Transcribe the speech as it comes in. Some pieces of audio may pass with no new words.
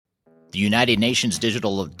The United Nations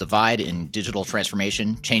Digital Divide in Digital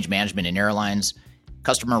Transformation, Change Management in Airlines,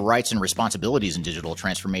 Customer Rights and Responsibilities in Digital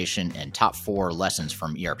Transformation, and Top 4 Lessons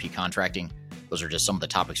from ERP Contracting. Those are just some of the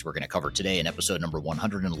topics we're going to cover today in episode number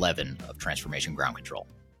 111 of Transformation Ground Control.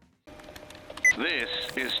 This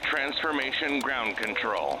is Transformation Ground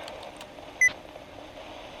Control,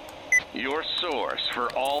 your source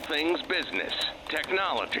for all things business,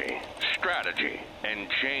 technology, strategy, and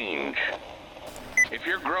change. If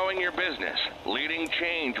you're growing your business, leading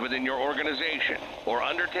change within your organization, or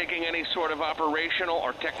undertaking any sort of operational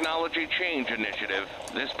or technology change initiative,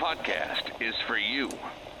 this podcast is for you.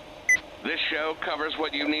 This show covers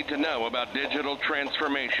what you need to know about digital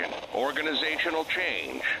transformation, organizational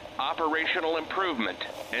change, operational improvement,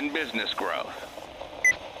 and business growth.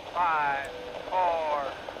 5, 4,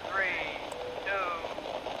 3, 2,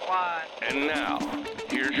 1. And now,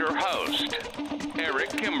 here's your host,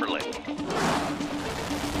 Eric Kimberling.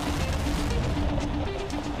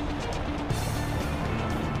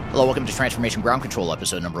 Hello, welcome to Transformation Ground Control,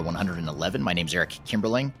 episode number 111. My name is Eric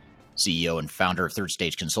Kimberling, CEO and founder of Third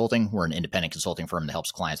Stage Consulting. We're an independent consulting firm that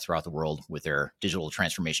helps clients throughout the world with their digital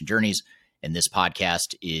transformation journeys. And this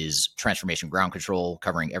podcast is Transformation Ground Control,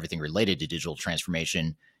 covering everything related to digital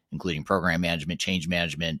transformation, including program management, change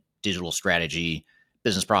management, digital strategy,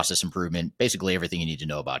 business process improvement, basically everything you need to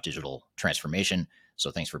know about digital transformation.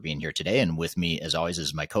 So thanks for being here today. And with me, as always,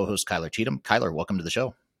 is my co-host, Kyler Cheatham. Kyler, welcome to the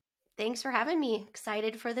show. Thanks for having me.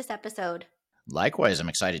 Excited for this episode. Likewise, I'm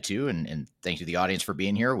excited too. And thank you to the audience for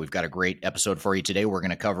being here. We've got a great episode for you today. We're going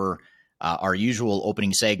to cover our usual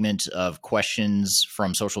opening segment of questions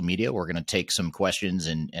from social media. We're going to take some questions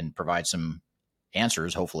and provide some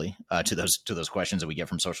answers, hopefully, to those questions that we get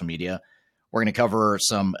from social media. We're going to cover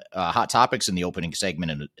some hot topics in the opening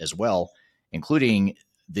segment as well, including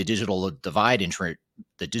the digital divide in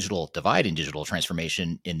digital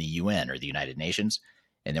transformation in the UN, or the United Nations.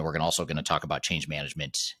 And then we're also going to talk about change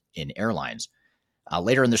management in airlines.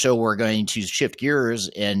 Later in the show, we're going to shift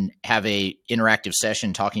gears and have a interactive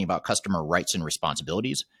session talking about customer rights and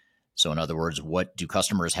responsibilities. So in other words, what do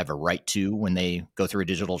customers have a right to when they go through a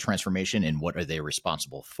digital transformation, and what are they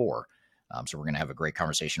responsible for? So we're going to have a great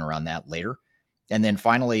conversation around that later. And then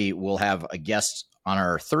finally, we'll have a guest on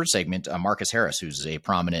our third segment, Marcus Harris, who's a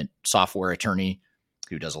prominent software attorney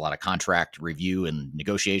who does a lot of contract review and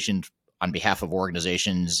negotiation on behalf of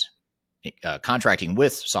organizations contracting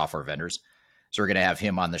with software vendors. So we're going to have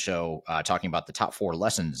him on the show talking about the top 4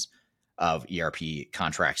 lessons of ERP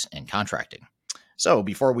contracts and contracting. So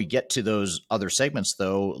before we get to those other segments,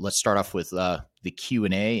 though, let's start off with the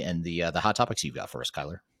Q&A and the hot topics you've got for us,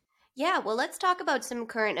 Kyler. Yeah, well, let's talk about some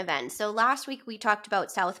current events. So last week we talked about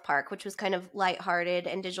South Park, which was kind of lighthearted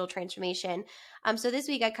and digital transformation. So this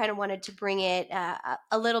week I kind of wanted to bring it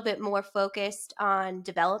a little bit more focused on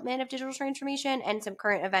development of digital transformation and some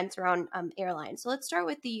current events around airlines. So let's start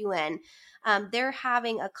with the UN. They're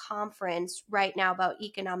having a conference right now about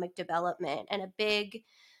economic development, and a big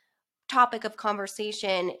topic of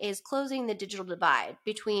conversation is closing the digital divide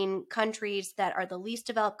between countries that are the least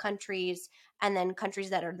developed countries and then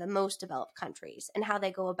countries that are the most developed countries, and how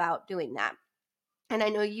they go about doing that. And I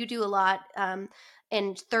know you do a lot,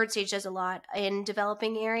 and Third Stage does a lot in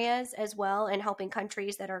developing areas as well, and helping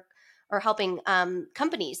countries that are, or helping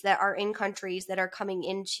companies that are in countries that are coming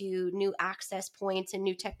into new access points and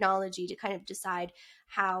new technology to kind of decide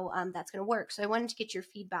how that's going to work. So I wanted to get your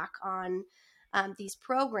feedback on these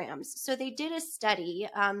programs. So they did a study,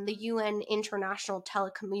 the UN International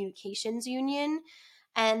Telecommunications Union,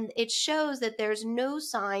 and it shows that there's no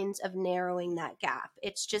signs of narrowing that gap.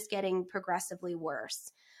 It's just getting progressively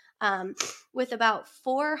worse. With about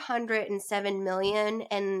 407 million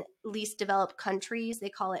in least developed countries, they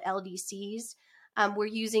call it LDCs, we're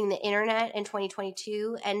using the internet in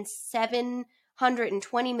 2022, and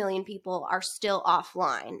 720 million people are still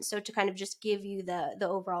offline. So to kind of just give you the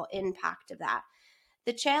overall impact of that.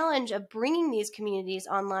 The challenge of bringing these communities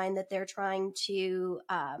online that they're trying to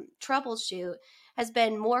troubleshoot has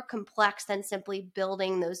been more complex than simply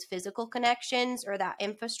building those physical connections or that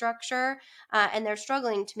infrastructure, and they're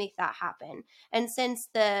struggling to make that happen. And since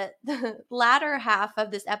the latter half of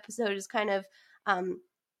this episode is kind of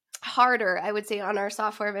harder, I would say, on our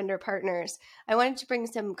software vendor partners, I wanted to bring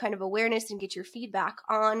some kind of awareness and get your feedback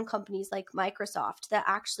on companies like Microsoft that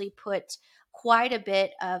actually put quite a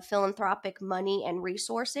bit of philanthropic money and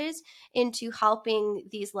resources into helping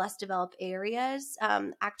these less developed areas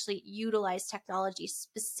actually utilize technology,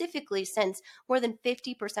 specifically since more than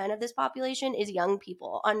 50% of this population is young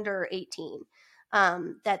people under 18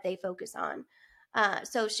 that they focus on.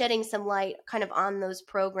 So shedding some light kind of on those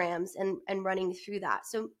programs and running through that.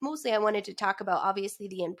 So mostly I wanted to talk about obviously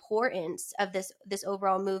the importance of this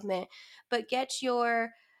overall movement, but get your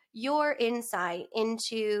insight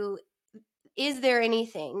into, is there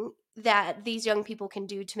anything that these young people can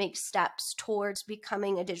do to make steps towards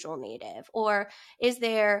becoming a digital native? Or is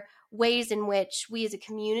there ways in which we as a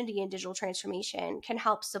community in digital transformation can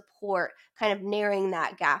help support kind of narrowing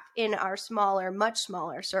that gap in our smaller, much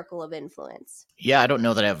smaller circle of influence? Yeah, I don't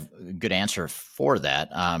know that I have a good answer for that.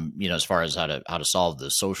 As far as how to solve the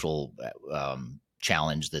social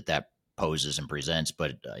challenge that poses and presents,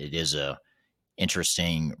 but it is a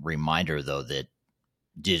interesting reminder, though, that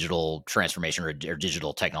digital transformation or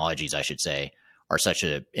digital technologies, I should say, are such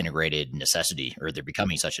an integrated necessity, or they're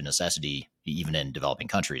becoming such a necessity even in developing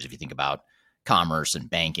countries. If you think about commerce and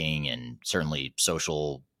banking and certainly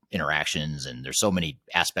social interactions, and there's so many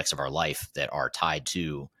aspects of our life that are tied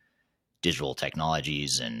to digital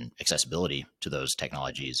technologies and accessibility to those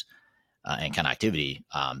technologies and connectivity,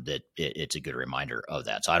 that it's a good reminder of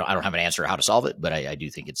that. So I don't have an answer how to solve it, but I do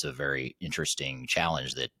think it's a very interesting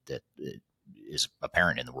challenge that is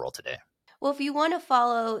apparent in the world today. Well, if you want to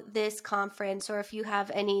follow this conference, or if you have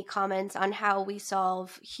any comments on how we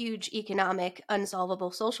solve huge economic, unsolvable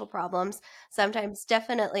social problems, sometimes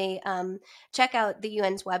definitely check out the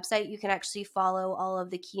UN's website. You can actually follow all of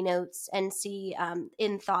the keynotes and see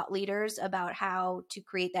in thought leaders about how to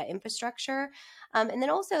create that infrastructure. And then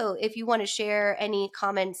also, if you want to share any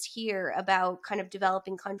comments here about kind of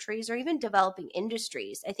developing countries or even developing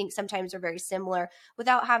industries, I think sometimes are very similar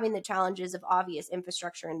without having the challenges of obvious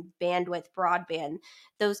infrastructure and bandwidth, broadband,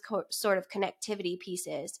 those sort of connectivity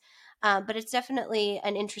pieces. But it's definitely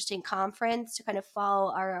an interesting conference to kind of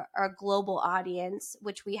follow our global audience,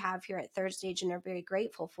 which we have here at Third Stage and are very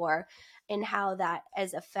grateful for, and how that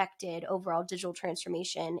has affected overall digital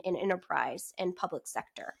transformation in enterprise and public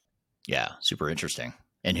sector. Yeah, super interesting.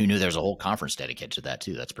 And who knew there's a whole conference dedicated to that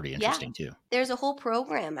too? That's pretty interesting too. There's a whole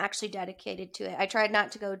program actually dedicated to it. I tried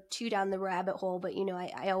not to go too down the rabbit hole, but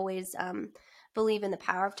I always believe in the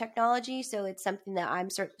power of technology. So it's something that I'm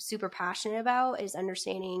super passionate about, is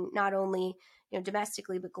understanding not only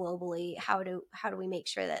domestically but globally how do we make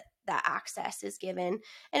sure that that access is given.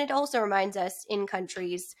 And it also reminds us in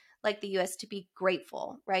countries like the US to be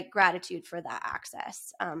grateful, right? Gratitude for that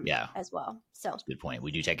access Yeah, as well. So that's a good point.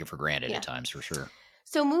 We do take it for granted at times, for sure.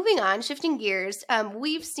 So moving on, shifting gears,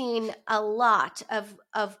 we've seen a lot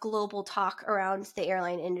of global talk around the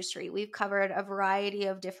airline industry. We've covered a variety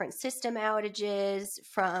of different system outages,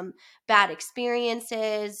 from bad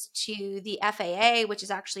experiences to the FAA, which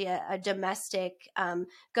is actually a domestic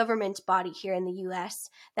government body here in the US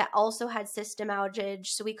that also had system outage.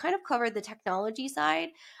 So we kind of covered the technology side.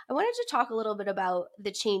 I wanted to talk a little bit about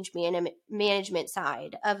the change management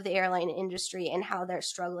side of the airline industry and how they're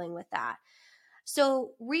struggling with that.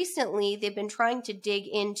 So recently, they've been trying to dig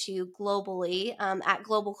into globally at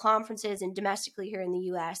global conferences and domestically here in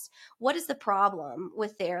the US. What is the problem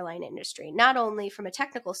with the airline industry? Not only from a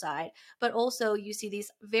technical side, but also you see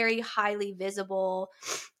these very highly visible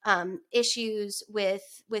issues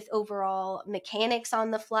with overall mechanics on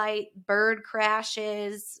the flight, bird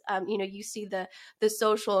crashes. You see the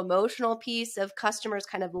social emotional piece of customers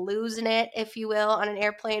kind of losing it, if you will, on an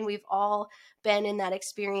airplane. We've all been in that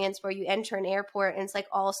experience where you enter an airport and it's like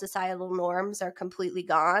all societal norms are completely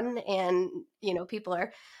gone, and people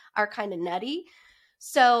are kind of nutty.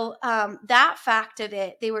 So that fact of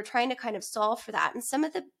it, they were trying to kind of solve for that. And some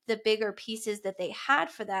of the bigger pieces that they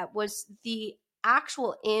had for that was the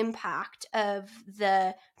actual impact of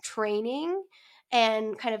the training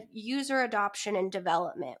and kind of user adoption and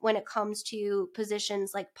development when it comes to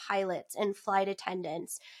positions like pilots and flight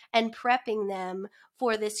attendants, and prepping them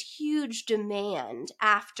for this huge demand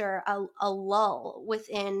after a lull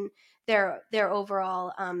within their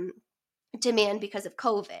overall demand because of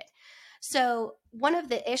COVID. So one of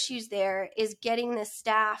the issues there is getting the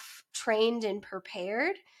staff trained and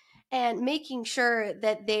prepared, and making sure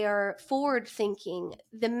that they are forward thinking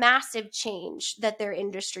the massive change that their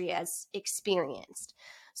industry has experienced.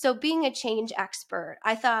 So being a change expert,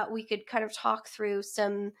 I thought we could kind of talk through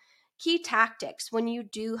some key tactics when you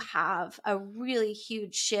do have a really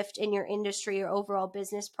huge shift in your industry or overall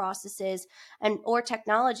business processes or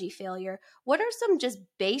technology failure. What are some just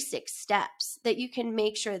basic steps that you can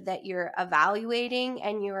make sure that you're evaluating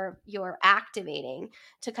and you're activating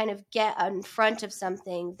to kind of get in front of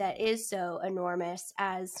something that is so enormous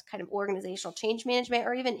as kind of organizational change management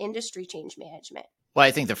or even industry change management? Well, I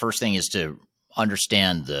think the first thing is to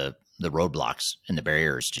understand the roadblocks and the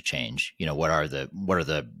barriers to change. What are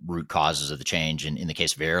the root causes of the change? And in the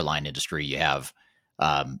case of the airline industry, you have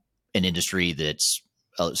an industry that's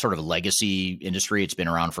sort of a legacy industry. It's been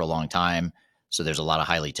around for a long time. So there's a lot of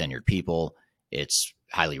highly tenured people. It's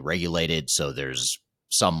highly regulated. So there's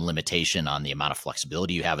some limitation on the amount of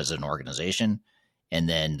flexibility you have as an organization. And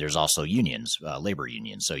then there's also unions, labor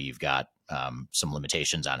unions. So you've got some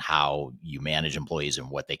limitations on how you manage employees and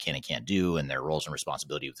what they can and can't do and their roles and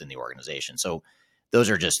responsibility within the organization. So those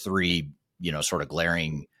are just three, sort of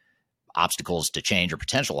glaring obstacles to change or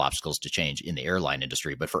potential obstacles to change in the airline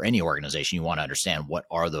industry. But for any organization, you want to understand what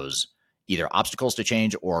are those either obstacles to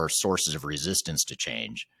change or sources of resistance to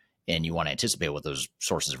change. And you want to anticipate what those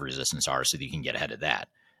sources of resistance are so that you can get ahead of that.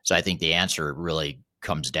 So I think the answer really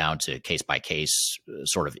comes down to case by case,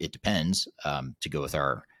 sort of it depends, to go with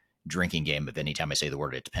our drinking game of anytime I say the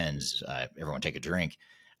word it depends, everyone take a drink.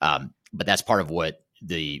 But that's part of what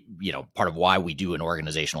part of why we do an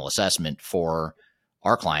organizational assessment for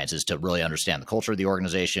our clients is to really understand the culture of the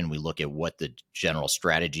organization. We look at what the general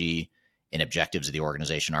strategy and objectives of the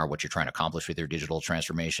organization are, what you're trying to accomplish with your digital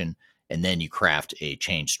transformation. And then you craft a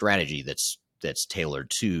change strategy that's tailored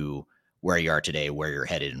to where you are today, where you're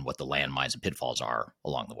headed, and what the landmines and pitfalls are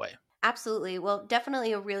along the way. Absolutely. Well,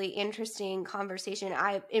 definitely a really interesting conversation.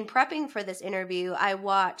 In prepping for this interview, I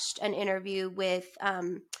watched an interview with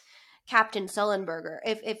Captain Sullenberger.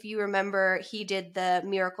 If you remember, he did the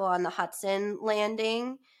Miracle on the Hudson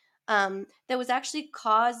landing that was actually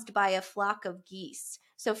caused by a flock of geese.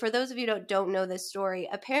 So for those of you who don't know this story,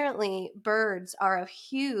 apparently birds are a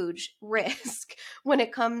huge risk when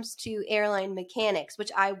it comes to airline mechanics,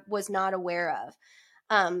 which I was not aware of.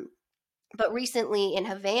 But recently in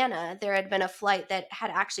Havana, there had been a flight that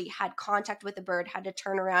had actually had contact with the bird, had to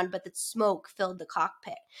turn around, but the smoke filled the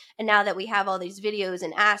cockpit. And now that we have all these videos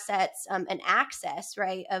and assets and access,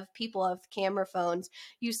 right, of people of camera phones,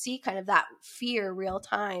 you see kind of that fear real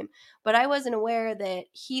time. But I wasn't aware that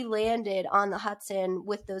he landed on the Hudson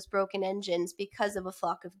with those broken engines because of a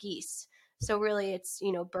flock of geese. So really it's,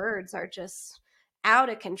 birds are just out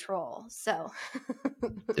of control. So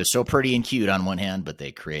they're so pretty and cute on one hand, but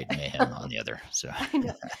they create mayhem on the other. So I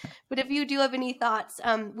know. But if you do have any thoughts,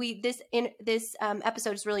 this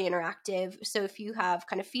episode is really interactive. So if you have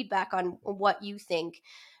kind of feedback on what you think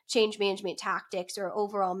change management tactics or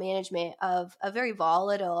overall management of a very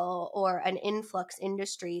volatile or an influx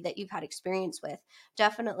industry that you've had experience with,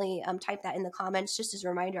 definitely type that in the comments. Just as a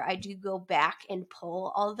reminder, I do go back and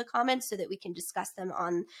pull all of the comments so that we can discuss them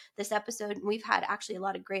on this episode. And we've had actually a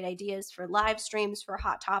lot of great ideas for live streams for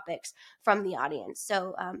hot topics from the audience.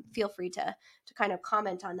 So feel free to kind of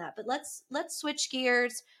comment on that. But let's switch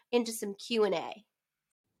gears into some Q&A.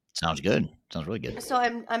 Sounds good. Sounds really good. So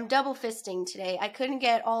I'm double fisting today. I couldn't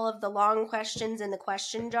get all of the long questions in the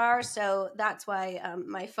question jar, so that's why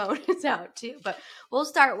my phone is out too. But we'll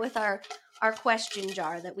start with our question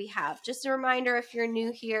jar that we have. Just a reminder, if you're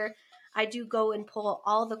new here, I do go and pull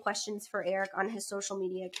all the questions for Eric on his social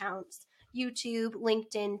media accounts: YouTube,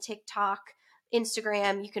 LinkedIn, TikTok,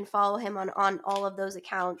 Instagram. You can follow him on all of those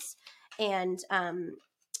accounts, and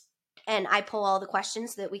I pull all the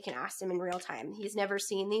questions so that we can ask him in real time. He's never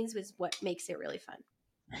seen these, which is what makes it really fun.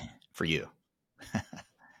 For you.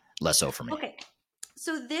 Less so for me. Okay.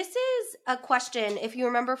 So this is a question. If you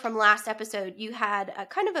remember from last episode, you had a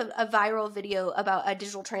kind of a viral video about a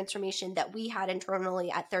digital transformation that we had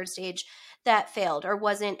internally at Third Stage that failed or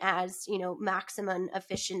wasn't as, maximum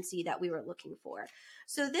efficiency that we were looking for.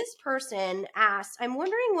 So this person asked, I'm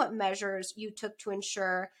wondering what measures you took to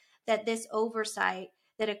ensure that this oversight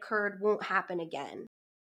that occurred won't happen again.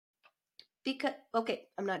 Okay,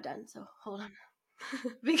 I'm not done, so hold on.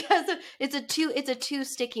 Because it's a two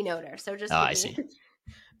sticky noter. So just I see.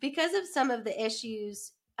 Because of some of the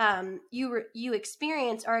issues you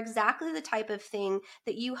experience are exactly the type of thing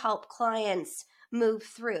that you help clients move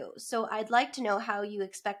through. So I'd like to know how you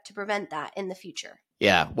expect to prevent that in the future.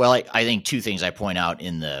 Yeah, well, I think two things I point out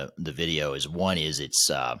in the video is one is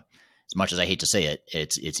it's as much as I hate to say it,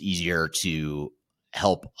 it's easier to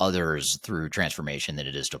help others through transformation than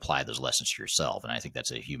it is to apply those lessons to yourself. And I think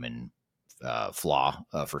that's a human flaw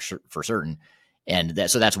for certain. And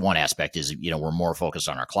so that's one aspect is, we're more focused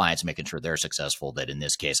on our clients, making sure they're successful. That in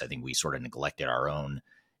this case, I think we sort of neglected our own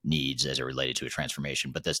needs as it related to a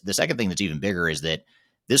transformation. But the second thing that's even bigger is that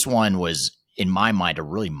this one was, in my mind, a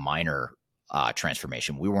really minor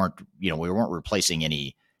transformation. We weren't replacing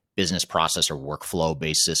any business process or workflow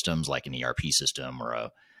based systems like an ERP system or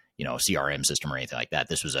a CRM system or anything like that.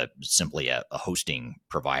 This was simply a hosting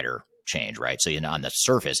provider change, right? So on the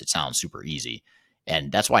surface, it sounds super easy.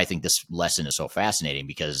 And that's why I think this lesson is so fascinating,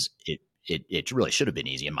 because it really should have been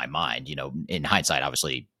easy in my mind. In hindsight,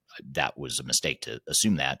 obviously that was a mistake to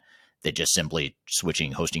assume that. that just simply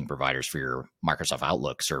switching hosting providers for your Microsoft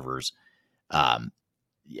Outlook servers, um,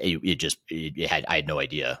 I had no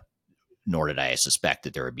idea, nor did I suspect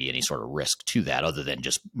that there would be any sort of risk to that, other than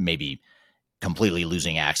just maybe completely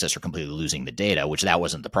losing access or completely losing the data, which that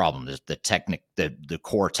wasn't the problem. The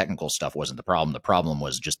core technical stuff wasn't the problem. The problem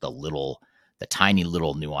was just the tiny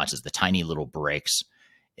little nuances, the tiny little breaks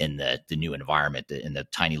in the new environment, and the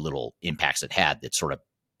tiny little impacts it had that sort of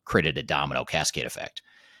created a domino cascade effect.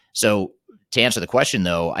 So to answer the question,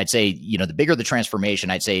 though, I'd say, the bigger the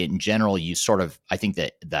transformation, I'd say in general, I think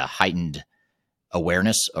that the heightened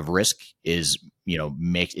awareness of risk is,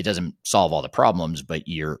 makes it doesn't solve all the problems, but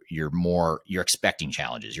you're expecting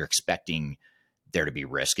challenges. You're expecting there to be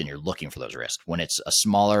risk, and you're looking for those risks. When it's a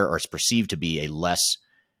smaller, or it's perceived to be a less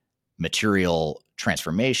material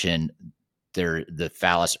transformation, the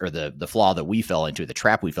fallacy, or the flaw that we fell into, the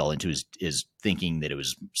trap we fell into, is thinking that it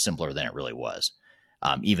was simpler than it really was.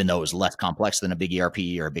 Even though it was less complex than a big ERP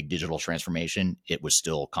or a big digital transformation, it was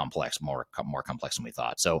still complex, more complex than we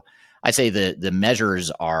thought. So I'd say the measures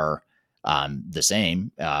are the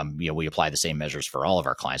same. We apply the same measures for all of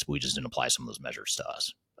our clients, but we just didn't apply some of those measures to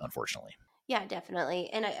us, unfortunately. Yeah, definitely.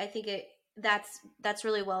 And I think that's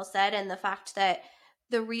really well said. And the fact that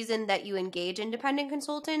the reason that you engage independent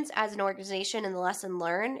consultants as an organization and the lesson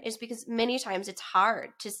learned is because many times it's hard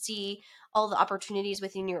to see all the opportunities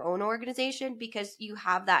within your own organization, because you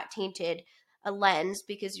have that tainted a lens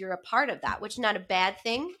because you're a part of that, which is not a bad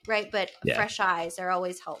thing, right? But fresh eyes are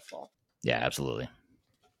always helpful. Yeah, absolutely.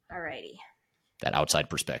 Alrighty. That outside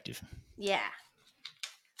perspective. Yeah.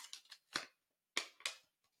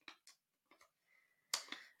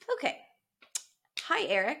 Okay. Hi,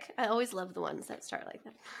 Eric. I always love the ones that start like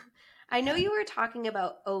that. I know you were talking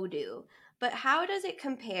about Odoo, but how does it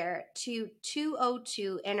compare to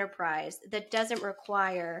 202 Enterprise that doesn't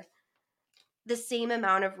require the same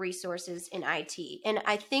amount of resources in IT? And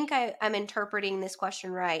I think I'm interpreting this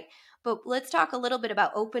question right, but let's talk a little bit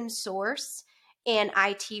about open source and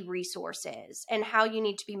IT resources and how you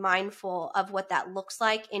need to be mindful of what that looks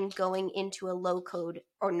like in going into a low code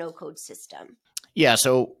or no code system. Yeah,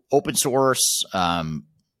 so open source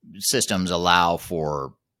systems allow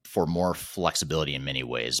for more flexibility in many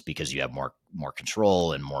ways, because you have more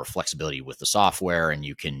control and more flexibility with the software, and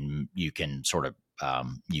you can sort of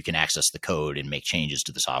you can access the code and make changes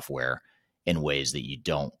to the software in ways that you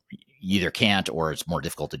either can't, or it's more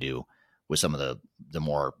difficult to do with some of the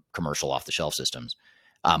more commercial off the shelf systems.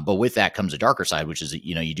 But with that comes a darker side, which is that,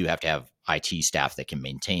 you do have to have IT staff that can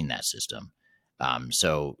maintain that system.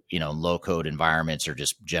 So, low code environments, or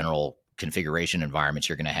just general configuration environments,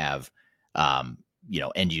 you're going to have,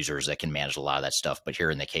 end users that can manage a lot of that stuff. But here,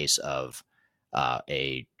 in the case of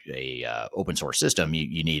a open source system,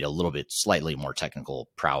 you need a little bit slightly more technical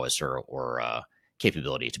prowess or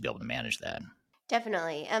capability to be able to manage that.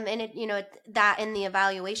 Definitely. And that in the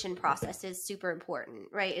evaluation process is super important,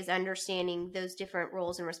 right? Is understanding those different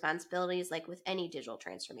roles and responsibilities, like with any digital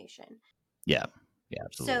transformation. Yeah. Yeah,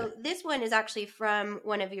 absolutely. So this one is actually from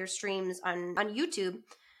one of your streams on YouTube.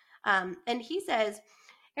 And he says,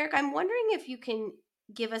 Eric, I'm wondering if you can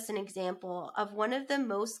give us an example of one of the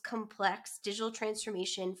most complex digital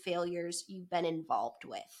transformation failures you've been involved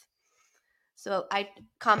with. So I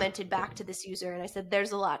commented back to this user and I said,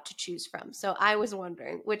 there's a lot to choose from. So I was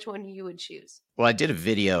wondering which one you would choose. Well, I did a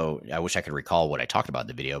video. I wish I could recall what I talked about in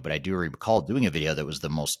the video, but I do recall doing a video that was the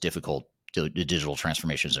most difficult digital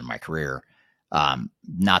transformations in my career.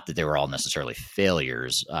 Not that they were all necessarily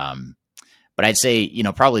failures, but I'd say,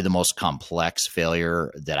 probably the most complex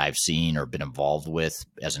failure that I've seen or been involved with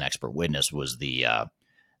as an expert witness was the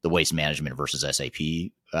Waste Management versus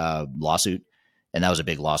SAP lawsuit. And that was a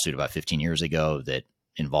big lawsuit about 15 years ago that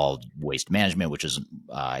involved Waste Management, which is,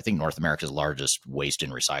 I think, North America's largest waste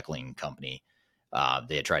and recycling company.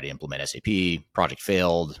 They had tried to implement SAP, project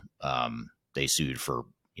failed. They sued for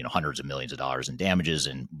hundreds of millions of dollars in damages,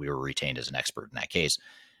 and we were retained as an expert in that case.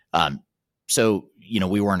 So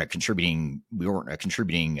we weren't a contributing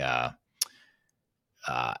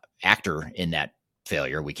actor in that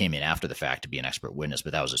failure. We came in after the fact to be an expert witness,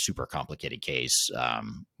 but that was a super complicated case,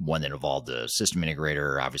 one that involved a system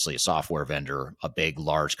integrator, obviously a software vendor, a big,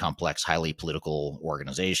 large, complex, highly political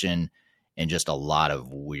organization, and just a lot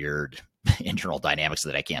of weird internal dynamics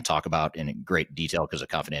that I can't talk about in great detail because of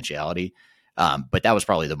confidentiality. But that was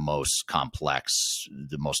probably the most complex,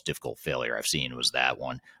 the most difficult failure I've seen was that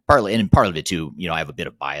one. Part of it too, I have a bit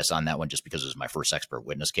of bias on that one just because it was my first expert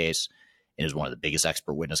witness case. It was one of the biggest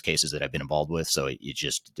expert witness cases that I've been involved with. So it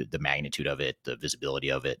just, the magnitude of it, the visibility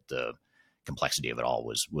of it, the complexity of it all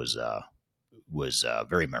was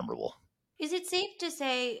very memorable. Is it safe to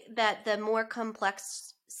say that the more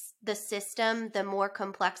complex the system, the more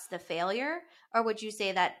complex the failure? Or would you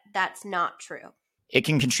say that that's not true? It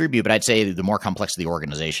can contribute, but I'd say the more complex the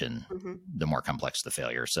organization, Mm-hmm. the more complex the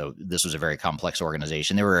failure. So this was a very complex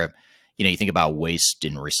organization. There were, you think about waste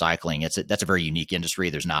and recycling. That's a very unique industry.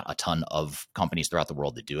 There's not a ton of companies throughout the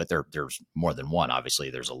world that do it. There's more than one.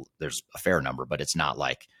 Obviously, there's a fair number, but it's not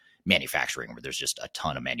like manufacturing where there's just a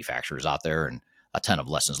ton of manufacturers out there and a ton of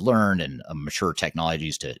lessons learned and mature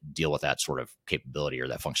technologies to deal with that sort of capability or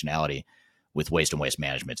that functionality. With waste and waste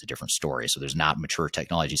management, it's a different story. So there's not mature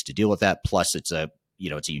technologies to deal with that. Plus, it's a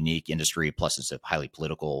unique industry. Plus, it's a highly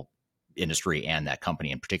political industry, and that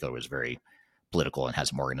company in particular was very political and has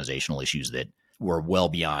some organizational issues that were well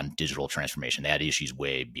beyond digital transformation. They had issues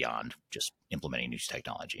way beyond just implementing new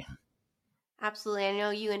technology. Absolutely. I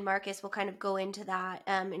know you and Marcus will kind of go into that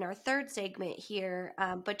in our third segment here.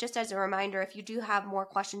 But just as a reminder, if you do have more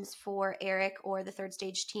questions for Eric or the Third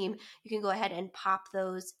Stage team, you can go ahead and pop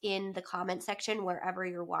those in the comment section wherever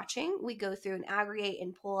you're watching. We go through and aggregate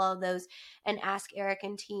and pull all of those and ask Eric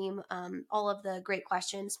and team all of the great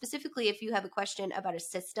questions. Specifically, if you have a question about a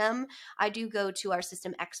system, I do go to our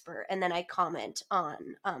system expert and then I comment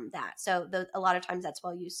on that. So a lot of times that's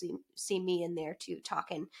why you see me in there too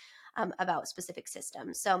talking about specific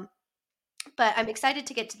systems. So, but I'm excited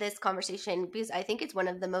to get to this conversation because I think it's one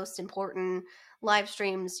of the most important live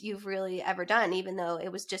streams you've really ever done, even though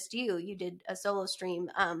it was just you. You did a solo stream.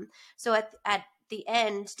 So at the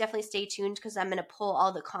end, definitely stay tuned because I'm going to pull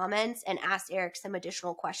all the comments and ask Eric some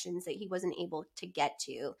additional questions that he wasn't able to get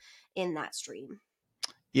to in that stream.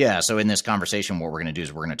 Yeah. So in this conversation, what we're going to do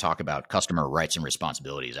is we're going to talk about customer rights and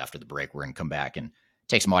responsibilities. After the break, we're going to come back and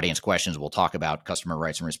take some audience questions. We'll talk about customer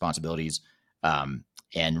rights and responsibilities.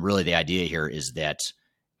 And really the idea here is that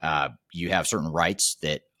you have certain rights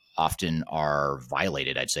that often are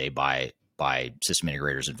violated, I'd say, by system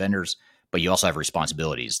integrators and vendors, but you also have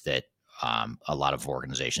responsibilities that a lot of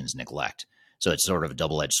organizations neglect. So it's sort of a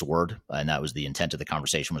double-edged sword. And that was the intent of the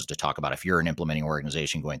conversation, was to talk about if you're an implementing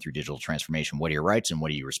organization going through digital transformation, what are your rights and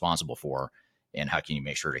what are you responsible for? And how can you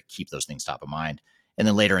make sure to keep those things top of mind? And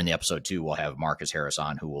then later in the episode too, we'll have Marcus Harris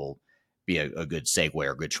on, who will be a good segue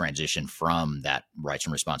or good transition from that rights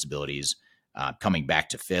and responsibilities, coming back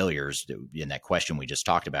to failures in that question we just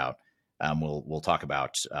talked about. We'll talk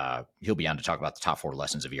about, he'll be on to talk about the top 4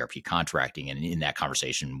 lessons of ERP contracting. And in that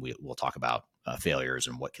conversation, we'll talk about failures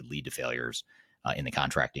and what could lead to failures in the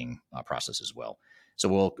contracting process as well. So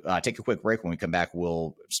we'll take a quick break. When we come back,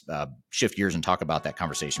 we'll shift gears and talk about that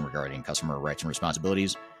conversation regarding customer rights and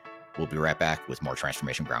responsibilities. We'll be right back with more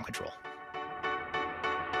Transformation Ground Control.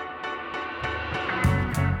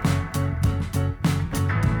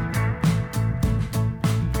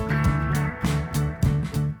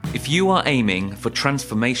 If you are aiming for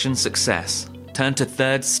transformation success, turn to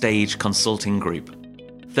Third Stage Consulting Group.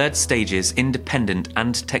 Third Stage's independent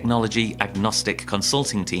and technology-agnostic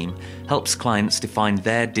consulting team helps clients define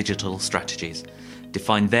their digital strategies,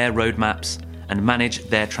 define their roadmaps, and manage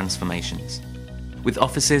their transformations. With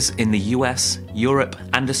offices in the US, Europe,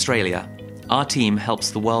 and Australia, our team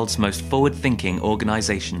helps the world's most forward-thinking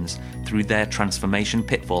organizations through their transformation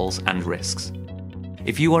pitfalls and risks.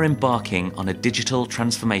 If you are embarking on a digital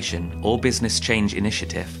transformation or business change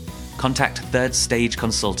initiative, contact Third Stage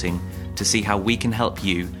Consulting to see how we can help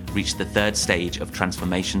you reach the third stage of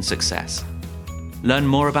transformation success. Learn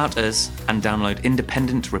more about us and download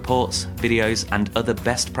independent reports, videos, and other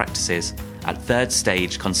best practices at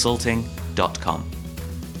thirdstageconsulting.com.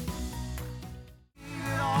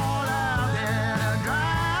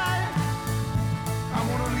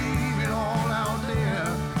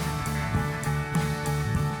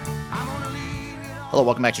 Hello,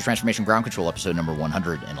 welcome back to Transformation Ground Control, episode number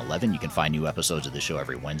 111. You can find new episodes of the show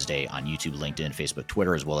every Wednesday on YouTube, LinkedIn, Facebook,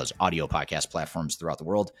 Twitter, as well as audio podcast platforms throughout the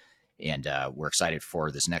world. And we're excited for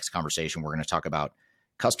this next conversation. We're going to talk about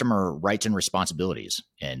customer rights and responsibilities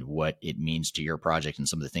and what it means to your project and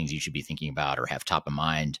some of the things you should be thinking about or have top of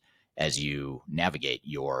mind as you navigate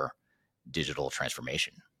your digital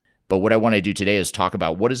transformation. But what I want to do today is talk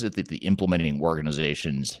about what is it that the implementing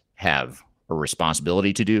organizations have a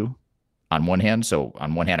responsibility to do on one hand. So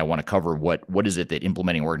on one hand, I want to cover what is it that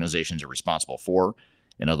implementing organizations are responsible for.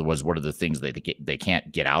 In other words, what are the things that they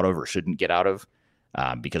can't get out of or shouldn't get out of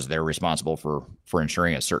because they're responsible for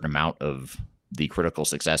ensuring a certain amount of the critical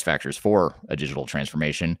success factors for a digital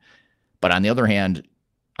transformation. But on the other hand,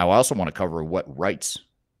 I also want to cover what rights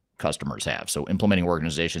customers have. So implementing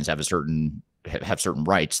organizations have certain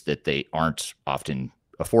rights that they aren't often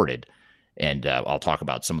afforded. And I'll talk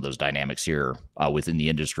about some of those dynamics here within the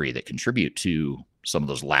industry that contribute to some of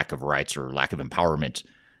those lack of rights or lack of empowerment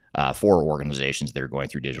for organizations that are going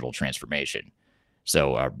through digital transformation.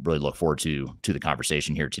 So I really look forward to the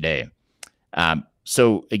conversation here today.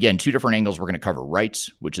 So again, two different angles. We're going to cover rights,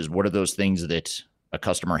 which is what are those things that a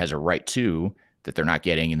customer has a right to that they're not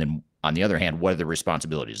getting, and then on the other hand, what are the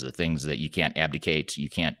responsibilities, the things that you can't abdicate, you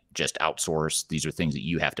can't just outsource. These are things that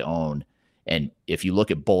you have to own. And if you look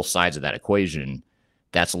at both sides of that equation,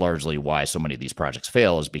 that's largely why so many of these projects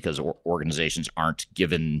fail, is because organizations aren't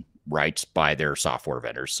given rights by their software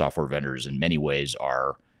vendors. Software vendors in many ways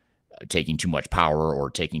are taking too much power or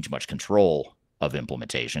taking too much control of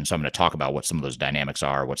implementation. So I'm going to talk about what some of those dynamics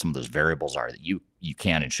are, what some of those variables are that you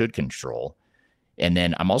can and should control. And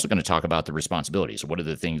then I'm also going to talk about the responsibilities. What are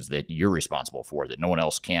the things that you're responsible for that no one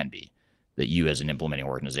else can be, that you as an implementing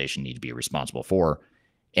organization need to be responsible for?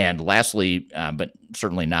 And lastly, but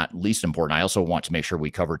certainly not least important, I also want to make sure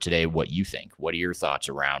we cover today what you think. What are your thoughts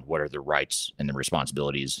around what are the rights and the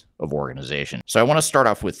responsibilities of organization? So I want to start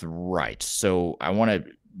off with rights. So I want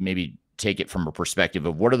to maybe take it from a perspective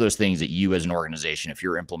of what are those things that you as an organization, if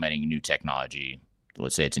you're implementing new technology,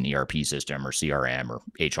 let's say it's an ERP system or CRM or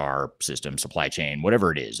HR system, supply chain, whatever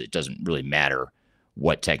it is, it doesn't really matter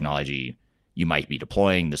what technology you might be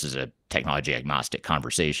deploying. This is a technology agnostic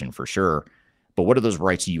conversation for sure. But what are those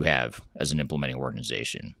rights you have as an implementing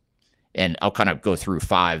organization? And I'll kind of go through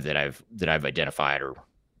 5 that I've identified or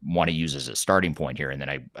want to use as a starting point here, and then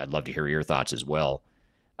I'd love to hear your thoughts as well.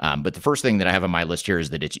 But the first thing that I have on my list here is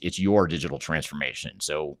that it's your digital transformation.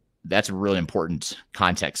 So that's a really important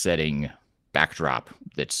context setting backdrop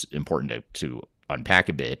that's important to unpack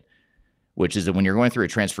a bit, which is that when you're going through a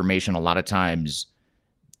transformation, a lot of times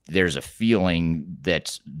there's a feeling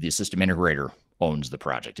that the system integrator owns the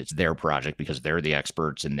project. It's their project because they're the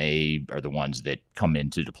experts and they are the ones that come in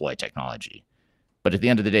to deploy technology. But at the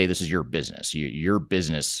end of the day, this is your business. Your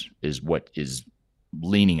business is what is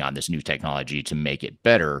leaning on this new technology to make it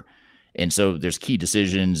better. And so there's key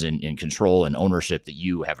decisions and control and ownership that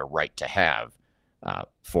you have a right to have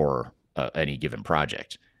for any given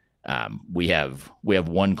project. We have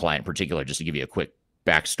one client in particular, just to give you a quick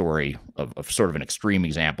backstory of sort of an extreme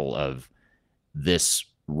example of this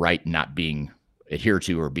right not being adhered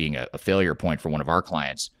to or being a failure point for one of our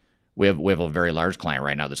clients. We have a very large client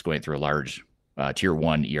right now that's going through a large tier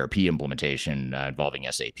 1 ERP implementation involving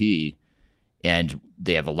SAP, and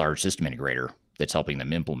they have a large system integrator that's helping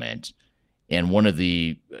them implement. And one of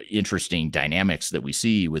the interesting dynamics that we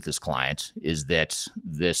see with this client is that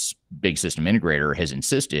this big system integrator has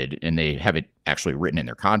insisted, and they have it actually written in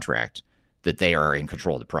their contract, that they are in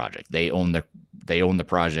control of the project. They own the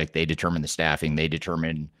project. They determine the staffing. They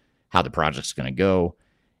determine how the project's going to go,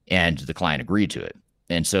 and the client agreed to it.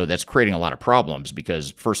 And so that's creating a lot of problems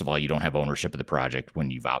because, first of all, you don't have ownership of the project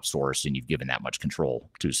when you've outsourced and you've given that much control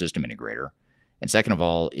to a system integrator. And second of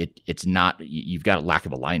all, it's not, you've got a lack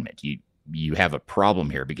of alignment. You have a problem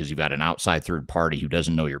here because you've got an outside third party who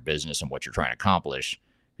doesn't know your business and what you're trying to accomplish,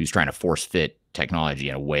 who's trying to force fit technology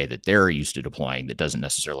in a way that they're used to deploying that doesn't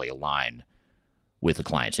necessarily align with the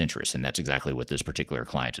client's interests. And that's exactly what this particular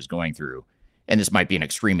client is going through. And this might be an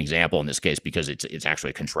extreme example in this case because it's actually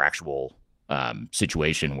a contractual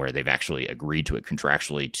situation where they've actually agreed to it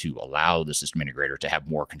contractually to allow the system integrator to have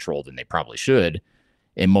more control than they probably should.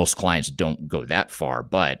 And most clients don't go that far.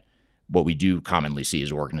 But what we do commonly see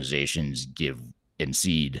is organizations give and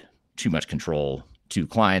cede too much control to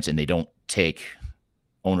clients, and they don't take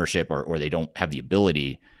ownership or they don't have the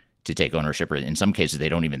ability to take ownership. Or in some cases, they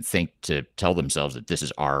don't even think to tell themselves that this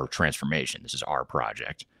is our transformation. This is our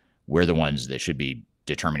project. We're the ones that should be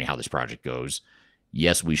determining how this project goes.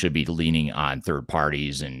 Yes, we should be leaning on third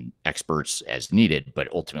parties and experts as needed, but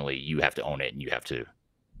ultimately you have to own it and you have to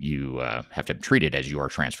treat it as your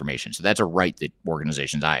transformation. So that's a right that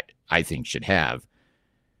organizations I think should have,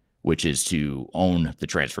 which is to own the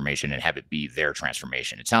transformation and have it be their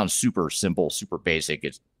transformation. It sounds super simple, super basic.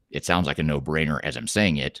 It sounds like a no-brainer as I'm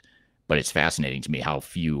saying it, but it's fascinating to me how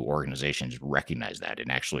few organizations recognize that and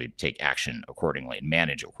actually take action accordingly and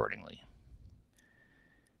manage accordingly.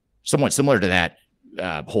 Somewhat similar to that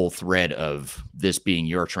whole thread of this being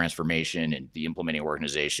your transformation and the implementing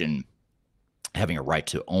organization having a right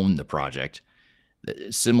to own the project,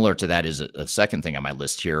 similar to that is a second thing on my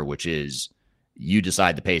list here, which is you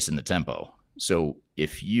decide the pace and the tempo. So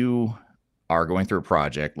if you are going through a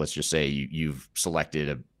project, let's just say you've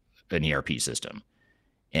selected an ERP system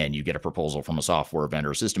and you get a proposal from a software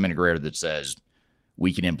vendor, system integrator that says,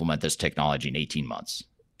 we can implement this technology in 18 months.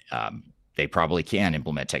 They probably can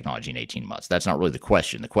implement technology in 18 months. That's not really the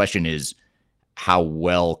question. The question is, how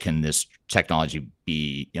well can this technology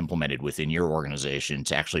be implemented within your organization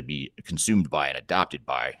to actually be consumed by and adopted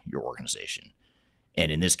by your organization? And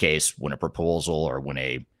in this case, when a proposal or when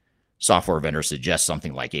a software vendor suggests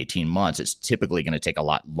something like 18 months, it's typically going to take a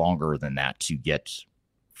lot longer than that to get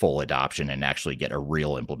full adoption and actually get a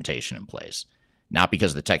real implementation in place. Not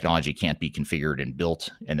because the technology can't be configured and built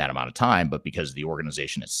in that amount of time, but because the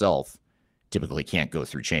organization itself typically can't go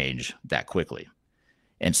through change that quickly.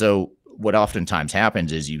 And so what oftentimes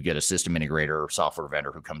happens is you get a system integrator or software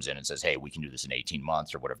vendor who comes in and says, hey, we can do this in 18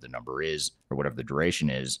 months or whatever the number is or whatever the duration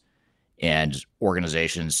is. And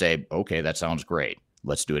organizations say, okay, that sounds great.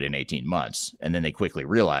 Let's do it in 18 months. And then they quickly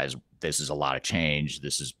realize this is a lot of change.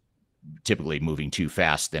 This is typically moving too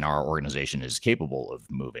fast than our organization is capable of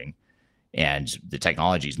moving. And the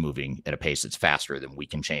technology is moving at a pace that's faster than we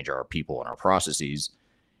can change our people and our processes.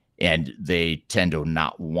 And they tend to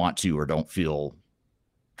not want to or don't feel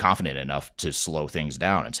confident enough to slow things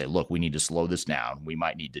down and say, look, we need to slow this down. We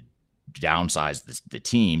might need to downsize the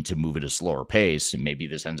team to move at a slower pace. And maybe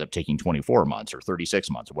this ends up taking 24 months or 36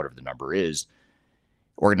 months or whatever the number is.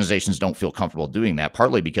 Organizations don't feel comfortable doing that,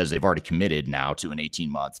 partly because they've already committed now to an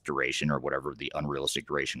 18-month duration or whatever the unrealistic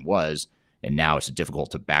duration was. And now it's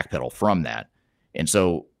difficult to backpedal from that. And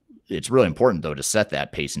so it's really important, though, to set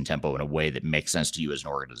that pace and tempo in a way that makes sense to you as an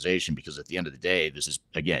organization, because at the end of the day, this is,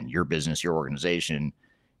 again, your business, your organization.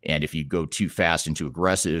 And if you go too fast and too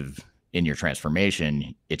aggressive in your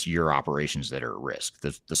transformation, it's your operations that are at risk.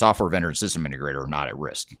 The software vendor and system integrator are not at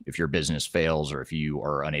risk. If your business fails or if you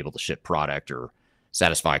are unable to ship product or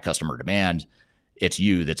satisfy customer demand, it's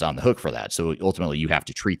you that's on the hook for that. So ultimately, you have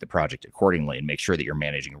to treat the project accordingly and make sure that you're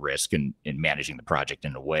managing risk and managing the project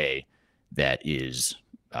in a way that is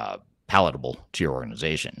palatable to your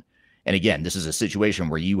organization. And again, this is a situation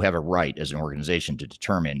where you have a right as an organization to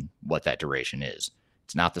determine what that duration is.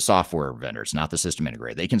 It's not the software vendor. It's not the system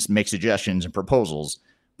integrator. They can make suggestions and proposals,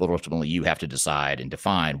 but ultimately you have to decide and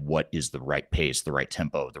define what is the right pace, the right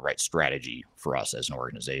tempo, the right strategy for us as an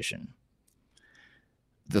organization.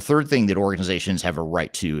 The third thing that organizations have a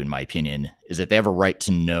right to, in my opinion, is that they have a right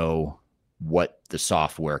to know what the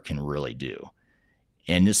software can really do.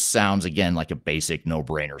 And this sounds, again, like a basic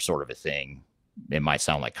no-brainer sort of a thing. It might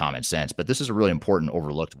sound like common sense, but this is a really important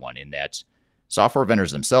overlooked one, in that software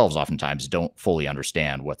vendors themselves oftentimes don't fully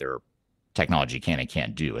understand what their technology can and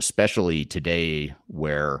can't do, especially today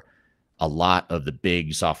where a lot of the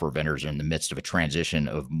big software vendors are in the midst of a transition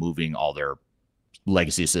of moving all their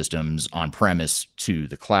legacy systems on premise to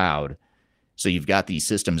the cloud. So you've got these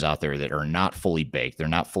systems out there that are not fully baked. They're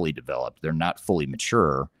not fully developed. They're not fully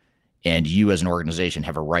mature. And you as an organization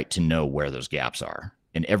have a right to know where those gaps are.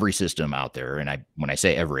 And every system out there, and when I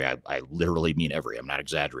say every, I literally mean every, I'm not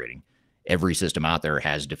exaggerating. Every system out there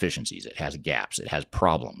has deficiencies. It has gaps. It has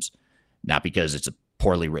problems. Not because it's a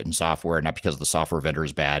poorly written software, not because the software vendor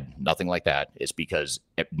is bad, nothing like that. It's because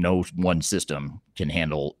no one system can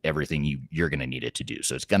handle everything you're going to need it to do.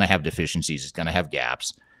 So it's going to have deficiencies. It's going to have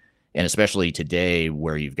gaps. And especially today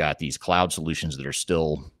where you've got these cloud solutions that are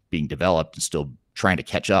still being developed and still trying to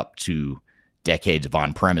catch up to decades of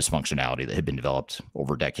on-premise functionality that had been developed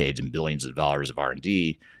over decades and billions of dollars of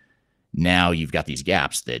R&D. Now you've got these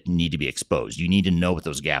gaps that need to be exposed. You need to know what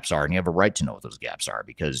those gaps are, and you have a right to know what those gaps are,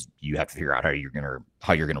 because you have to figure out how you're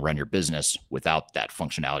going to run your business without that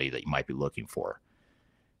functionality that you might be looking for.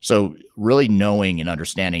 So really knowing and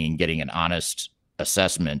understanding and getting an honest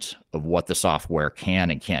assessment of what the software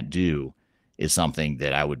can and can't do is something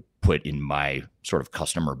that I would put in my sort of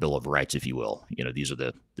customer bill of rights, if you will. You know, these are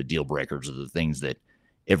the deal breakers, or the things that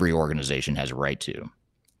every organization has a right to.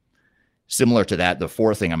 Similar to that, the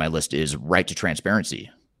fourth thing on my list is right to transparency.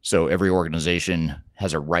 So every organization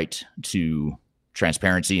has a right to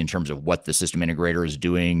transparency in terms of what the system integrator is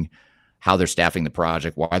doing, how they're staffing the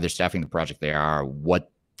project, why they're staffing the project they are, what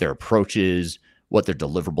their approach is, what their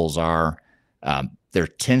deliverables are. There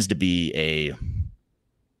tends to be a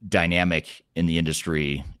dynamic in the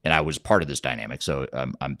industry, and I was part of this dynamic. So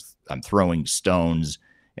I'm throwing stones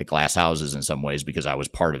at glass houses in some ways, because I was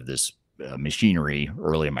part of this machinery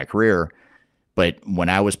early in my career. But when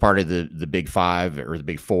I was part of the big five or the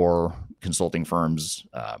big four consulting firms,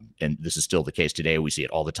 and this is still the case today, we see it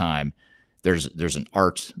all the time. There's an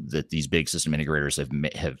art that these big system integrators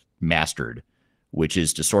have mastered, which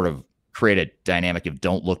is to sort of create a dynamic of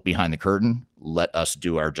don't look behind the curtain. Let us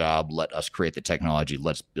do our job. Let us create the technology.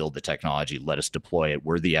 Let's build the technology. Let us deploy it.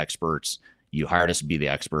 We're the experts. You hired us to be the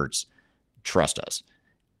experts. Trust us.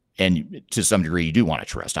 And to some degree, you do want to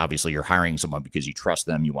trust. Obviously, you're hiring someone because you trust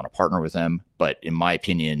them. You want to partner with them. But in my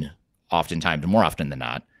opinion, oftentimes, more often than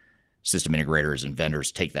not, system integrators and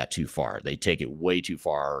vendors take that too far. They take it way too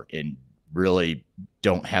far and really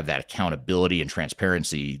don't have that accountability and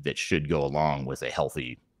transparency that should go along with a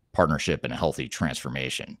healthy partnership and a healthy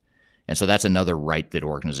transformation. And so that's another right that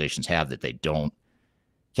organizations have that they don't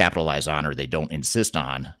capitalize on, or they don't insist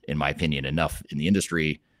on, in my opinion, enough in the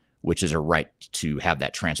industry, which is a right to have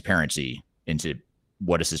that transparency into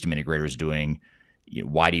what a system integrator is doing.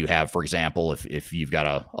 Why do you have, for example, if you've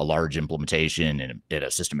got a large implementation and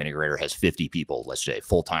a system integrator has 50 people, let's say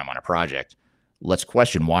full-time on a project, let's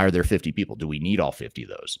question, why are there 50 people? Do we need all 50 of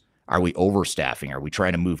those? Are we overstaffing? Are we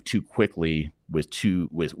trying to move too quickly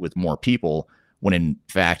with more people, when in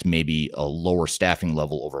fact maybe a lower staffing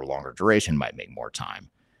level over a longer duration might make more time?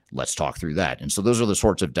 Let's talk through that. And so those are the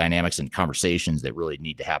sorts of dynamics and conversations that really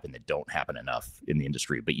need to happen that don't happen enough in the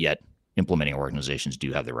industry, but yet implementing organizations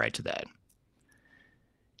do have the right to that.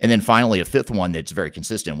 And then finally, a fifth one that's very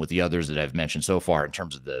consistent with the others that I've mentioned so far in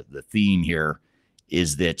terms of the theme here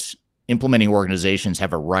is that implementing organizations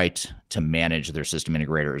have a right to manage their system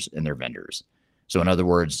integrators and their vendors. So in other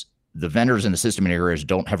words, the vendors and the system integrators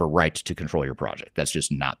don't have a right to control your project. That's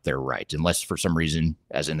just not their right, unless for some reason,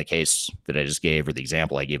 as in the case that I just gave or the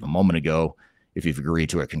example I gave a moment ago, if you've agreed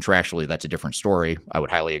to it contractually, that's a different story. I would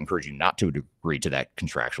highly encourage you not to agree to that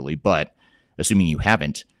contractually, but assuming you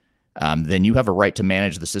haven't, then you have a right to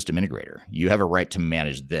manage the system integrator. You have a right to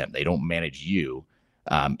manage them. They don't manage you.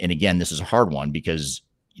 And again, this is a hard one because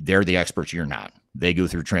they're the experts, you're not. They go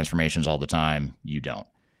through transformations all the time, you don't.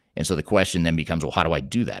 And so the question then becomes, well, how do I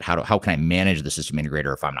do that? How can I manage the system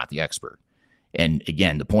integrator if I'm not the expert? And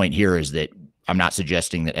again, the point here is that I'm not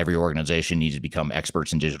suggesting that every organization needs to become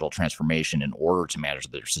experts in digital transformation in order to manage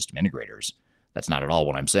their system integrators. That's not at all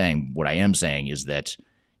what I'm saying. What I am saying is that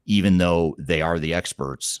even though they are the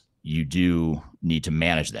experts, you do need to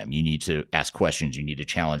manage them. You need to ask questions. You need to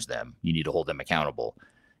challenge them. You need to hold them accountable.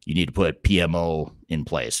 You need to put PMO in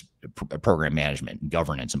place, program management and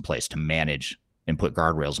governance in place to manage and put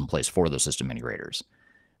guardrails in place for those system integrators.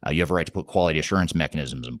 You have a right to put quality assurance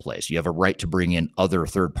mechanisms in place. You have a right to bring in other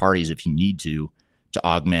third parties if you need to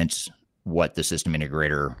augment what the system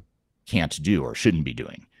integrator can't do or shouldn't be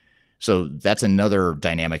doing. So that's another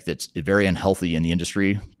dynamic that's very unhealthy in the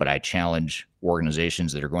industry, but I challenge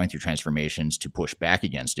organizations that are going through transformations to push back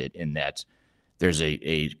against it, in that there's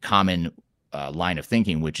a common line of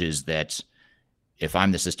thinking, which is that if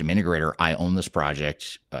I'm the system integrator, I own this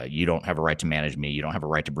project. You don't have a right to manage me. You don't have a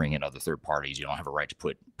right to bring in other third parties. You don't have a right to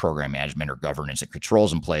put program management or governance and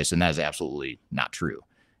controls in place. And that is absolutely not true.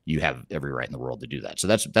 You have every right in the world to do that. So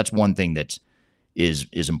that's one thing that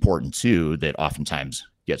is important too, that oftentimes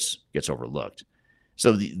gets overlooked.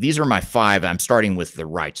 So these are my five. I'm starting with the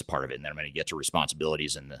rights part of it, and then I'm going to get to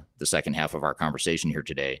responsibilities in the second half of our conversation here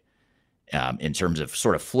today. In terms of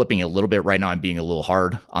sort of flipping a little bit right now, I'm being a little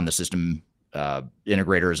hard on the system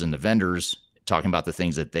integrators and the vendors, talking about the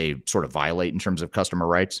things that they sort of violate in terms of customer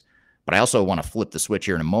rights. But I also want to flip the switch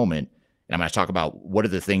here in a moment, and I'm going to talk about what are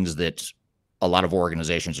the things that a lot of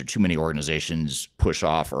organizations, or too many organizations, push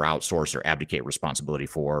off or outsource or abdicate responsibility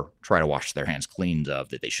for, try to wash their hands clean of,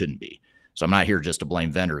 that they shouldn't be. So I'm not here just to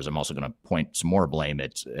blame vendors. I'm also going to point some more blame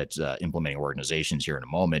at implementing organizations here in a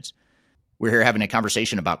moment. We're here having a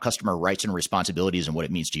conversation about customer rights and responsibilities and what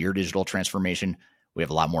it means to your digital transformation. We have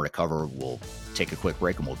a lot more to cover. We'll take a quick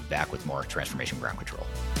break and we'll be back with more Transformation Ground Control.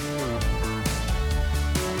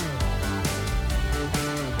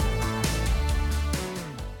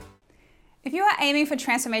 If you are aiming for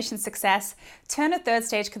transformation success, turn to Third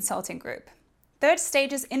Stage Consulting Group. Third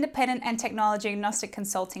Stage's independent and technology agnostic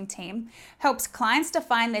consulting team helps clients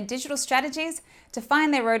define their digital strategies, define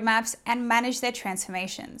their roadmaps, and manage their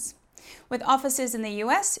transformations. With offices in the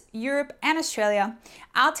US, Europe, and Australia,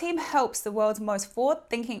 our team helps the world's most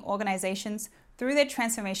forward-thinking organizations through their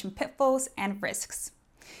transformation pitfalls and risks.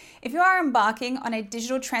 If you are embarking on a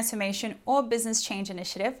digital transformation or business change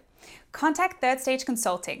initiative, contact Third Stage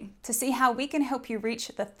Consulting to see how we can help you reach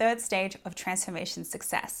the third stage of transformation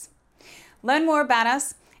success. Learn more about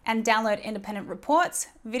us and download independent reports,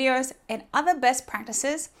 videos, and other best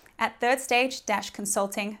practices at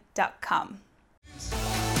thirdstage-consulting.com.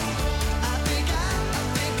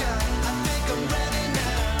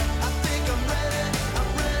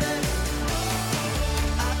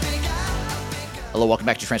 Hello, welcome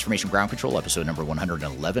back to Transformation Ground Control, episode number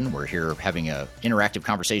 111. We're here having an interactive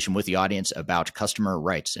conversation with the audience about customer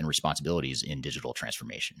rights and responsibilities in digital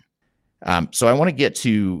transformation. So I want to get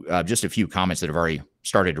to just a few comments that have already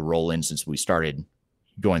started to roll in since we started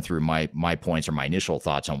going through my points or my initial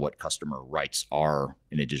thoughts on what customer rights are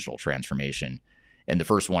in a digital transformation. And the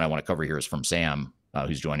first one I want to cover here is from Sam,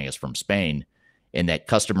 who's joining us from Spain, in that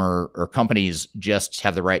customer or companies just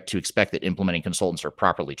have the right to expect that implementing consultants are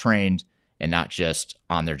properly trained and not just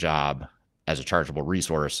on their job as a chargeable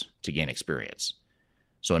resource to gain experience.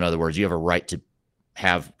 So in other words, you have a right to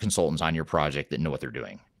have consultants on your project that know what they're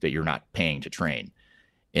doing, that you're not paying to train.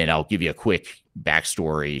 And I'll give you a quick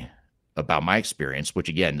backstory about my experience, which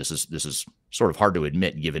again, this is sort of hard to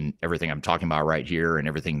admit given everything I'm talking about right here and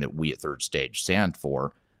everything that we at Third Stage stand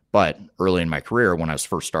for. But early in my career, when I was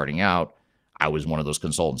first starting out, I was one of those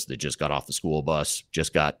consultants that just got off the school bus,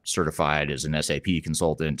 just got certified as an SAP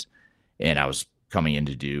consultant, and I was coming in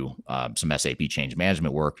to do some SAP change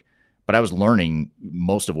management work. But I was learning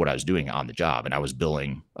most of what I was doing on the job, and I was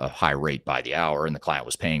billing a high rate by the hour, and the client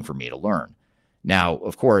was paying for me to learn. Now,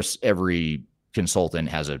 of course, every consultant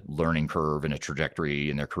has a learning curve and a trajectory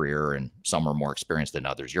in their career, and some are more experienced than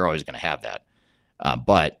others. You're always going to have that.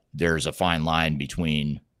 But there's a fine line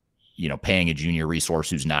between, paying a junior resource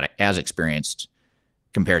who's not as experienced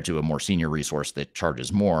compared to a more senior resource that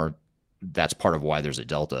charges more. That's part of why there's a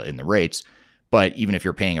delta in the rates. But even if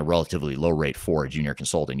you're paying a relatively low rate for a junior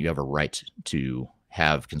consultant, you have a right to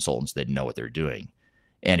have consultants that know what they're doing.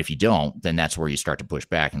 And if you don't, then that's where you start to push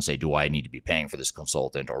back and say, do I need to be paying for this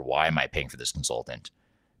consultant, or why am I paying for this consultant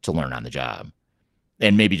to learn on the job?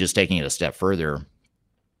 And maybe just taking it a step further,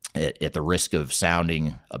 at the risk of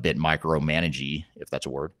sounding a bit micromanagey, if that's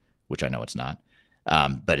a word, which I know it's not.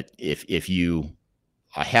 But if you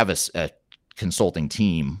have a consulting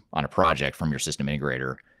team on a project from your system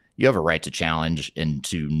integrator, you have a right to challenge and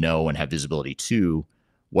to know and have visibility to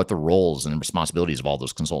what the roles and responsibilities of all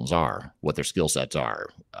those consultants are, what their skill sets are,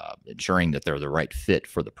 ensuring that they're the right fit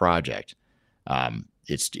for the project.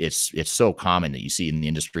 It's so common that you see in the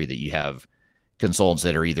industry that you have consultants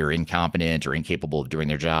that are either incompetent or incapable of doing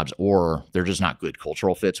their jobs, or they're just not good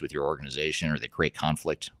cultural fits with your organization, or they create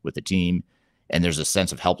conflict with the team. And there's a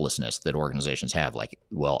sense of helplessness that organizations have, like,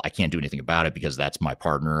 well, I can't do anything about it because that's my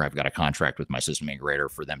partner. I've got a contract with my system integrator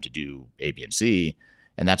for them to do A, B, and C.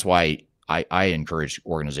 And that's why I encourage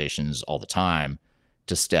organizations all the time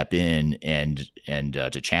to step in and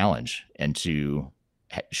to challenge and to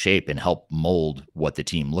shape and help mold what the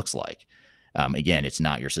team looks like. Again, it's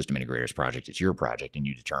not your system integrator's project; it's your project, and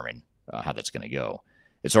you determine how that's going to go.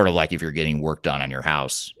 It's sort of like if you're getting work done on your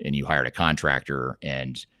house and you hired a contractor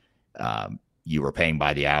and you were paying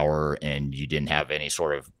by the hour and you didn't have any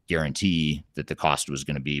sort of guarantee that the cost was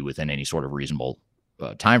going to be within any sort of reasonable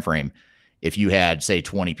time frame. If you had, say,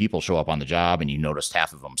 20 people show up on the job and you noticed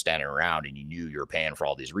half of them standing around and you knew you were paying for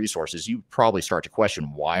all these resources, you probably start to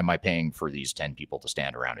question, why am I paying for these 10 people to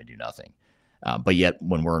stand around and do nothing? But yet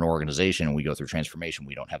when we're an organization and we go through transformation,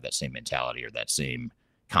 we don't have that same mentality or that same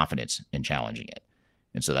confidence in challenging it.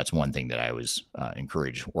 And so that's one thing that I always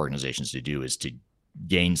encourage organizations to do, is to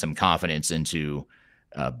gain some confidence and to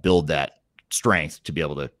build that strength to be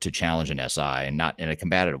able to challenge an SI, and not in a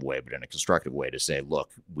combative way, but in a constructive way, to say,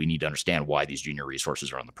 look, we need to understand why these junior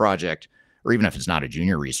resources are on the project. Or even if it's not a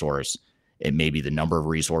junior resource, it may be the number of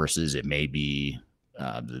resources, it may be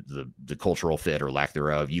the cultural fit or lack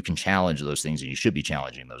thereof. You can challenge those things, and you should be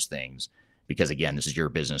challenging those things, because again, this is your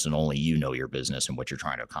business and only you know your business and what you're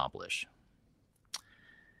trying to accomplish.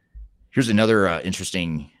 Here's another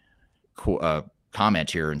interesting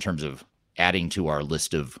comment here in terms of adding to our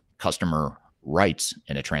list of customer rights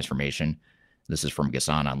in a transformation. This is from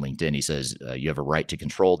Gassan on LinkedIn. He says, you have a right to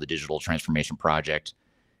control the digital transformation project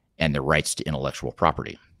and the rights to intellectual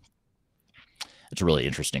property. It's a really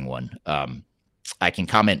interesting one. I can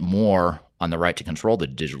comment more on the right to control the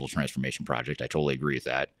digital transformation project. I totally agree with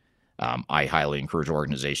that. I highly encourage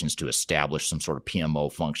organizations to establish some sort of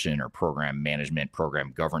PMO function or program management,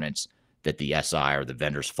 program governance that the SI or the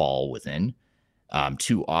vendors fall within.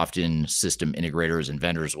 Too often, system integrators and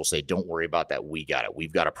vendors will say, don't worry about that. We got it.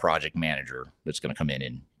 We've got a project manager that's going to come in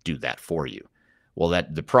and do that for you. Well,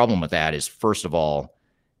 the problem with that is, first of all,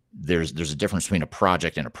 there's a difference between a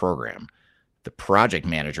project and a program. The project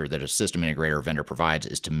manager that a system integrator or vendor provides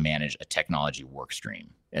is to manage a technology work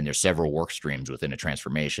stream. And there's several work streams within a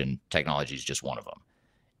transformation. Technology is just one of them.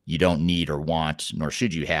 You don't need or want, nor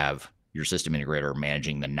should you have your system integrator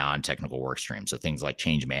managing the non-technical work stream. So things like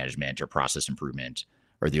change management or process improvement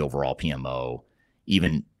or the overall PMO,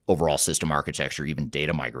 even overall system architecture, even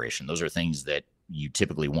data migration. Those are things that you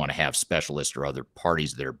typically want to have specialists or other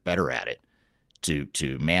parties that are better at it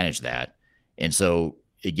to manage that. And so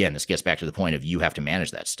again, this gets back to the point of, you have to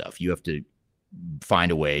manage that stuff. You have to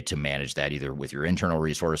find a way to manage that either with your internal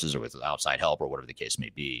resources or with outside help or whatever the case may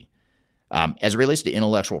be. As it relates to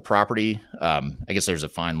intellectual property, I guess there's a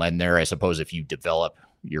fine line there. I suppose if you develop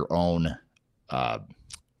your own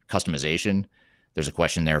customization, there's a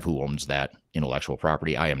question there of who owns that intellectual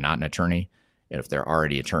property. I am not an attorney, and if there are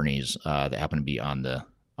any attorneys that happen to be on the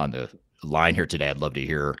line here today, I'd love to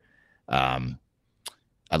hear.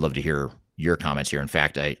 I'd love to hear your comments here. In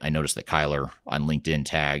fact, I noticed that Kyler on LinkedIn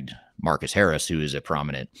tagged Marcus Harris, who is a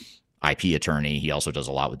prominent IP attorney. He also does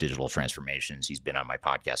a lot with digital transformations. He's been on my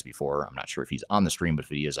podcast before. I'm not sure if he's on the stream, but if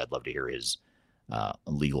he is, I'd love to hear his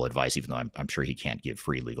legal advice, even though I'm sure he can't give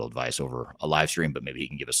free legal advice over a live stream, but maybe he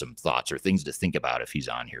can give us some thoughts or things to think about if he's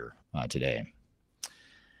on here today.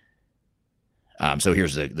 So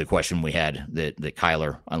here's the question we had that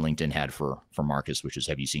Kyler on LinkedIn had for Marcus, which is,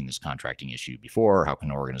 have you seen this contracting issue before? How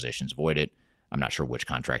can organizations avoid it? I'm not sure which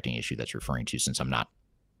contracting issue that's referring to, since I'm not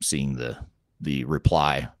seeing the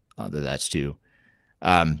reply that's to.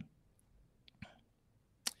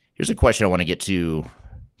 Here's a question I want to get to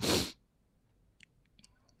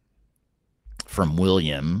from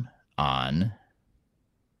William on,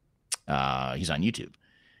 he's on YouTube.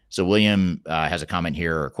 So William has a comment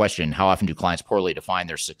here, or a question: how often do clients poorly define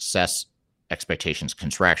their success expectations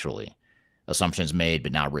contractually? Assumptions made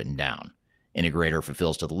but not written down. Integrator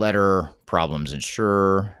fulfills to the letter. Problems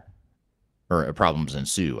ensue,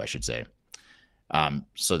 I should say.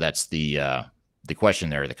 So that's the question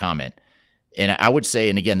there, the comment. And I would say,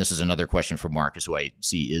 and again, this is another question from Marcus, who I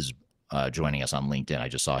see is joining us on LinkedIn. I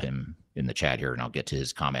just saw him in the chat here, and I'll get to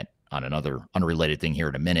his comment on another unrelated thing here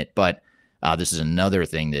in a minute. But this is another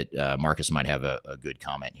thing that Marcus might have a good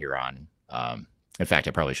comment here on. In fact,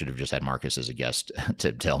 I probably should have just had Marcus as a guest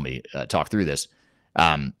to tell me, talk through this.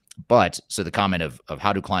 But so the comment of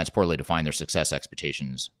how do clients poorly define their success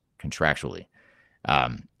expectations contractually?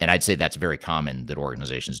 And I'd say that's very common that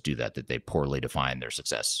organizations do that they poorly define their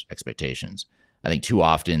success expectations. I think too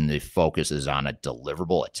often the focus is on a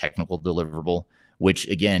deliverable, a technical deliverable, which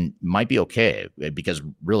again might be okay because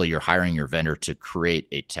really you're hiring your vendor to create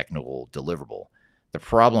a technical deliverable. The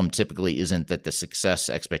problem typically isn't that the success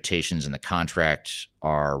expectations in the contract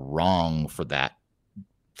are wrong for that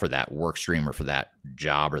work stream or for that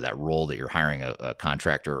job or that role that you're hiring a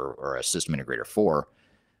contractor or a system integrator for.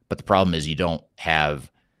 But the problem is you don't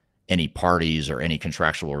have any parties or any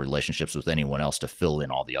contractual relationships with anyone else to fill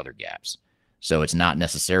in all the other gaps. So it's not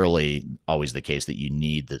necessarily always the case that you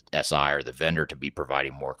need the SI or the vendor to be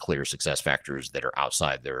providing more clear success factors that are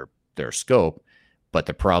outside their scope. But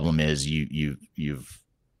the problem is you've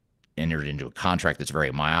entered into a contract that's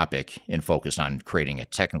very myopic and focused on creating a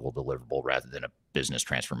technical deliverable rather than a business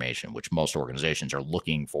transformation, which most organizations are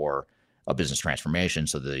looking for a business transformation.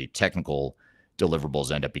 So the technical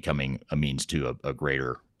deliverables end up becoming a means to a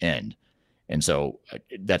greater end. And so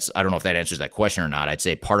I don't know if that answers that question or not. I'd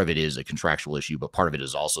say part of it is a contractual issue, but part of it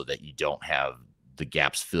is also that you don't have the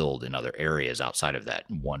gaps filled in other areas outside of that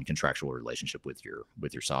one contractual relationship with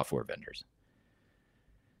your software vendors.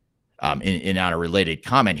 And on a related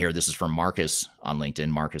comment here, this is from Marcus on LinkedIn.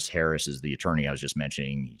 Marcus Harris is the attorney I was just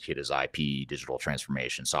mentioning. He hit his IP, digital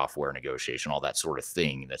transformation, software negotiation, all that sort of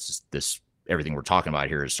thing. That's just this, everything we're talking about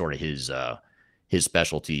here is sort of his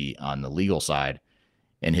specialty on the legal side.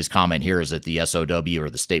 And his comment here is that the SOW,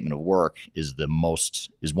 or the statement of work, is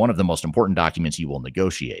one of the most important documents you will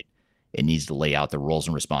negotiate. It needs to lay out the roles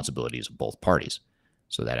and responsibilities of both parties.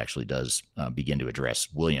 So that actually does begin to address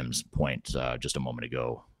William's point just a moment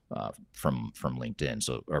ago from LinkedIn,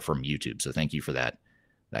 or from YouTube. So thank you for that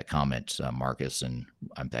comment, Marcus. And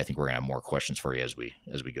I think we're gonna have more questions for you as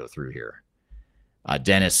we go through here.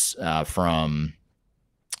 Dennis from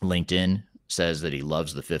LinkedIn says that he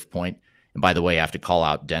loves the fifth point. And by the way, I have to call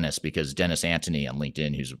out Dennis, because Dennis Anthony on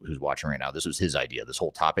LinkedIn, who's watching right now, this was his idea. This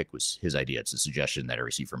whole topic was his idea. It's a suggestion that I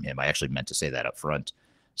received from him. I actually meant to say that up front.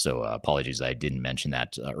 So apologies that I didn't mention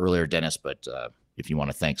that earlier, Dennis. But if you want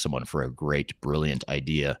to thank someone for a great, brilliant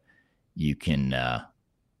idea, you can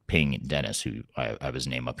ping Dennis, who I have his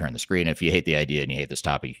name up here on the screen. If you hate the idea and you hate this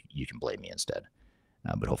topic, you can blame me instead.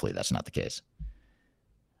 But hopefully that's not the case.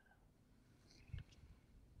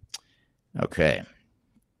 Okay.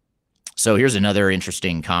 So here's another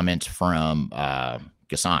interesting comment from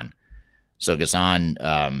Ghassan. So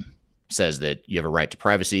Ghassan says that you have a right to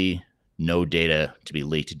privacy, no data to be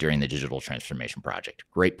leaked during the digital transformation project.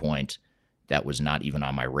 Great point. That was not even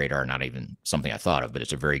on my radar, not even something I thought of, but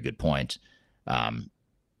it's a very good point,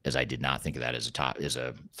 as I did not think of that as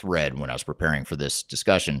a thread when I was preparing for this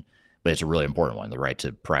discussion, but it's a really important one, the right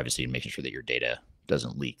to privacy and making sure that your data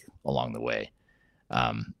doesn't leak along the way.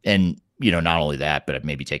 And not only that, but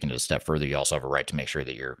maybe taking it a step further, you also have a right to make sure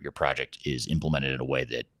that your project is implemented in a way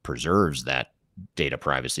that preserves that data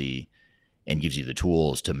privacy and gives you the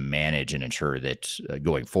tools to manage and ensure that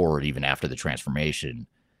going forward, even after the transformation,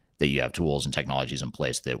 that you have tools and technologies in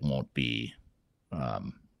place that won't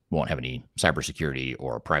have any cybersecurity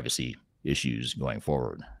or privacy issues going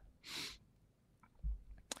forward.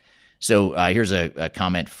 So here's a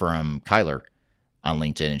comment from Kyler on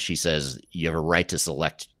LinkedIn, and she says, you have a right to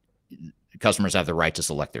select, customers have the right to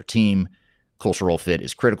select their team. cultural fit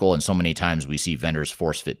is critical, and so many times we see vendors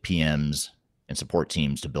force fit PMs and support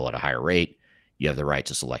teams to bill at a higher rate. You have the right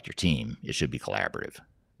to select your team. It should be collaborative.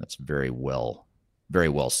 That's very well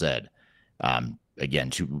said.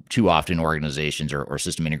 Again, too often organizations or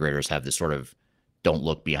system integrators have this sort of don't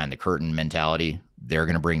look behind the curtain mentality. They're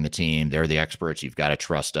going to bring the team. They're the experts. You've got to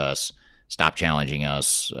trust us. Stop challenging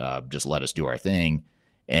us. Just let us do our thing.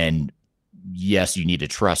 And yes, you need to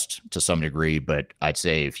trust to some degree, but I'd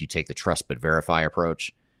say if you take the trust but verify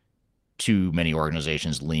approach, too many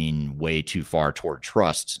organizations lean way too far toward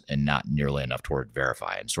trust and not nearly enough toward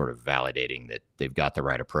verify and sort of validating that they've got the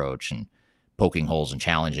right approach and poking holes and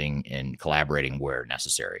challenging and collaborating where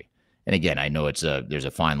necessary. And again, I know there's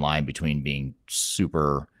a fine line between being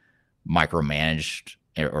super micromanaged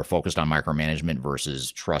or focused on micromanagement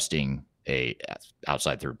versus trusting a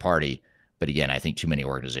outside third party. But again, I think too many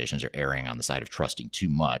organizations are erring on the side of trusting too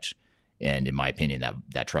much. And in my opinion,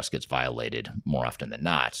 that trust gets violated more often than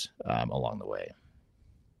not along the way.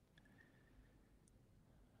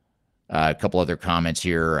 A couple other comments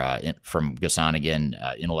here from Ghassan again,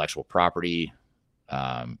 intellectual property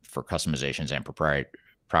for customizations and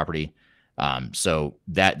property. So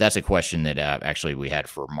that's a question that actually we had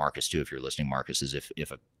for Marcus too. If you're listening, Marcus, is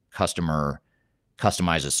if a customer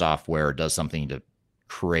customizes software, does something to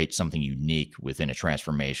create something unique within a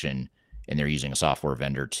transformation, and they're using a software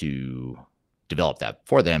vendor to develop that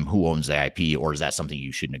for them, who owns the IP, or is that something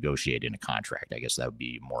you should negotiate in a contract? I guess that would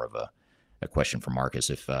be more of a question for Marcus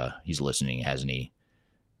if he's listening, has any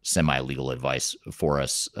semi-legal advice for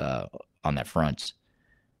us on that front.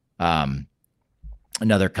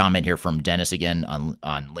 Another comment here from Dennis again on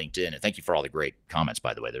LinkedIn, and thank you for all the great comments,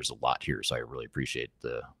 by the way. There's a lot here, so I really appreciate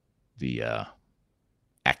the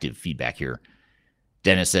active feedback here.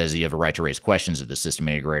 Dennis says you have a right to raise questions of the system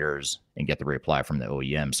integrators and get the reply from the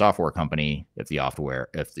OEM software company if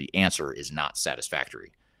the answer is not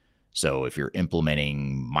satisfactory. So if you're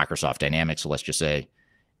implementing Microsoft Dynamics, let's just say,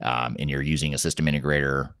 and you're using a system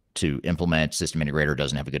integrator to implement, system integrator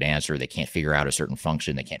doesn't have a good answer, they can't figure out a certain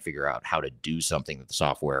function, they can't figure out how to do something that the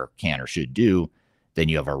software can or should do, then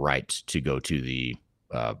you have a right to go to the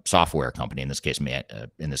software company, in this case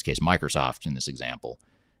Microsoft in this example,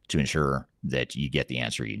 to ensure that you get the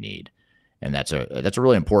answer you need. And that's a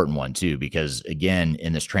really important one too, because again,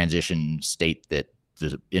 in this transition state that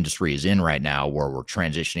the industry is in right now, where we're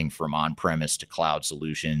transitioning from on-premise to cloud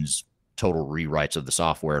solutions, total rewrites of the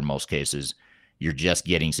software in most cases, you're just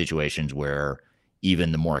getting situations where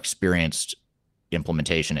even the more experienced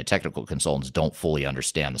implementation and technical consultants don't fully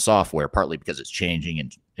understand the software, partly because it's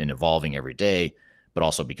changing and evolving every day, but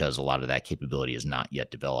also because a lot of that capability is not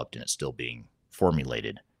yet developed and it's still being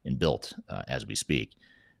formulated and built as we speak.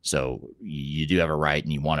 So you do have a right,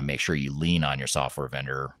 and you want to make sure you lean on your software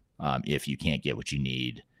vendor if you can't get what you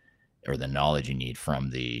need or the knowledge you need from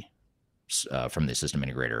the system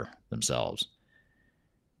integrator themselves.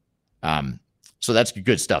 So that's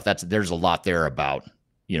good stuff. There's a lot there about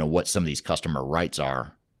what some of these customer rights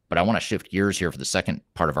are. But I want to shift gears here for the second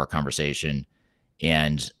part of our conversation.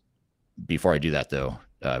 And before I do that, though,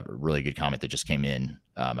 a really good comment that just came in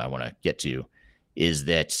I want to get to is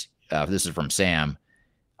that this is from Sam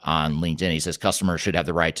on LinkedIn. He says customers should have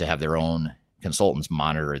the right to have their own consultants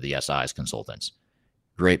monitor the SI's consultants.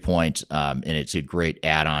 Great point. And it's a great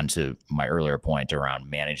add-on to my earlier point around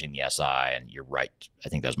managing the SI. And you're right. I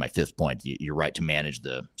think that was my fifth point. You're right to manage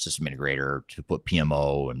the system integrator, to put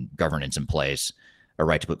PMO and governance in place, a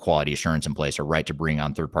right to put quality assurance in place, a right to bring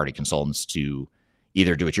on third-party consultants to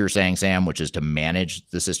either do what you're saying, Sam, which is to manage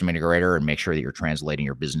the system integrator and make sure that you're translating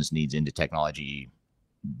your business needs into technology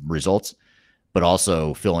results, but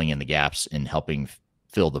also filling in the gaps and helping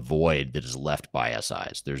fill the void that is left by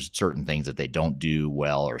SIs. There's certain things that they don't do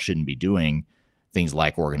well or shouldn't be doing, things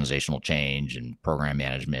like organizational change and program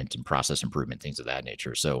management and process improvement, things of that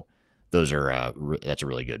nature. So those are that's a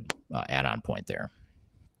really good add-on point there.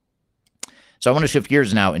 So I want to shift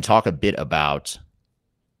gears now and talk a bit about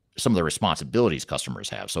some of the responsibilities customers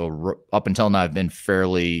have. So up until now, I've been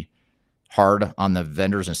fairly hard on the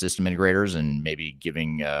vendors and system integrators, and maybe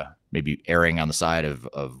maybe erring on the side of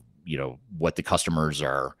what the customers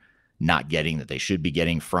are not getting that they should be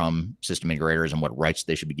getting from system integrators and what rights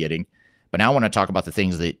they should be getting. But now I want to talk about the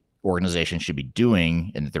things that organizations should be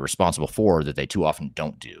doing and that they're responsible for that they too often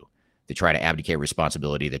don't do. They try to abdicate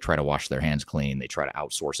responsibility. They try to wash their hands clean. They try to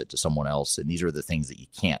outsource it to someone else. And these are the things that you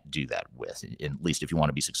can't do that with. And at least if you want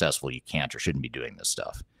to be successful, you can't or shouldn't be doing this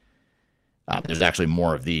stuff. There's actually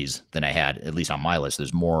more of these than I had, at least on my list.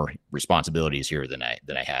 There's more responsibilities here than I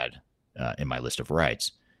had in my list of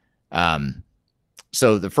rights.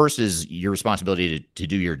 So the first is your responsibility to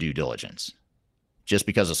do your due diligence. just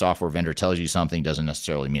because a software vendor tells you something doesn't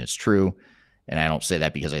necessarily mean it's true. And I don't say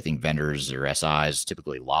that because I think vendors or SIs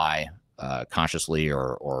typically lie consciously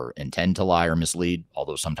or intend to lie or mislead,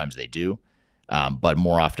 although sometimes they do. But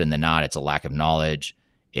more often than not, it's a lack of knowledge.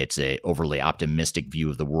 It's a overly optimistic view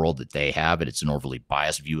of the world that they have, and it's an overly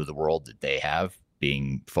biased view of the world that they have,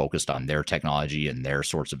 being focused on their technology and their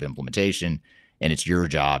sorts of implementation. And it's your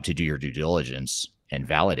job to do your due diligence and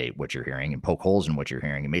validate what you're hearing and poke holes in what you're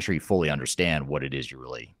hearing and make sure you fully understand what it is you're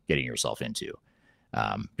really getting yourself into.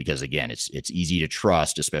 Because again, it's easy to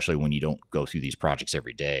trust, especially when you don't go through these projects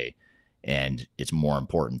every day. And it's more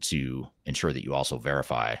important to ensure that you also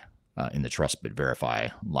verify in the trust but verify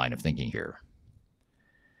line of thinking here.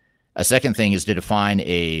 A second thing is to define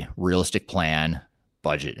a realistic plan,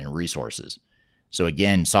 budget, and resources. So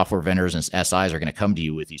again, software vendors and SIs are going to come to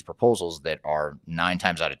you with these proposals that are 9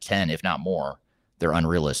 times out of 10, if not more, they're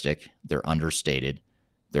unrealistic, they're understated,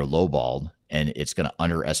 they're lowballed, and it's going to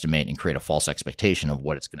underestimate and create a false expectation of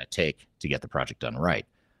what it's going to take to get the project done right.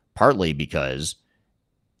 Partly because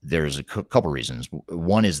there's a couple reasons.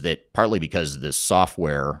 One is that partly because the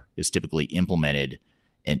software is typically implemented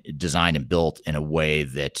and designed and built in a way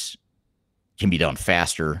that can be done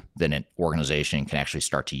faster than an organization can actually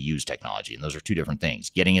start to use technology. And those are two different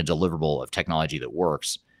things. Getting a deliverable of technology that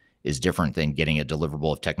works is different than getting a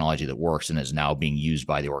deliverable of technology that works and is now being used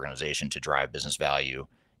by the organization to drive business value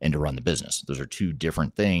and to run the business. Those are two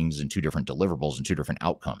different things and two different deliverables and two different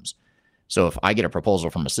outcomes. So if I get a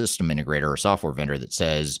proposal from a system integrator or software vendor that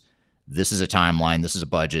says, this is a timeline, this is a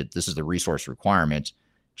budget, this is the resource requirement,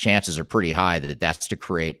 chances are pretty high that that's to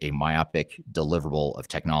create a myopic deliverable of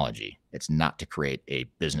technology. It's not to create a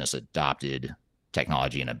business adopted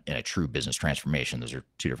technology in a true business transformation. Those are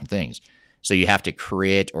two different things. So you have to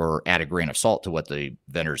create or add a grain of salt to what the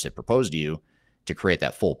vendors have proposed to you to create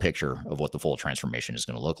that full picture of what the full transformation is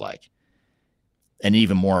going to look like. An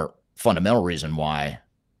even more fundamental reason why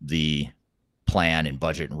the plan and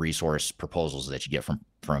budget and resource proposals that you get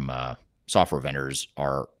from software vendors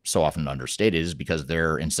are so often understated is because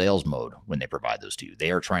they're in sales mode when they provide those to you.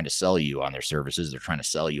 They are trying to sell you on their services. They're trying to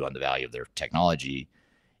sell you on the value of their technology.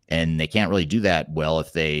 And they can't really do that well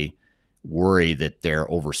if they worry that they're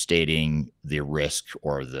overstating the risk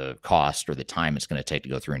or the cost or the time it's going to take to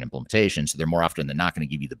go through an implementation. So they're more often than not going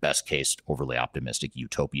to give you the best case, overly optimistic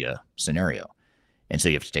utopia scenario. And so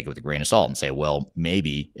you have to take it with a grain of salt and say, well,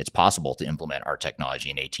 maybe it's possible to implement our technology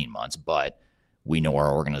in 18 months, but we know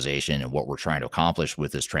our organization and what we're trying to accomplish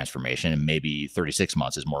with this transformation, and maybe 36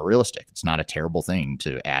 months is more realistic. It's not a terrible thing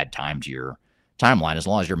to add time to your timeline as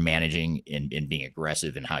long as you're managing and being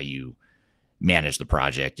aggressive in how you manage the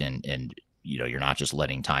project and you're not just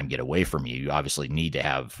letting time get away from you. You obviously need to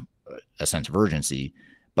have a sense of urgency,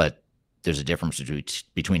 but there's a difference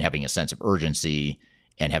between having a sense of urgency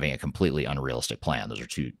and having a completely unrealistic plan. Those are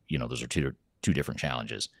two different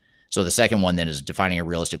challenges. So the second one then is defining a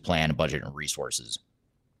realistic plan, budget, and resources.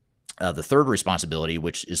 The third responsibility,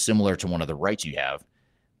 which is similar to one of the rights you have,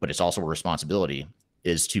 but it's also a responsibility,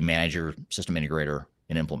 is to manage your system integrator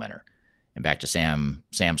and implementer. And back to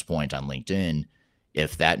Sam's point on LinkedIn,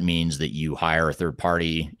 if that means that you hire a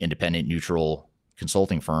third-party, independent, neutral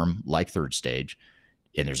consulting firm like Third Stage,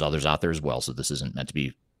 and there's others out there as well, so this isn't meant to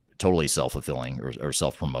be totally self-fulfilling or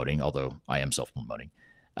self-promoting, although I am self-promoting.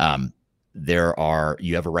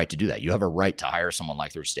 You have a right to do that. You have a right to hire someone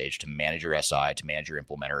like Third Stage to manage your SI, to manage your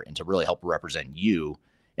implementer, and to really help represent you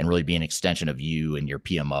and really be an extension of you and your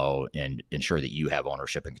PMO and ensure that you have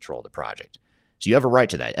ownership and control of the project. So you have a right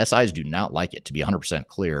to that. SIs do not like it. To be 100%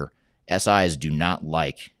 clear, SIs do not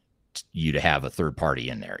like you to have a third party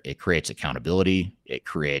in there. It creates accountability. It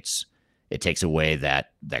takes away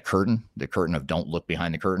that curtain, the curtain of don't look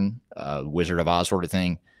behind the curtain, Wizard of Oz sort of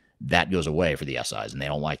thing. That goes away for the SIs, and they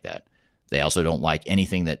don't like that. They also don't like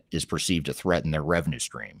anything that is perceived to threaten their revenue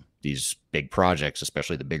stream. These big projects,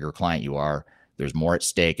 especially the bigger client you are, there's more at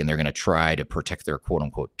stake, and they're going to try to protect their quote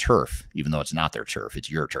unquote turf, even though it's not their turf, it's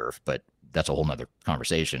your turf, but that's a whole nother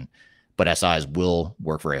conversation. But SIs will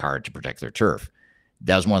work very hard to protect their turf.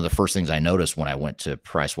 That was one of the first things I noticed when I went to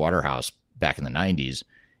Price Waterhouse back in the 90s,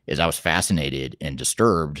 is I was fascinated and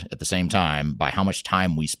disturbed at the same time by how much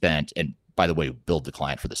time we spent. And by the way, billed the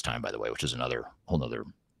client for this time, by the way, which is another whole nother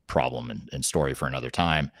problem and story for another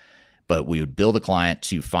time. But we would bill the client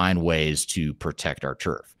to find ways to protect our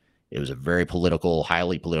turf. It was a very political,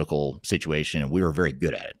 highly political situation, and we were very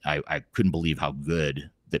good at it. I couldn't believe how good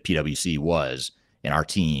that PwC was, and our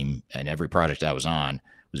team and every project I was on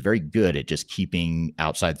was very good at just keeping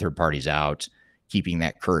outside third parties out, keeping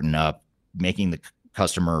that curtain up, making the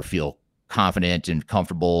customer feel confident and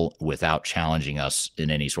comfortable without challenging us in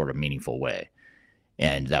any sort of meaningful way.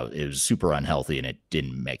 And that it was super unhealthy, and it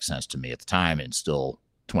didn't make sense to me at the time. And still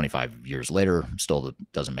 25 years later, still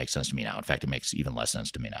doesn't make sense to me now. In fact, it makes even less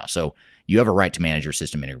sense to me now. So you have a right to manage your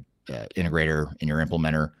system integrator and your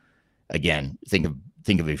implementer. Again, think of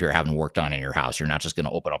if you're having work done in your house, you're not just going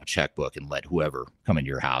to open up a checkbook and let whoever come into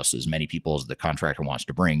your house, as many people as the contractor wants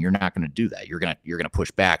to bring. You're not going to do that. You're going to push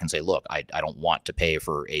back and say, look, I don't want to pay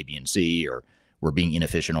for A, B, and C, or we're being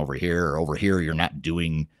inefficient over here, or over here you're not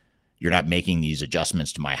making these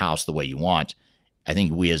adjustments to my house the way you want. I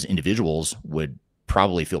think we as individuals would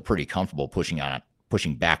probably feel pretty comfortable pushing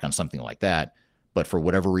back on something like that. But for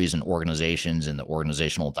whatever reason, organizations and the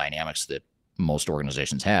organizational dynamics that most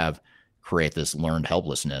organizations have create this learned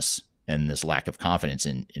helplessness and this lack of confidence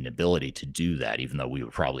in ability to do that, even though we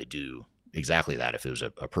would probably do exactly that if it was a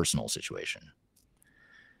personal situation.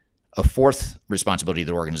 A fourth responsibility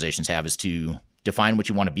that organizations have is to define what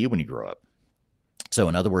you want to be when you grow up. So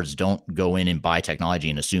in other words, don't go in and buy technology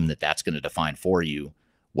and assume that that's going to define for you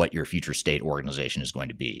what your future state organization is going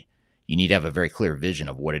to be. You need to have a very clear vision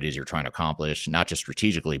of what it is you're trying to accomplish, not just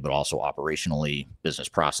strategically, but also operationally, business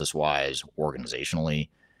process-wise, organizationally.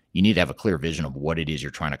 You need to have a clear vision of what it is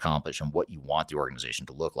you're trying to accomplish and what you want the organization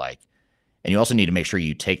to look like. And you also need to make sure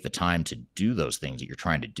you take the time to do those things that you're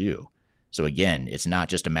trying to do. So again, it's not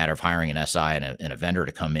just a matter of hiring an SI and a vendor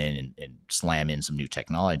to come in and slam in some new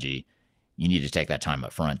technology. You need to take that time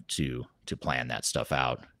up front to plan that stuff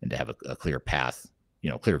out and to have a clear path,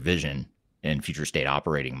 clear vision and future state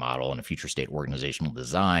operating model and a future state organizational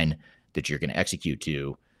design that you're going to execute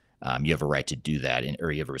to. You have a right to do that,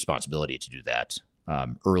 or you have a responsibility to do that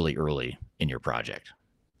early in your project.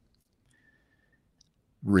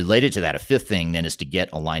 Related to that, a fifth thing then is to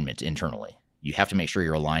get alignment internally. You have to make sure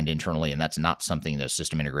you're aligned internally, and that's not something that a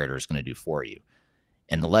system integrator is going to do for you.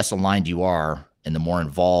 And the less aligned you are, and the more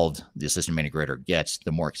involved the system integrator gets,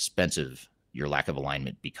 the more expensive your lack of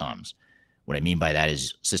alignment becomes. What I mean by that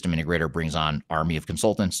is system integrator brings on army of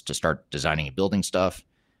consultants to start designing and building stuff.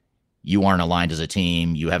 You aren't aligned as a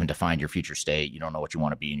team. You haven't defined your future state. You don't know what you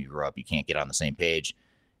want to be when you grow up. You can't get on the same page.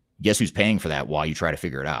 Guess who's paying for that while you try to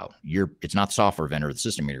figure it out? It's not the software vendor or the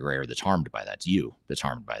system integrator that's harmed by that. It's you that's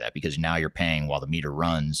harmed by that, because now you're paying while the meter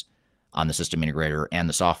runs on the system integrator and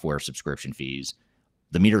the software subscription fees.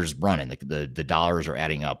 The meter is running. The dollars are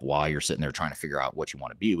adding up while you're sitting there trying to figure out what you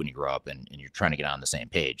want to be when you grow up, and you're trying to get on the same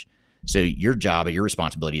page. So your job or your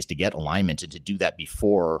responsibility is to get alignment and to do that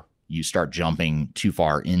before you start jumping too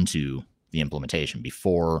far into the implementation,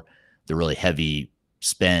 before the really heavy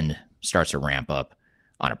spend starts to ramp up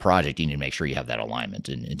on a project. You need to make sure you have that alignment,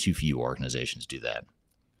 and too few organizations do that.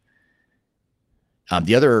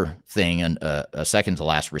 The other thing, and a second to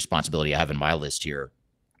last responsibility I have in my list here,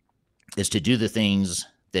 is to do the things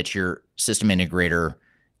that your system integrator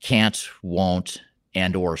can't, won't,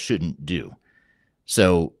 and or shouldn't do.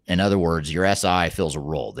 So in other words, your SI fills a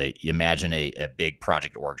role. Imagine a big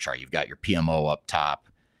project org chart. You've got your PMO up top.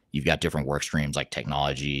 You've got different work streams like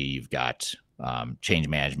technology. You've got change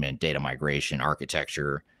management, data migration,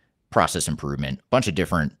 architecture, process improvement, a bunch of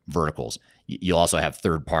different verticals. You'll also have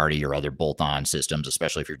third-party or other bolt-on systems,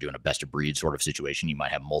 especially if you're doing a best-of-breed sort of situation. You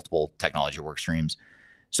might have multiple technology work streams.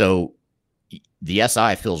 So the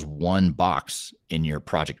SI fills one box in your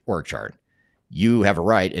project org chart. You have a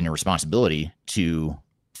right and a responsibility to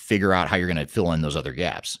figure out how you're going to fill in those other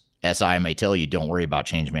gaps. SI may tell you, don't worry about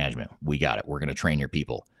change management. We got it. We're going to train your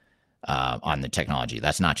people on the technology.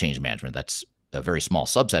 That's not change management. That's a very small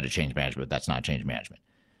subset of change management. That's not change management.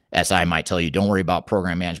 SI might tell you, don't worry about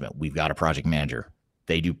program management. We've got a project manager.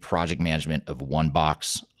 They do project management of one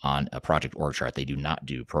box on a project org chart. They do not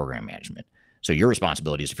do program management. So your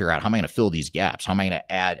responsibility is to figure out, how am I going to fill these gaps? How am I going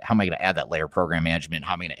to add that layer of program management?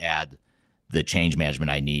 How am I going to add the change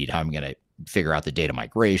management I need? How am I going to figure out the data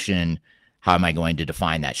migration? How am I going to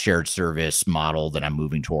define that shared service model that I'm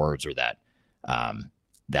moving towards, or that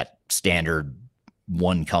standard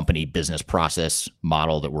one company business process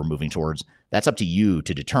model that we're moving towards? That's up to you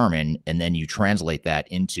to determine, and then you translate that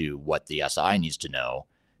into what the SI needs to know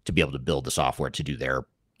to be able to build the software to do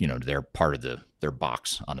their part of their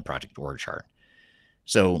box on the project org chart.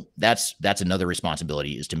 So that's another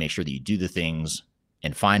responsibility, is to make sure that you do the things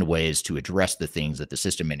and find ways to address the things that the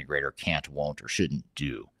system integrator can't, won't, or shouldn't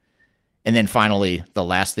do. And then finally, the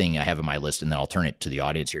last thing I have on my list, and then I'll turn it to the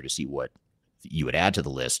audience here to see what you would add to the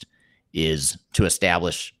list, is to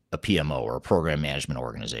establish a PMO, or a program management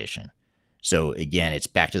organization. So again, it's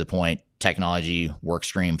back to the point, technology work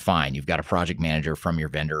stream, fine. You've got a project manager from your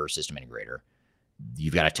vendor or system integrator.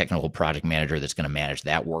 You've got a technical project manager that's going to manage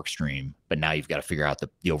that work stream, but now you've got to figure out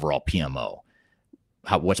the overall PMO.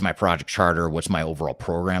 what's my project charter? What's my overall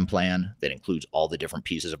program plan that includes all the different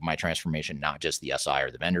pieces of my transformation, not just the SI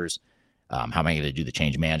or the vendors? How am I going to do the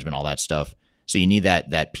change management, all that stuff? So you need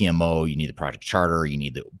that PMO, you need the project charter, you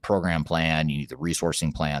need the program plan, you need the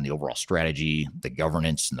resourcing plan, the overall strategy, the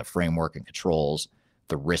governance and the framework and controls,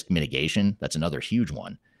 the risk mitigation. That's another huge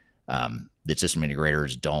one. That system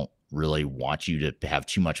integrators don't really want you to have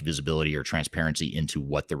too much visibility or transparency into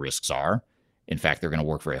what the risks are. In fact, they're going to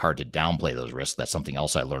work very hard to downplay those risks. That's something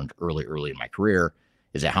else I learned early in my career,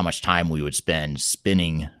 is that how much time we would spend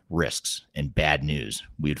spinning risks and bad news.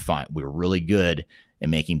 We were really good at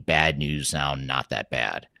making bad news sound not that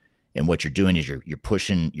bad. And what you're doing is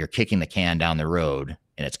you're kicking the can down the road,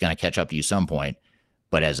 and it's going to catch up to you some point.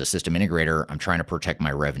 But as a system integrator, I'm trying to protect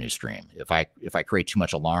my revenue stream. If I create too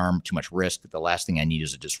much alarm, too much risk, the last thing I need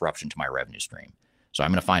is a disruption to my revenue stream. So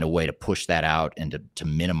I'm going to find a way to push that out and to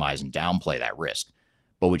minimize and downplay that risk.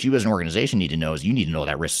 But what you as an organization need to know is you need to know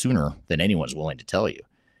that risk sooner than anyone's willing to tell you.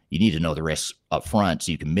 You need to know the risks up front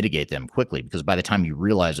so you can mitigate them quickly, because by the time you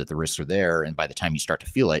realize that the risks are there and by the time you start to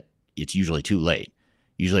feel it, it's usually too late.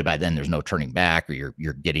 Usually by then there's no turning back, or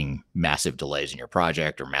you're getting massive delays in your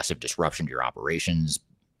project or massive disruption to your operations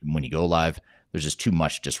when you go live. There's just too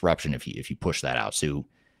much disruption if you push that out. So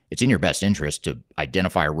it's in your best interest to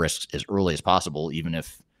identify risks as early as possible, even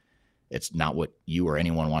if it's not what you or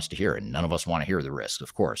anyone wants to hear. And none of us want to hear the risks,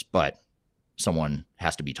 of course, but someone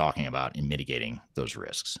has to be talking about and mitigating those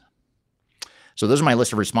risks. So those are my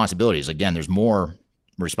list of responsibilities. Again, there's more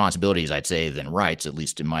responsibilities, I'd say, than rights, at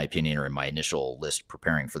least in my opinion, or in my initial list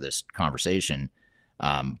preparing for this conversation.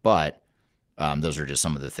 But those are just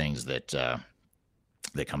some of the things that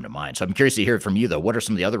come to mind. So I'm curious to hear from you, though. What are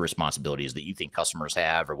some of the other responsibilities that you think customers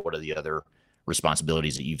have, or what are the other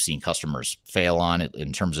responsibilities that you've seen customers fail on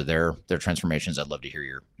in terms of their transformations? I'd love to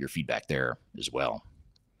hear your feedback there as well.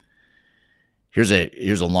 Here's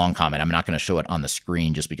a long comment. I'm not going to show it on the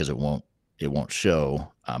screen just because it won't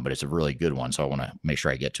show, but it's a really good one. So I want to make sure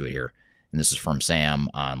I get to it here. And this is from Sam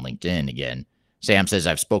on LinkedIn again. Sam says,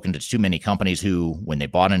 I've spoken to too many companies who, when they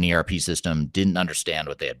bought an ERP system, didn't understand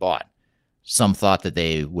what they had bought. Some thought that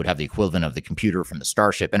they would have the equivalent of the computer from the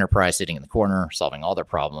Starship Enterprise sitting in the corner, solving all their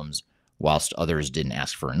problems, whilst others didn't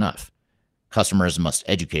ask for enough. Customers must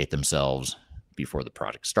educate themselves before the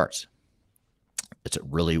project starts. It's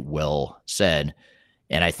really well said.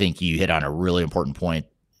 And I think you hit on a really important point,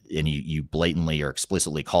 and you blatantly or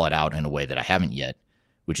explicitly call it out in a way that I haven't yet,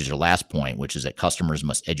 which is your last point, which is that customers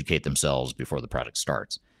must educate themselves before the project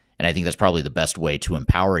starts. And I think that's probably the best way to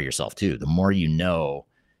empower yourself too. The more you know,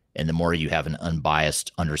 and the more you have an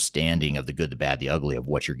unbiased understanding of the good, the bad, the ugly of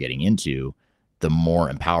what you're getting into, the more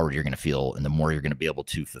empowered you're going to feel, and the more you're going to be able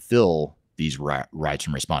to fulfill these rights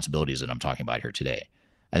and responsibilities that I'm talking about here today.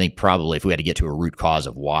 I think probably if we had to get to a root cause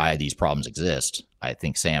of why these problems exist, I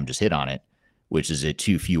think Sam just hit on it, which is that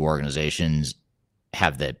too few organizations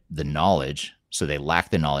have the knowledge, so they lack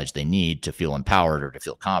the knowledge they need to feel empowered or to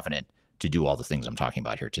feel confident to do all the things I'm talking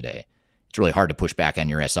about here today. It's really hard to push back on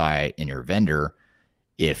your SI and your vendor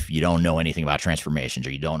if you don't know anything about transformations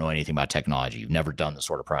or you don't know anything about technology. You've never done this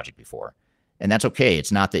sort of project before. And that's okay.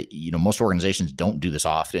 It's not that, most organizations don't do this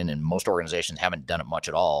often, and most organizations haven't done it much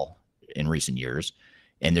at all in recent years.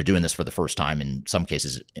 And they're doing this for the first time, in some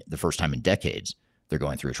cases, the first time in decades. They're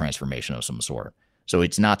going through a transformation of some sort. So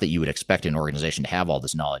it's not that you would expect an organization to have all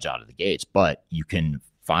this knowledge out of the gates, but you can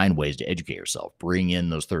find ways to educate yourself. Bring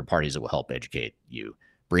in those third parties that will help educate you.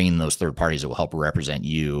 Bring in those third parties that will help represent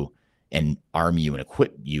you and arm you and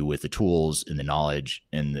equip you with the tools and the knowledge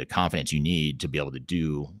and the confidence you need to be able to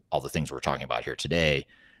do all the things we're talking about here today,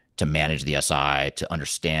 to manage the SI, to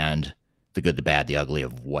understand the good, the bad, the ugly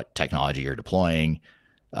of what technology you're deploying,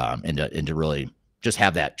 and to really just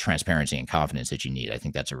have that transparency and confidence that you need. I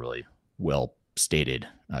think that's a really well stated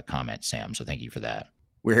comment, Sam. So thank you for that.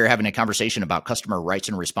 We're here having a conversation about customer rights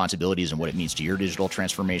and responsibilities and what it means to your digital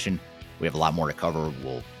transformation. We have a lot more to cover.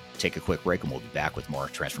 We'll take a quick break and we'll be back with more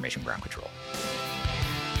Transformation Ground Control.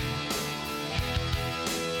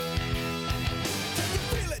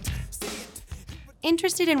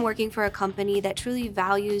 Interested in working for a company that truly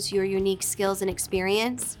values your unique skills and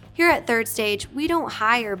experience? Here at Third Stage, we don't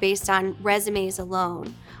hire based on resumes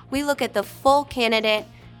alone. We look at the full candidate,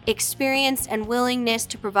 experience, and willingness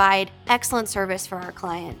to provide excellent service for our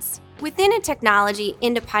clients. Within a technology,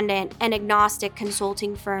 independent, and agnostic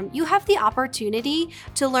consulting firm, you have the opportunity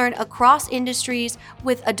to learn across industries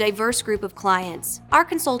with a diverse group of clients. Our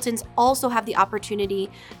consultants also have the opportunity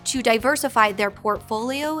to diversify their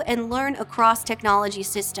portfolio and learn across technology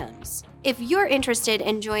systems. If you're interested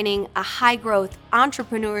in joining a high-growth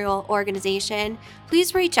entrepreneurial organization,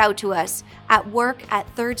 please reach out to us at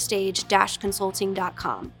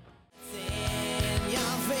work@thirdstage-consulting.com.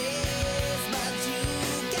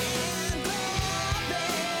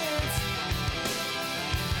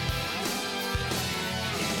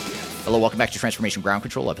 Hello, welcome back to Transformation Ground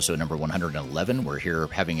Control, episode number 111. We're here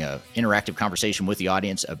having an interactive conversation with the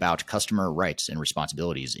audience about customer rights and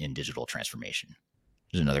responsibilities in digital transformation.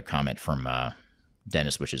 There's another comment from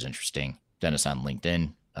Dennis, which is interesting. Dennis on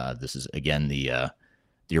LinkedIn. This is, again, the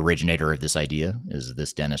originator of this idea, is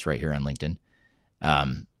this Dennis right here on LinkedIn.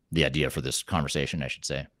 The idea for this conversation, I should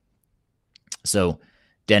say. So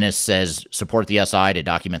Dennis says, support the SI to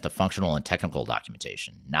document the functional and technical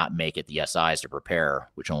documentation, not make it the SIs to prepare,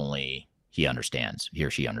 which only he or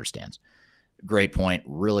she understands. Great point.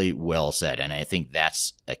 Really well said. And I think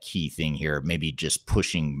that's a key thing here, maybe just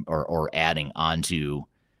pushing or adding on to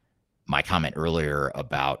my comment earlier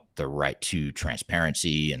about the right to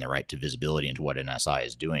transparency and the right to visibility into what an SI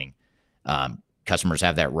is doing. Customers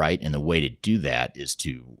have that right, and the way to do that is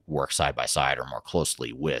to work side by side or more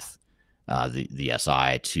closely with the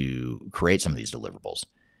SI to create some of these deliverables.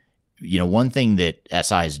 You know, one thing that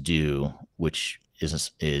SIs do, which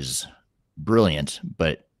is brilliant,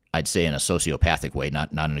 but I'd say in a sociopathic way,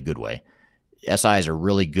 not in a good way. SIs are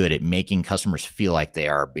really good at making customers feel like they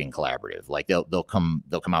are being collaborative. Like they'll come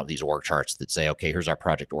out with these org charts that say, okay, here's our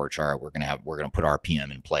project org chart. We're gonna put our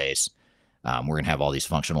PM in place. We're gonna have all these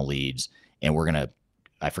functional leads, and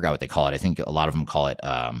I forgot what they call it. I think a lot of them call it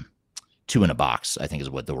two in a box, I think is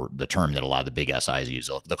what the term that a lot of the big SIs use.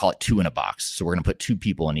 They'll call it two in a box. So we're going to put two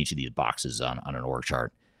people in each of these boxes on an org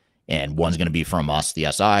chart. And one's going to be from us, the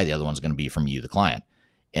SI. The other one's going to be from you, the client.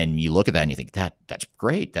 And you look at that and you think, that's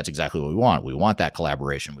great. That's exactly what we want. We want that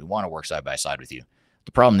collaboration. We want to work side by side with you.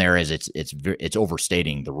 The problem there is it's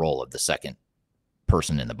overstating the role of the second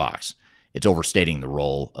person in the box. It's overstating the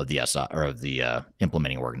role of the SI or of the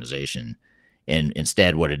implementing organization. And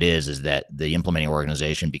instead, what it is that the implementing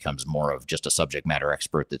organization becomes more of just a subject matter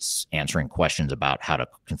expert that's answering questions about how to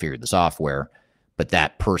configure the software. But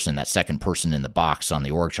that second person in the box on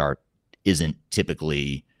the org chart isn't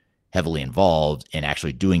typically heavily involved in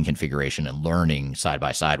actually doing configuration and learning side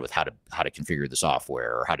by side with how to configure the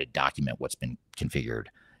software or how to document what's been configured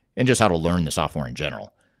and just how to learn the software in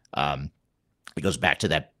general. It goes back to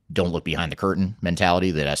that don't look behind the curtain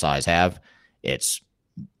mentality that SIs have. It's,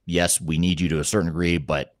 yes, we need you to a certain degree,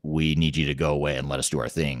 but we need you to go away and let us do our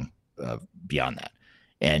thing beyond that.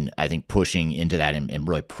 And I think pushing into that and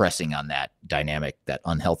really pressing on that dynamic, that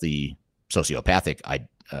unhealthy sociopathic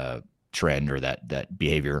trend or that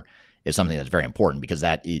behavior is something that's very important, because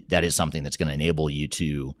that is something that's going to enable you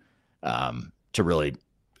to really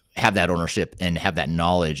have that ownership and have that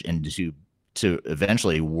knowledge and to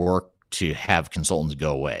eventually work to have consultants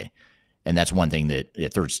go away. And that's one thing that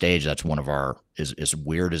at Third Stage, that's one of our, as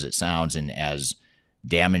weird as it sounds and as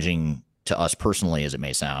damaging to us personally as it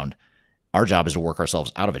may sound, our job is to work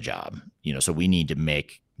ourselves out of a job. You know, so we need to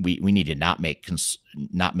not make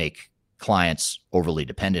clients overly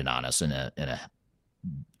dependent on us in a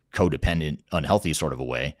codependent, unhealthy sort of a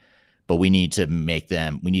way, but we need to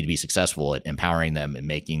be successful at empowering them and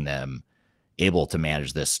making them able to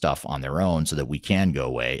manage this stuff on their own so that we can go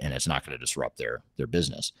away and it's not going to disrupt their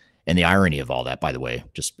business. And the irony of all that, by the way,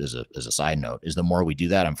 just as a side note, is the more we do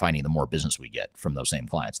that, I'm finding the more business we get from those same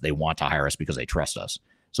clients. They want to hire us because they trust us.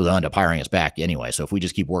 So they'll end up hiring us back anyway. So if we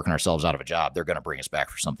just keep working ourselves out of a job, they're going to bring us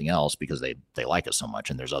back for something else because they like us so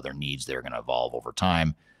much, and there's other needs that are going to evolve over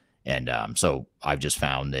time. And so I've just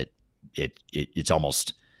found that it's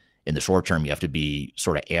almost, in the short term, you have to be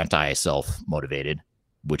sort of anti-self motivated,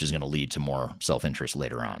 which is going to lead to more self-interest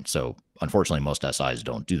later on. So unfortunately, most SIs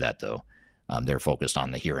don't do that, though. They're focused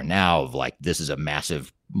on the here and now of like, this is a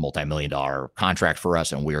massive multi-million-dollar contract for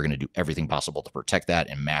us, and we are going to do everything possible to protect that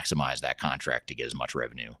and maximize that contract to get as much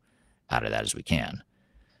revenue out of that as we can.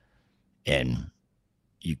 And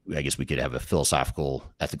I guess we could have a philosophical,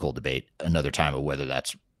 ethical debate another time of whether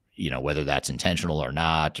that's intentional or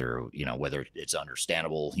not, or, whether it's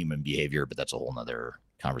understandable human behavior, but that's a whole nother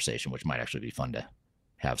conversation, which might actually be fun to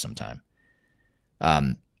have sometime.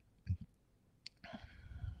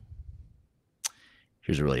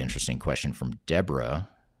 Here's a really interesting question from Deborah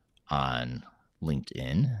on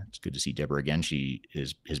LinkedIn. It's good to see Deborah again. She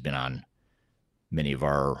has been on many of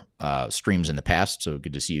our streams in the past, so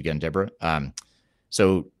good to see you again, Deborah.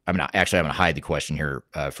 So I'm going to hide the question here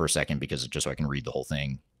for a second because just so I can read the whole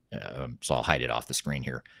thing. So I'll hide it off the screen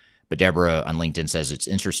here. But Deborah on LinkedIn says it's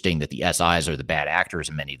interesting that the SIs are the bad actors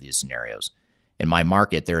in many of these scenarios. In my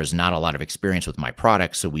market, there is not a lot of experience with my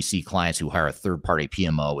product, so we see clients who hire a third-party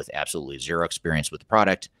PMO with absolutely zero experience with the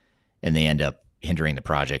product, and they end up hindering the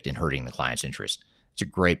project and hurting the client's interest. It's a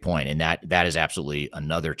great point, and that is absolutely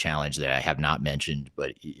another challenge that I have not mentioned,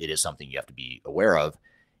 but it is something you have to be aware of,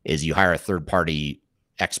 is you hire a third-party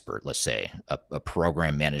expert, let's say, a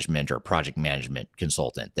program management or project management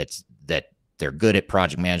consultant that they're good at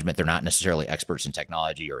project management. They're not necessarily experts in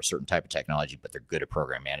technology or a certain type of technology, but they're good at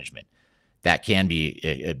program management. That can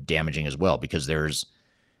be damaging as well, because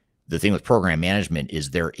the thing with program management is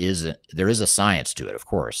there is a science to it. Of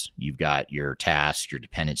course, you've got your tasks, your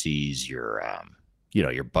dependencies, your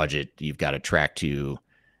budget. You've got to track to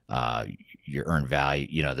your earned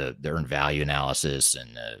value, the earned value analysis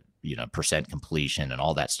and percent completion and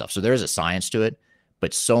all that stuff. So there is a science to it,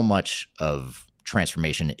 but so much of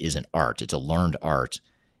transformation is an art. It's a learned art,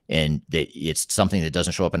 and it's something that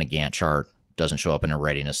doesn't show up in a Gantt chart. Doesn't show up in a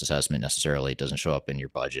readiness assessment necessarily. It doesn't show up in your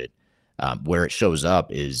budget. Where it shows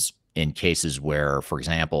up is in cases where, for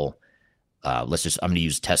example, I'm going to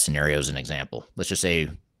use test scenarios as an example. Let's just say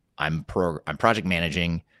I'm project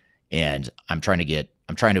managing, and I'm trying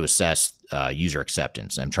to assess user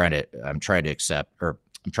acceptance. I'm trying to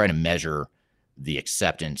measure the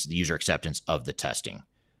user acceptance of the testing.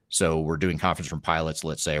 So we're doing conference room pilots.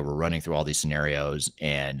 Let's say we're running through all these scenarios,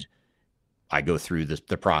 and I go through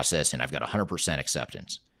the process, and I've got 100%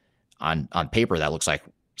 acceptance. On paper, that looks like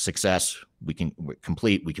success. We can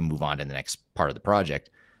complete. We can move on to the next part of the project.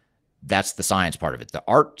 That's the science part of it. The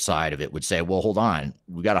art side of it would say, well, hold on,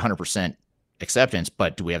 we got 100% acceptance,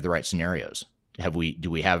 but do we have the right scenarios?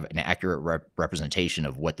 Do we have an accurate representation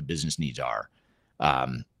of what the business needs are?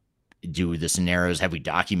 Do the scenarios, have we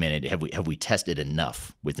documented? Have we tested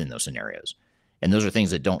enough within those scenarios? And those are things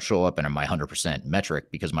that don't show up in my 100% metric,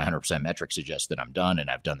 because my 100% metric suggests that I'm done and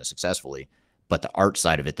I've done this successfully. But the art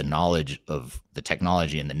side of it, the knowledge of the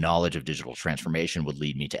technology and the knowledge of digital transformation, would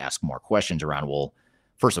lead me to ask more questions around, well,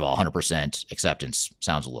 first of all, 100% acceptance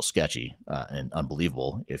sounds a little sketchy and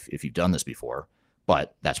unbelievable if you've done this before.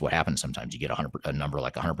 But that's what happens sometimes. You get a number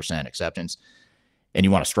like 100% acceptance, and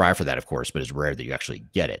you want to strive for that, of course, but it's rare that you actually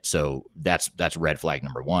get it. So that's red flag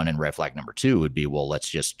number one. And red flag number two would be, well, let's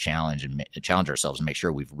just challenge ourselves and make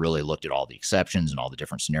sure we've really looked at all the exceptions and all the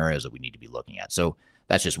different scenarios that we need to be looking at. So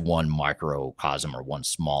that's just one microcosm or one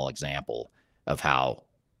small example of how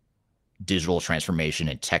digital transformation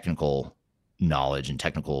and technical knowledge and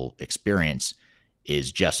technical experience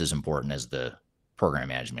is just as important as the program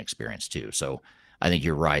management experience too. So I think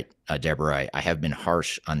you're right, Deborah. I have been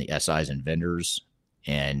harsh on the SIs and vendors,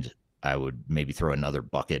 and I would maybe throw another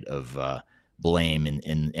bucket of blame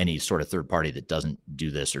in any sort of third party that doesn't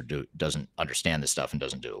do this or doesn't understand this stuff and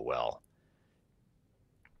doesn't do it well.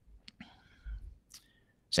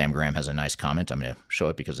 Sam Graham has a nice comment. I'm going to show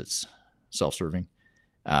it because it's self-serving.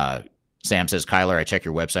 Sam says, Kyler, I check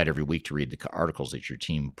your website every week to read the articles that your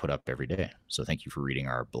team put up every day. So thank you for reading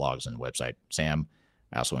our blogs and website, Sam.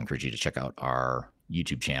 I also encourage you to check out our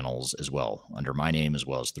YouTube channels as well, under my name, as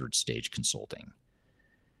well as Third Stage Consulting.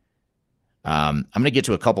 I'm going to get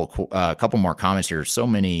to a couple more comments here. So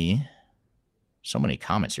many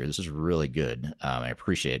comments here. This is really good. I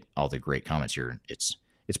appreciate all the great comments here. It's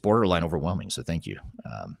borderline overwhelming, so thank you,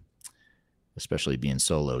 especially being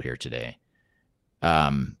solo here today.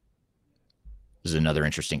 This is another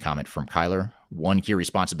interesting comment from Kyler. One key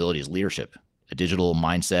responsibility is leadership. A digital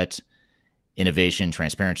mindset, innovation,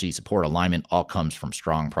 transparency, support, alignment, all comes from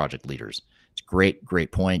strong project leaders. It's a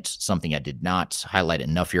great point. Something I did not highlight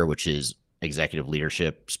enough here, which is executive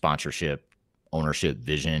leadership, sponsorship, ownership,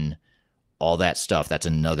 vision, all that stuff. That's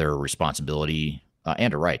another responsibility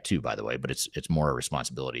and a right too, by the way, but it's more a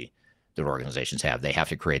responsibility that organizations have. They have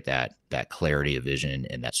to create that clarity of vision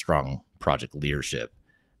and that strong project leadership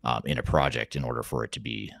in a project in order for it to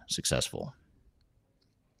be successful.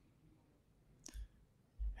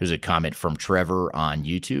 Here's a comment from Trevor on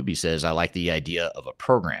YouTube. He says, I like the idea of a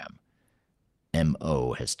program.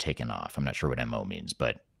 MO has taken off. I'm not sure what MO means,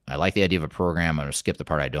 but I like the idea of a program. I'm going to skip the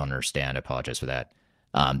part I don't understand. I apologize for that.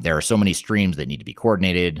 There are so many streams that need to be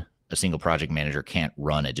coordinated. A single project manager can't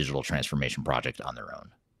run a digital transformation project on their own.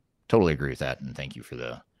 Totally agree with that, and thank you for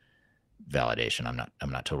the validation. I'm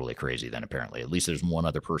not totally crazy then, apparently. At least there's one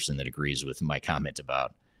other person that agrees with my comment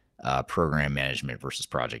about program management versus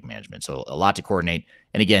project management. So a lot to coordinate.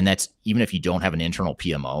 And again, that's even if you don't have an internal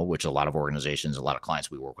PMO, which a lot of organizations, a lot of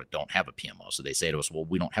clients we work with don't have a PMO. So they say to us, well,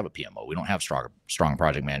 we don't have a PMO. We don't have strong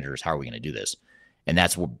project managers. How are we going to do this? And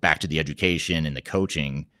that's back to the education and the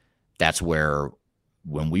coaching. That's where,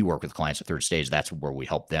 when we work with clients at third stage, that's where we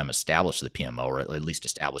help them establish the PMO, or at least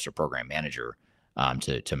establish a program manager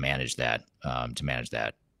to manage that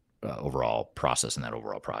overall process and that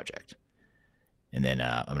overall project. And then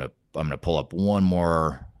I'm gonna pull up one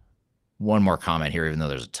more comment here, even though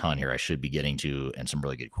there's a ton here I should be getting to, and some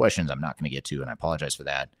really good questions I'm not going to get to, and I apologize for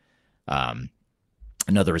that.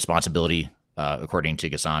 Another responsibility, according to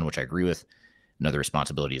Ghassan, which I agree with, another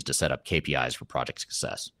responsibility is to set up KPIs for project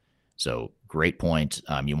success. So great point.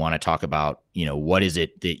 You want to talk about, what is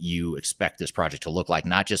it that you expect this project to look like,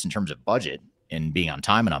 not just in terms of budget and being on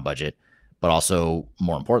time and on budget, but also,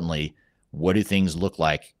 more importantly, what do things look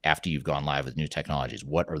like after you've gone live with new technologies?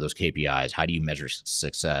 What are those KPIs? How do you measure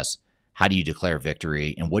success? How do you declare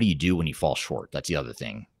victory? And what do you do when you fall short? That's the other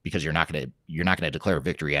thing, because you're not going to declare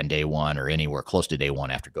victory on day one or anywhere close to day one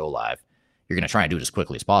after go live. You're going to try and do it as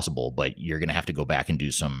quickly as possible, but you're going to have to go back and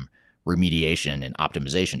do some remediation and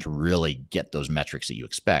optimization to really get those metrics that you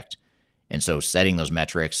expect. And so setting those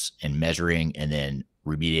metrics and measuring and then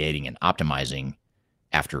remediating and optimizing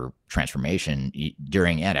after transformation,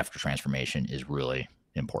 during and after transformation, is really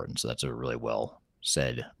important. So that's a really well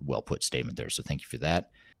said, well put statement there. So thank you for that.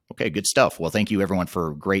 Okay, good stuff. Well, thank you everyone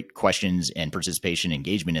for great questions and participation,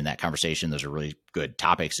 engagement in that conversation. Those are really good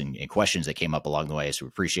topics and questions that came up along the way. So we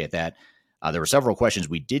appreciate that. There were several questions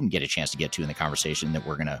we didn't get a chance to get to in the conversation that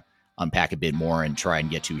we're going to unpack a bit more and try and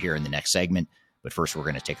get to here in the next segment. But first, we're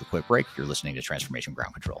going to take a quick break. You're listening to Transformation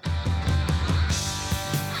Ground Control.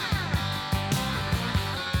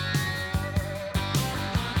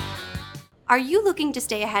 Are you looking to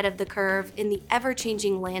stay ahead of the curve in the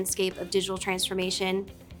ever-changing landscape of digital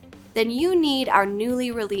transformation? Then you need our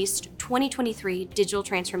newly released 2023 Digital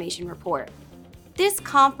Transformation Report. This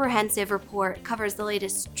comprehensive report covers the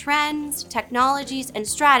latest trends, technologies, and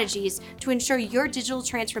strategies to ensure your digital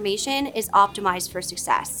transformation is optimized for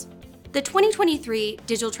success. The 2023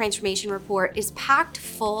 Digital Transformation Report is packed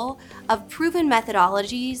full of proven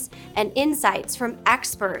methodologies and insights from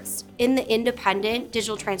experts in the independent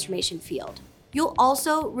digital transformation field. You'll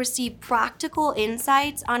also receive practical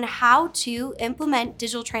insights on how to implement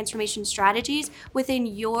digital transformation strategies within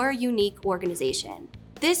your unique organization.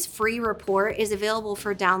 This free report is available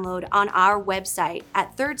for download on our website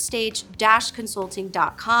at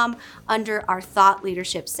thirdstage-consulting.com under our Thought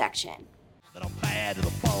Leadership section. Bad to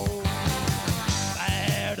the bone,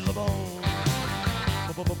 bad to the bone,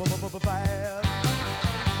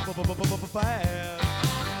 bad.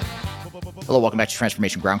 Hello, welcome back to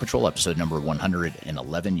Transformation Ground Control, episode number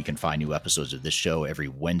 111. You can find new episodes of this show every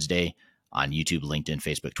Wednesday on YouTube, LinkedIn,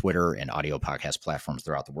 Facebook, Twitter, and audio podcast platforms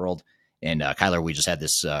throughout the world. And Kyler, we just had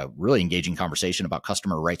this really engaging conversation about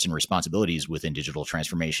customer rights and responsibilities within digital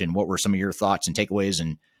transformation. What were some of your thoughts and takeaways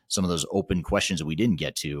and some of those open questions that we didn't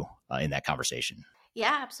get to in that conversation?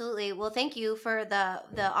 Yeah, absolutely. Well, thank you for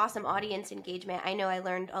the awesome audience engagement. I know I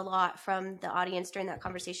learned a lot from the audience during that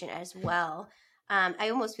conversation as well. I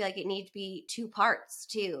almost feel like it needs to be two parts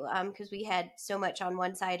too, because we had so much on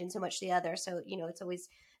one side and so much the other. So, it's always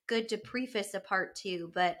good to preface a part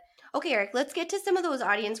two. But okay, Eric, let's get to some of those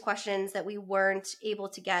audience questions that we weren't able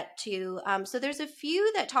to get to. So there's a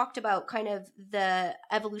few that talked about kind of the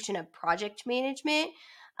evolution of project management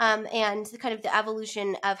and kind of the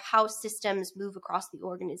evolution of how systems move across the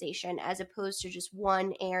organization as opposed to just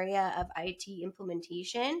one area of IT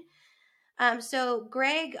implementation. So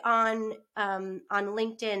Greg on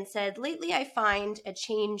LinkedIn said, lately I find a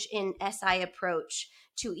change in SI approach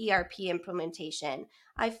to ERP implementation.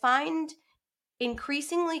 I find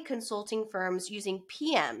increasingly consulting firms using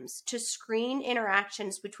PMs to screen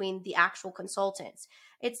interactions between the actual consultants.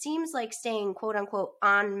 It seems like staying quote unquote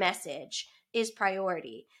on message is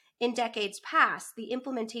priority. In decades past, the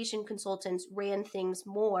implementation consultants ran things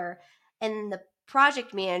more and the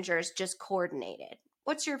project managers just coordinated.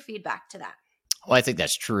 What's your feedback to that? Well, I think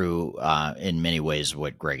that's true in many ways,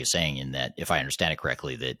 what Greg is saying, in that, if I understand it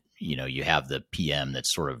correctly, that, you have the PM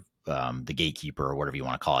that's sort of the gatekeeper, or whatever you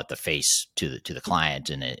want to call it, the face to the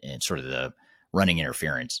client, and sort of the running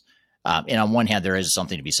interference. And on one hand, there is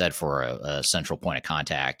something to be said for a central point of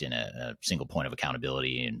contact and a single point of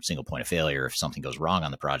accountability and single point of failure if something goes wrong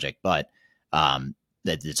on the project. But that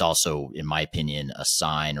it's also, in my opinion, a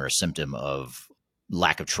sign or a symptom of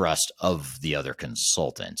lack of trust of the other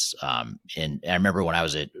consultants. And I remember when I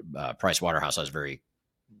was at Price Waterhouse, I was very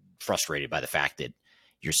frustrated by the fact that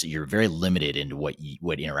you're very limited into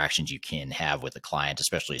what interactions you can have with the client,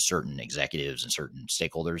 especially certain executives and certain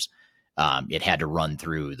stakeholders. It had to run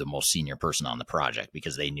through the most senior person on the project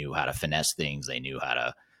because they knew how to finesse things. They knew how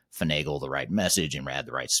to finagle the right message and add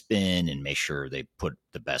the right spin and make sure they put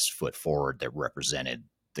the best foot forward that represented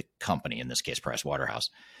the company, in this case, Price Waterhouse.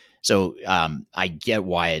 So I get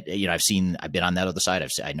why I've been on that other side.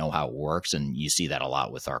 I know how it works, and you see that a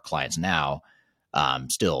lot with our clients now.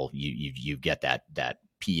 Still, you get that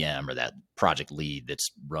PM or that project lead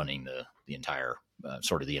that's running the entire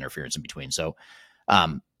sort of the interference in between. So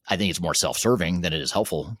I think it's more self-serving than it is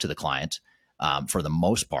helpful to the client for the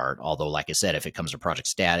most part. Although, like I said, if it comes to project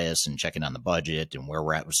status and checking on the budget and where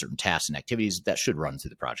we're at with certain tasks and activities, that should run through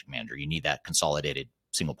the project manager. You need that consolidated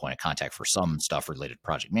single point of contact for some stuff related to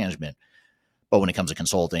project management. But when it comes to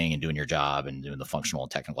consulting and doing your job and doing the functional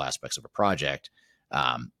and technical aspects of a project,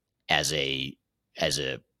 as a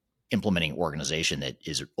implementing organization that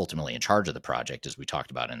is ultimately in charge of the project, as we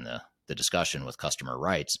talked about in the discussion with customer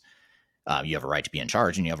rights, you have a right to be in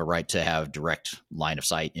charge, and you have a right to have direct line of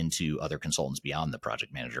sight into other consultants beyond the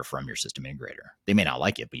project manager from your system integrator. They may not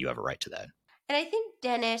like it, but you have a right to that. And I think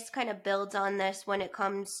Dennis kind of builds on this when it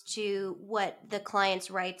comes to what the client's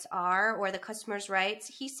rights are or the customer's rights.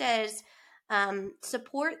 He says,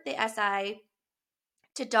 support the SI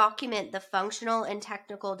to document the functional and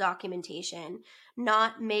technical documentation,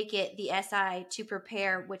 not make it the SI to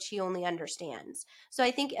prepare which he only understands. So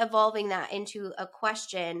I think evolving that into a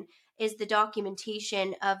question is the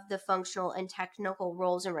documentation of the functional and technical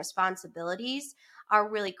roles and responsibilities are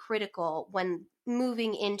really critical when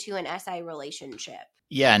moving into an SI relationship.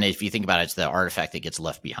 Yeah, and if you think about it, it's the artifact that gets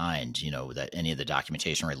left behind, that any of the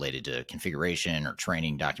documentation related to configuration or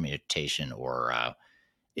training documentation, or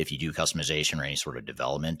if you do customization or any sort of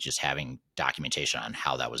development, just having documentation on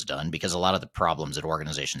how that was done. Because a lot of the problems that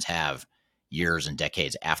organizations have years and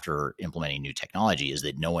decades after implementing new technology is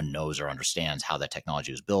that no one knows or understands how that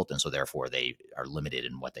technology was built. And so therefore they are limited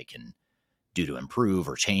in what they can do to improve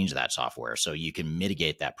or change that software. So you can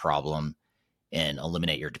mitigate that problem and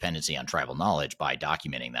eliminate your dependency on tribal knowledge by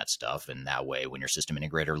documenting that stuff. And that way, when your system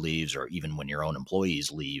integrator leaves, or even when your own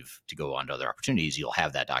employees leave to go on to other opportunities, you'll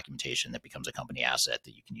have that documentation that becomes a company asset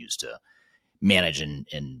that you can use to manage and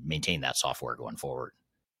maintain that software going forward.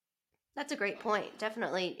 That's a great point.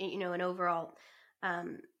 Definitely, an overall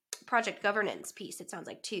project governance piece, it sounds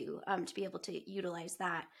like, too, to be able to utilize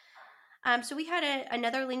that. So we had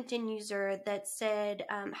another LinkedIn user that said,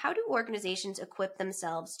 how do organizations equip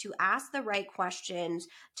themselves to ask the right questions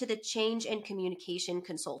to the change and communication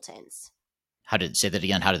consultants? Say that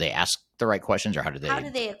again? How do they ask the right questions, or how do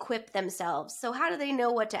they equip themselves? So how do they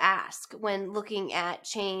know what to ask when looking at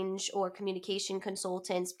change or communication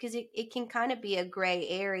consultants? Because it can kind of be a gray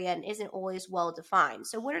area and isn't always well defined.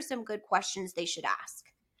 So what are some good questions they should ask?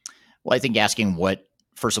 Well, I think asking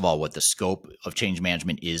first of all, what the scope of change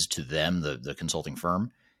management is to them, the consulting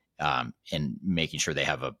firm, and making sure they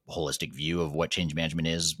have a holistic view of what change management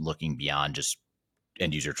is, looking beyond just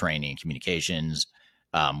end user training and communications,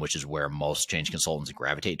 which is where most change consultants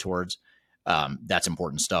gravitate towards. That's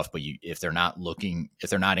important stuff. But if they're not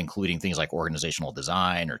including things like organizational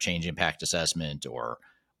design or change impact assessment or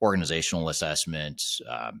organizational assessment,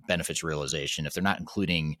 benefits realization, if they're not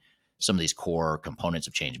including some of these core components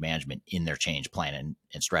of change management in their change plan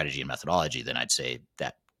and strategy and methodology, then I'd say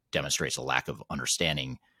that demonstrates a lack of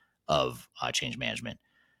understanding of change management.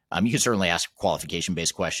 You can certainly ask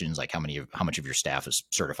qualification-based questions, like how much of your staff is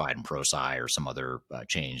certified in ProSci or some other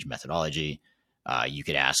change methodology. You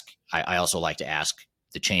could ask. I also like to ask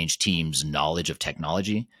the change team's knowledge of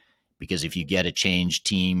technology, because if you get a change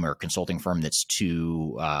team or consulting firm that's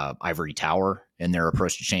too ivory tower in their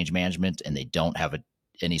approach to change management, and they don't have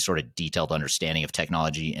any sort of detailed understanding of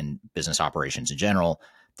technology and business operations in general,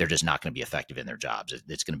 they're just not going to be effective in their jobs.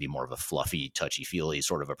 It's going to be more of a fluffy, touchy-feely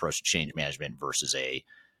sort of approach to change management versus a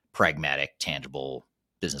pragmatic, tangible,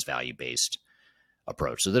 business value-based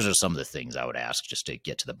approach. So those are some of the things I would ask, just to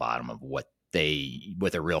get to the bottom of what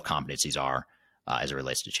their real competencies are as it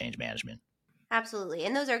relates to change management. Absolutely.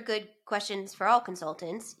 And those are good questions for all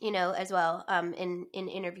consultants, as well, in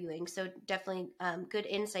interviewing. So definitely good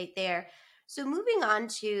insight there. So moving on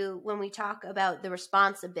to when we talk about the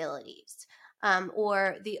responsibilities,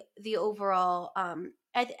 or the overall,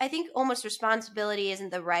 I think almost responsibility isn't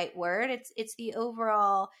the right word. It's the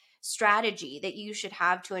overall strategy that you should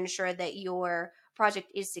have to ensure that your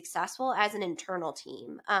project is successful as an internal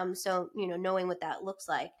team. So knowing what that looks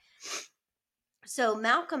like. So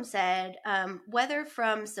Malcolm said, whether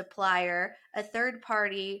from supplier, a third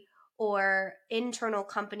party, or internal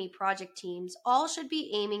company project teams, all should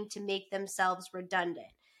be aiming to make themselves redundant.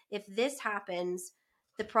 If this happens,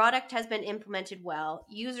 the product has been implemented well,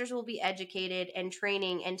 users will be educated and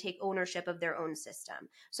training and take ownership of their own system.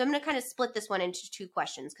 So I'm going to kind of split this one into two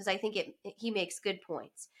questions, because I think he makes good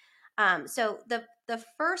points. So the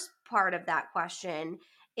first part of that question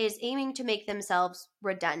is aiming to make themselves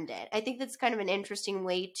redundant. I think that's kind of an interesting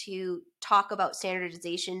way to talk about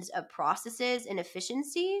standardizations of processes and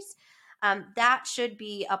efficiencies. That should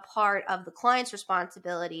be a part of the client's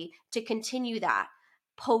responsibility to continue that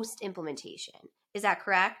post implementation. Is that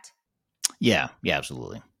correct? Yeah,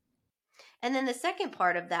 absolutely. And then the second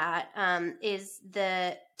part of that is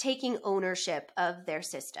the taking ownership of their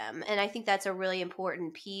system. And I think that's a really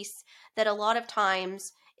important piece that a lot of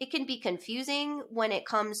times it can be confusing when it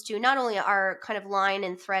comes to not only our kind of line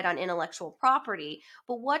and thread on intellectual property,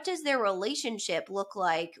 but what does their relationship look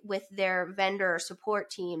like with their vendor support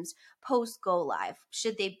teams post go live?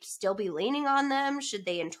 Should they still be leaning on them? Should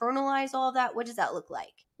they internalize all of that? What does that look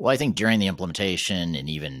like? Well, I think during the implementation and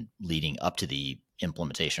even leading up to the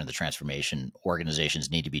implementation of the transformation, organizations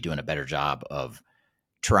need to be doing a better job of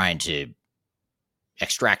trying to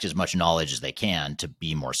extract as much knowledge as they can to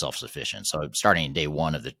be more self-sufficient. So starting day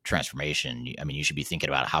one of the transformation, I mean, you should be thinking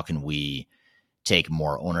about how can we take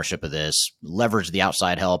more ownership of this, leverage the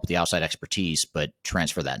outside help, the outside expertise, but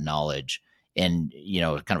transfer that knowledge. And,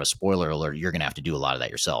 kind of a spoiler alert, you're going to have to do a lot of that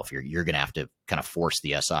yourself. You're going to have to kind of force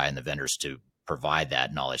the SI and the vendors to provide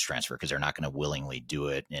that knowledge transfer because they're not going to willingly do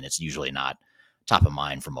it. And it's usually not top of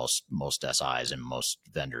mind for most SIs and most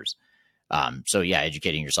vendors. So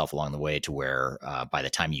educating yourself along the way to where by the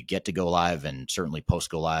time you get to go live and certainly post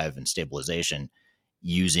go live and stabilization,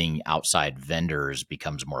 using outside vendors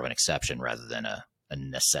becomes more of an exception rather than a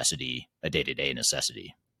necessity, a day-to-day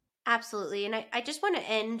necessity. Absolutely. And I just want to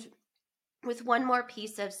end with one more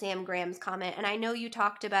piece of Sam Graham's comment. And I know you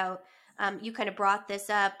talked about, you kind of brought this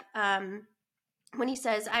up when he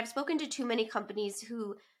says, I've spoken to too many companies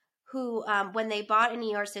who when they bought an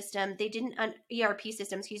ERP system, they didn't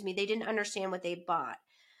understand what they bought.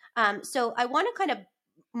 So I want to kind of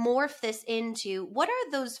morph this into what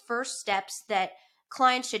are those first steps that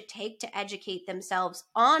clients should take to educate themselves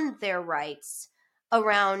on their rights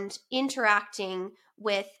around interacting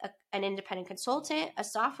with an independent consultant, a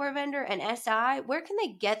software vendor, an SI? Where can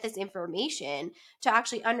they get this information to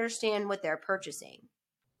actually understand what they're purchasing?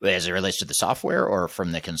 As it relates to the software or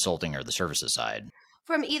from the consulting or the services side?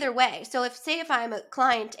 From either way. So if I'm a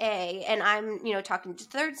client A and I'm, talking to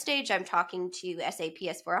third stage, I'm talking to SAP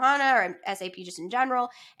S4HANA or SAP just in general,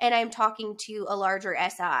 and I'm talking to a larger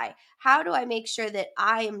SI, how do I make sure that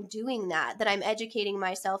I am doing that I'm educating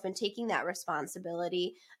myself and taking that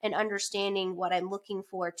responsibility and understanding what I'm looking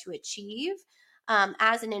for to achieve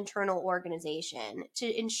as an internal organization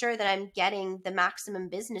to ensure that I'm getting the maximum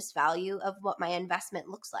business value of what my investment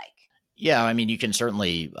looks like? Yeah, I mean, you can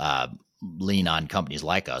certainly lean on companies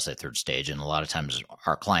like us at third stage. And a lot of times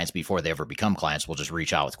our clients, before they ever become clients, will just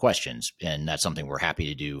reach out with questions. And that's something we're happy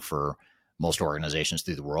to do for most organizations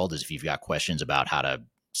through the world is if you've got questions about how to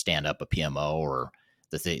stand up a PMO or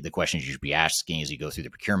the questions you should be asking as you go through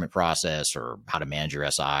the procurement process or how to manage your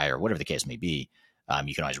SI or whatever the case may be,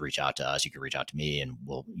 you can always reach out to us. You can reach out to me and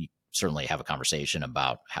we'll certainly have a conversation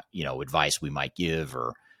about, advice we might give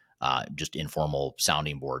or just informal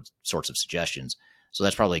sounding board sorts of suggestions. So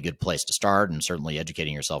that's probably a good place to start, and certainly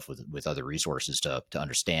educating yourself with other resources to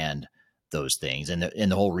understand those things. And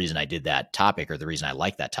the whole reason I did that topic, or the reason I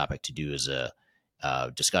like that topic to do as a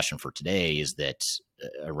discussion for today, is that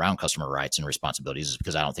around customer rights and responsibilities is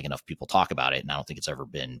because I don't think enough people talk about it, and I don't think it's ever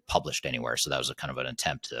been published anywhere. So that was a kind of an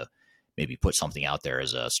attempt to maybe put something out there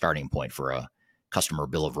as a starting point for a customer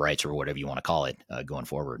bill of rights or whatever you want to call it going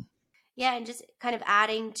forward. Yeah, and just kind of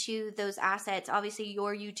adding to those assets, obviously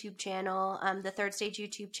your YouTube channel, the Third Stage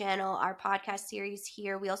YouTube channel, our podcast series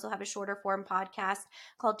here. We also have a shorter form podcast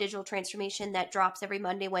called Digital Transformation that drops every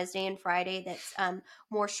Monday, Wednesday, and Friday. That's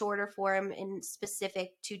more shorter form and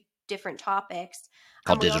specific to different topics.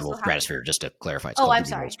 Called Digital Stratosphere, just to clarify. It's called I'm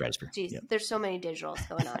Digital sorry. Stratosphere. Jeez, Yep. There's so many digitals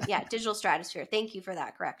going on. Yeah, Digital Stratosphere. Thank you for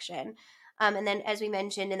that correction. And then, as we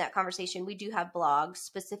mentioned in that conversation, we do have blogs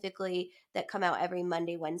specifically that come out every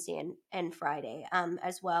Monday, Wednesday, and Friday,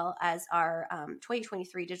 as well as our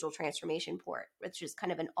 2023 Digital Transformation Report, which is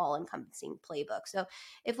kind of an all-encompassing playbook. So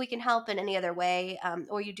if we can help in any other way,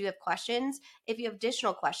 or you do have questions, if you have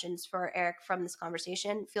additional questions for Eric from this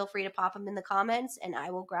conversation, feel free to pop them in the comments, and I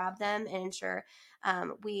will grab them and ensure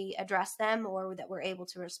we address them or that we're able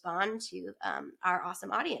to respond to our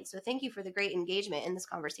awesome audience. So thank you for the great engagement in this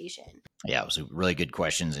conversation. Yeah, it was really good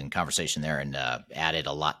questions and conversation there, and added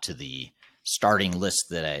a lot to the starting list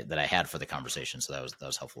that I had for the conversation. So that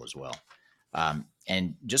was helpful as well.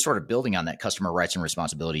 And just sort of building on that customer rights and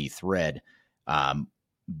responsibility thread,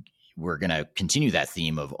 we're going to continue that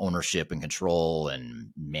theme of ownership and control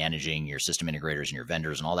and managing your system integrators and your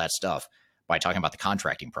vendors and all that stuff by talking about the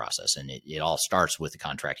contracting process. And it all starts with the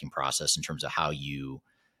contracting process in terms of how you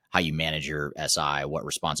manage your SI, what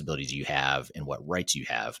responsibilities you have, and what rights you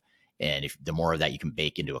have. And if the more of that you can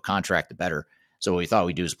bake into a contract, the better. So what we thought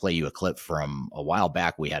we'd do is play you a clip from a while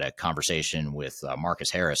back. We had a conversation with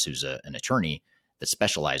Marcus Harris, who's an attorney that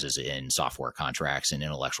specializes in software contracts and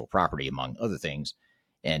intellectual property, among other things.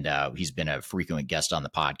 And he's been a frequent guest on the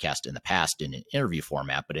podcast in the past in an interview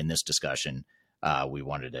format. But in this discussion, we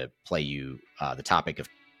wanted to play you the topic of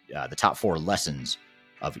the top 4 lessons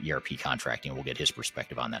of ERP contracting. We'll get his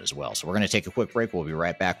perspective on that as well. So we're going to take a quick break. We'll be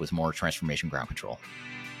right back with more Transformation Ground Control.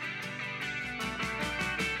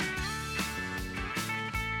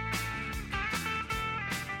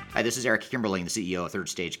 Hi, this is Eric Kimberling, the CEO of Third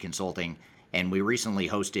Stage Consulting, and we recently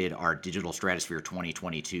hosted our Digital Stratosphere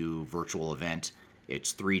 2022 virtual event.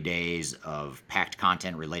 It's 3 days of packed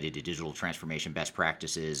content related to digital transformation best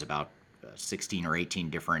practices, about 16 or 18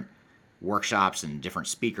 different workshops and different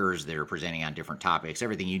speakers that are presenting on different topics,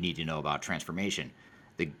 everything you need to know about transformation.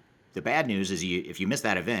 The bad news is if you miss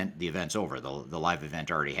that event, the event's over. The live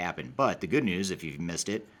event already happened. But the good news, if you've missed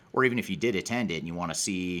it, or even if you did attend it and you want to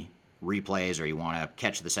see replays or you want to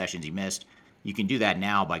catch the sessions you missed, you can do that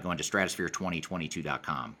now by going to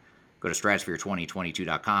stratosphere2022.com. Go to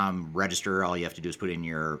stratosphere2022.com, register. All you have to do is put in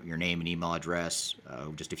your name and email address,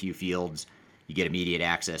 just a few fields. You get immediate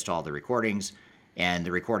access to all the recordings, and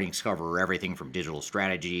the recordings cover everything from digital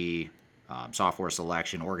strategy, software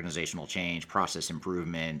selection, organizational change, process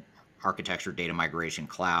improvement, architecture, data migration,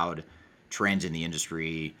 cloud, trends in the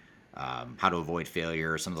industry, how to avoid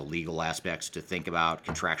failure, some of the legal aspects to think about,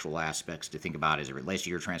 contractual aspects to think about as it relates to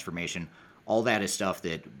your transformation. All that is stuff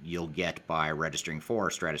that you'll get by registering for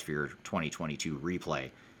Stratosphere 2022 replay.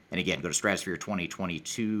 And again, go to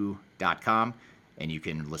stratosphere2022.com and you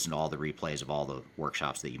can listen to all the replays of all the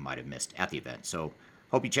workshops that you might have missed at the event. So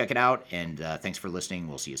hope you check it out, and thanks for listening.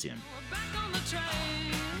 We'll see you soon.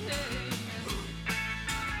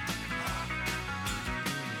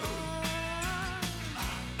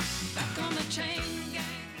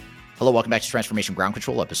 Hello, welcome back to Transformation Ground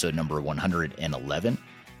Control, episode number 111.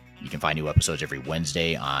 You can find new episodes every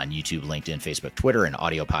Wednesday on YouTube, LinkedIn, Facebook, Twitter, and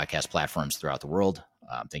audio podcast platforms throughout the world.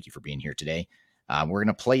 Thank you for being here today. We're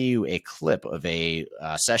going to play you a clip of a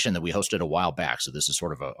session that we hosted a while back. So this is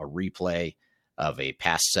sort of a replay of a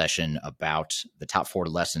past session about the top 4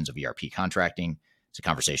 lessons of ERP contracting. It's a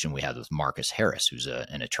conversation we had with Marcus Harris, who's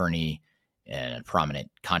an attorney and a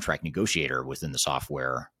prominent contract negotiator within the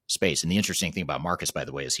software space. And the interesting thing about Marcus, by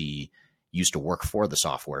the way, is he used to work for the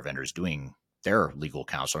software vendors doing their legal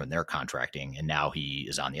counsel and their contracting. And now he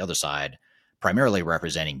is on the other side, primarily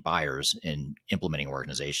representing buyers and implementing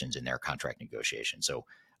organizations in their contract negotiation. So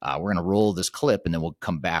we're going to roll this clip and then we'll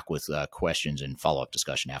come back with questions and follow-up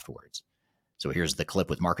discussion afterwards. So here's the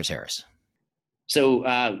clip with Marcus Harris.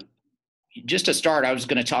 So just to start, I was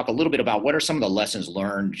going to talk a little bit about what are some of the lessons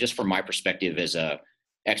learned just from my perspective as a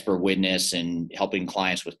expert witness and helping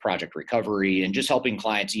clients with project recovery and just helping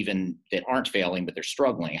clients even that aren't failing, but they're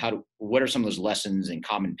struggling. What are some of those lessons and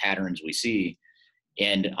common patterns we see?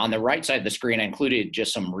 And on the right side of the screen, I included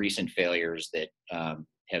just some recent failures that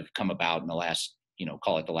have come about in the last,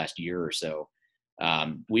 call it the last year or so.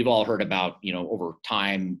 We've all heard about, over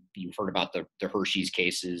time, you've heard about the Hershey's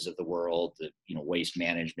cases of the world, the, Waste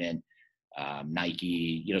Management,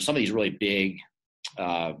 Nike, some of these really big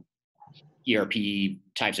ERP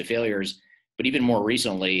types of failures. But even more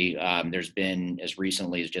recently, there's been, as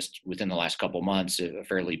recently as just within the last couple of months, a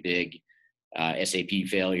fairly big SAP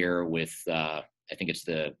failure with, I think it's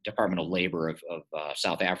the Department of Labor of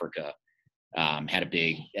South Africa, had a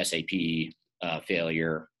big SAP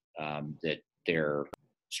failure that they're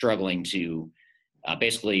struggling to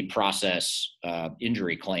basically process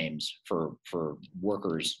injury claims for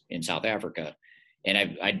workers in South Africa. And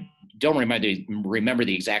I don't remember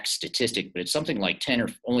the exact statistic, but it's something like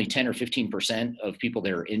only 10 or 15% of people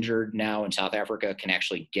that are injured now in South Africa can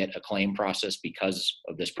actually get a claim process because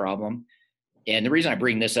of this problem. And the reason I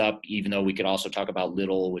bring this up, even though we could also talk about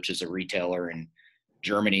Lidl, which is a retailer in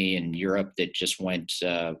Germany and Europe that just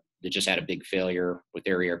had a big failure with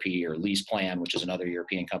their ERP, or LeasePlan, which is another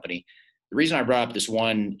European company. The reason I brought up this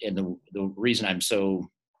one, and the reason I'm so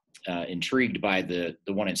intrigued by the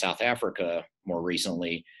one in South Africa more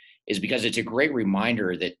recently, is because it's a great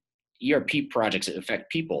reminder that ERP projects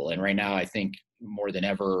affect people. And right now, I think more than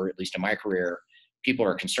ever, at least in my career, people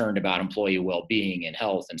are concerned about employee well-being and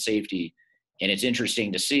health and safety. And it's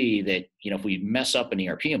interesting to see that, if we mess up an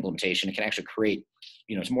ERP implementation, it can actually create,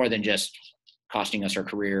 it's more than just costing us our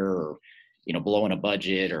career or, blowing a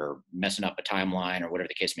budget or messing up a timeline or whatever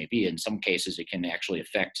the case may be. In some cases, it can actually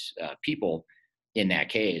affect people in that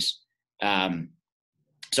case.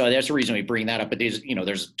 So that's the reason we bring that up. But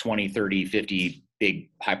there's 20, 30, 50 big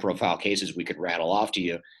high profile cases we could rattle off to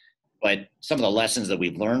you. But some of the lessons that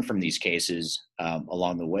we've learned from these cases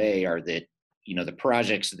along the way are that, the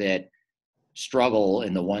projects that struggle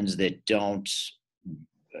and the ones that don't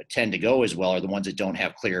tend to go as well are the ones that don't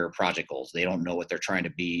have clear project goals. They don't know what they're trying to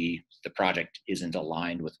be. The project isn't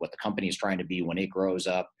aligned with what the company is trying to be when it grows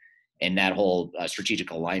up, and that whole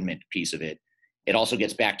strategic alignment piece of it. It also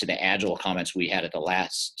gets back to the agile comments we had at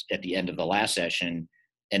the end of the last session,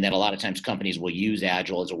 and that a lot of times companies will use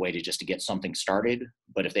agile as a way to get something started.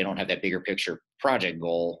 But if they don't have that bigger picture project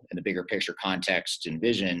goal and the bigger picture context and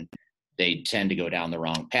vision, they tend to go down the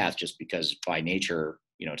wrong path just because by nature,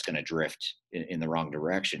 it's going to drift in the wrong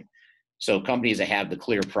direction. So companies that have the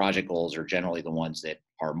clear project goals are generally the ones that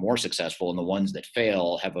are more successful, and the ones that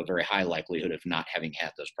fail have a very high likelihood of not having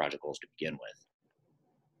had those project goals to begin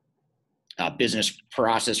with. Business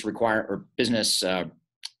process business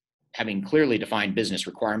having clearly defined business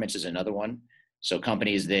requirements is another one. So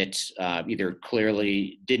companies that either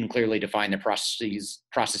didn't clearly define their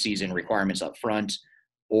processes and requirements up front,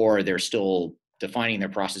 or they're still defining their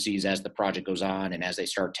processes as the project goes on and as they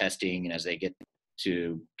start testing and as they get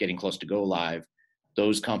to getting close to go live,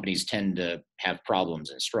 those companies tend to have problems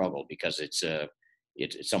and struggle because it's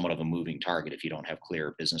somewhat of a moving target if you don't have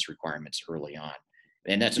clear business requirements early on.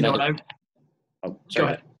 And that's another. Go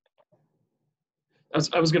ahead.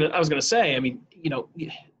 I was gonna say, I mean,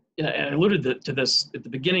 I alluded to this at the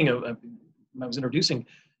beginning of when I was introducing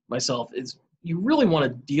myself, is you really want to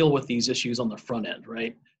deal with these issues on the front end,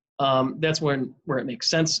 right? That's where it makes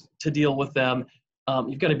sense to deal with them.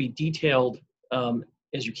 You've got to be detailed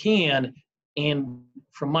as you can. And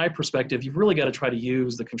from my perspective, you've really got to try to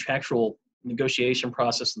use the contractual negotiation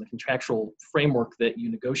process and the contractual framework that you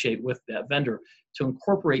negotiate with that vendor to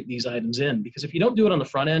incorporate these items in. Because if you don't do it on the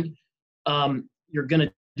front end, you're going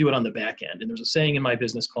to do it on the back end. And there's a saying in my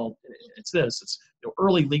business called, it's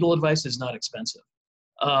early legal advice is not expensive.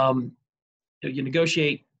 You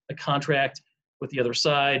negotiate a contract with the other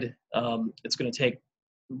side. It's going to take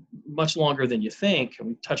much longer than you think. And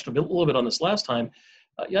we touched a little bit on this last time,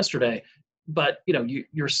 yesterday. But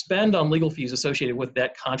your spend on legal fees associated with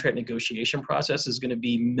that contract negotiation process is going to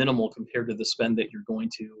be minimal compared to the spend that you're going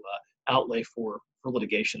to outlay for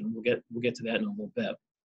litigation. We'll get to that in a little bit.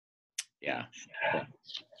 Yeah,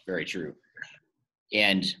 very true.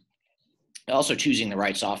 And also choosing the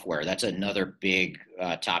right software. That's another big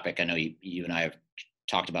topic. I know you and I have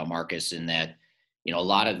talked about, Marcus, in that, a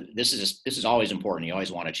lot of this is always important. You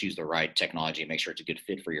always want to choose the right technology and make sure it's a good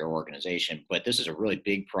fit for your organization. But this is a really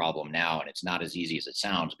big problem now, and it's not as easy as it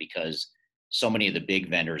sounds because so many of the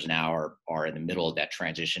big vendors now are in the middle of that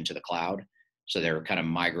transition to the cloud. So they're kind of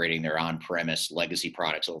migrating their on-premise legacy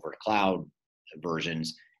products over to cloud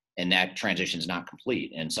versions, and that transition is not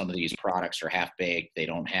complete. And some of these products are half-baked. They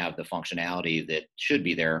don't have the functionality that should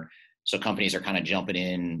be there. So companies are kind of jumping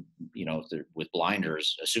in, with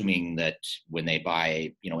blinders, assuming that when they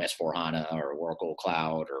buy, S/4HANA or Oracle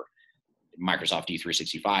Cloud or Microsoft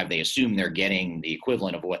D365, they assume they're getting the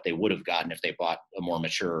equivalent of what they would have gotten if they bought a more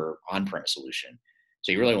mature on-premise solution.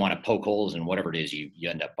 So you really want to poke holes in whatever it is you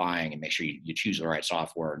end up buying and make sure you choose the right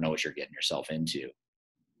software and know what you're getting yourself into.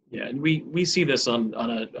 Yeah, and we see this on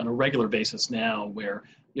a regular basis now, where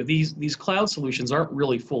these cloud solutions aren't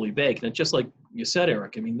really fully baked. And it's just like you said,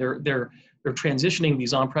 Eric. I mean, they're transitioning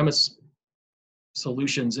these on-premise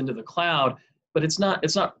solutions into the cloud, but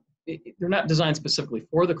they're not designed specifically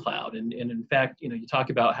for the cloud. And in fact, you talk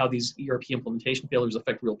about how these ERP implementation failures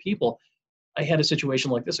affect real people. I had a situation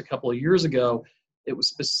like this a couple of years ago. It was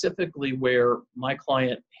specifically where my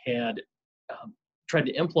client had tried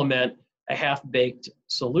to implement a half-baked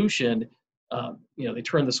solution. They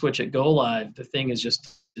turned the switch at go live. The thing is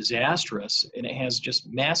just disastrous, and it has just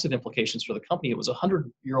massive implications for the company. It was a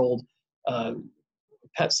 100-year-old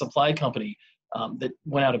pet supply company that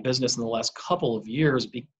went out of business in the last couple of years,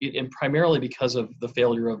 and primarily because of the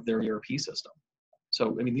failure of their ERP system.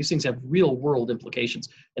 So, I mean, these things have real-world implications,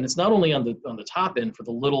 and it's not only on the top end for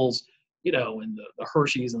the littles, and the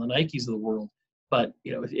Hershey's and the Nikes of the world. But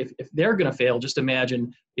if they're going to fail, just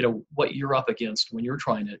imagine what you're up against when you're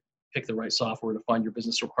trying to pick the right software to find your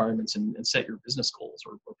business requirements and set your business goals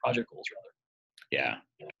or project goals rather.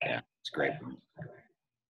 Yeah, it's great.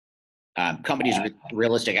 Companies with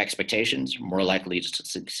realistic expectations are more likely to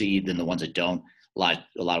succeed than the ones that don't. A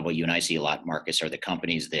lot of what you and I see a lot, Marcus, are the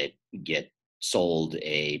companies that get sold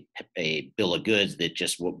a bill of goods that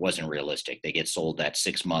just wasn't realistic. They get sold that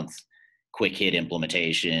 6-month quick hit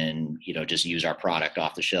implementation, just use our product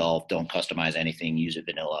off the shelf, don't customize anything, use it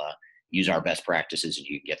vanilla, use our best practices, and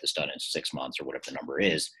you can get this done in 6 months or whatever the number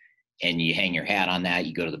is. and you hang your hat on that.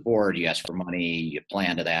 You go to the board, you ask for money, you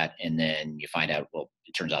plan to that, and then you find out, well,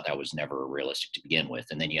 it turns out that was never realistic to begin with,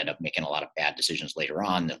 and then you end up making a lot of bad decisions later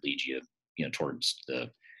on that lead you, towards the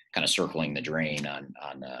kind of circling the drain on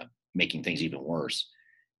making things even worse.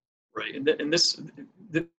 Right, and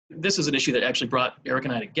this is an issue that actually brought Eric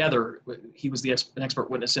and I together. He was an expert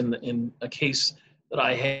witness in a case that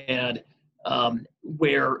I had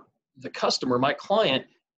where the customer, my client,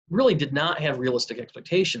 really did not have realistic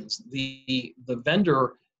expectations. The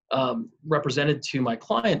vendor represented to my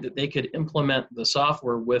client that they could implement the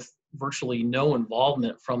software with virtually no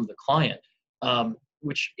involvement from the client,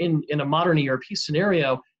 which in a modern ERP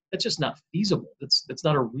scenario, that's just not feasible. That's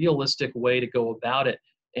not a realistic way to go about it.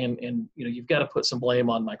 And you've got to put some blame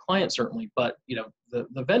on my client, certainly, but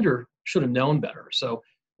the vendor should have known better. So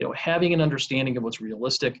having an understanding of what's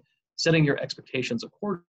realistic, setting your expectations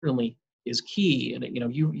accordingly is key. And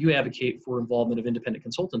you advocate for involvement of independent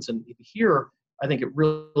consultants, and here I think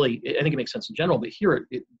it makes sense in general, but here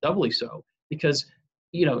it doubly so, because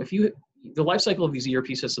the life cycle of these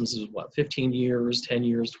ERP systems is 15 years, 10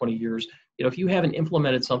 years, 20 years. If you haven't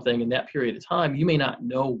implemented something in that period of time, you may not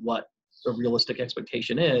know what a realistic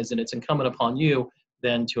expectation is, and it's incumbent upon you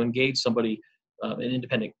then to engage somebody, an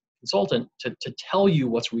independent consultant, to tell you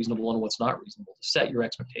what's reasonable and what's not reasonable, to set your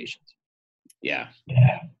expectations. Yeah,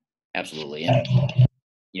 absolutely. And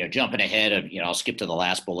jumping ahead of, I'll skip to the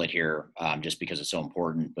last bullet here, just because it's so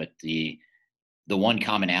important. But the one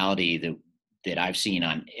commonality that I've seen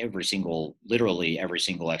on literally every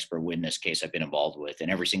single expert witness case I've been involved with,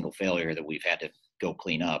 and every single failure that we've had to go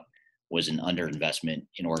clean up, was an underinvestment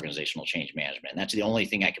in organizational change management. And that's the only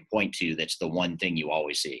thing I can point to that's the one thing you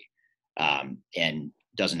always see. And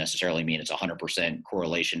doesn't necessarily mean it's 100%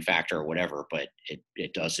 correlation factor or whatever, but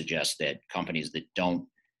it does suggest that companies that don't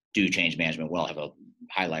do change management well have a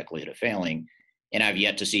high likelihood of failing. And I've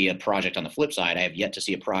yet to see a project on the flip side. I have yet to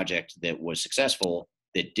see a project that was successful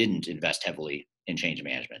that didn't invest heavily in change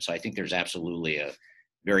management. So I think there's absolutely a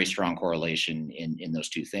very strong correlation in those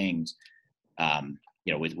two things.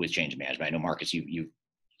 With change management. I know, Marcus, you've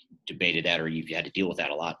debated that, or you've had to deal with that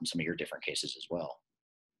a lot in some of your different cases as well.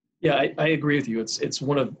 Yeah, I agree with you. It's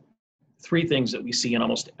one of three things that we see in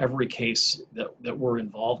almost every case that we're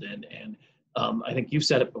involved in. And I think you've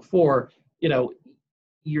said it before, you're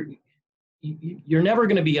never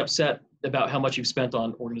going to be upset about how much you've spent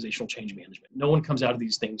on organizational change management. No one comes out of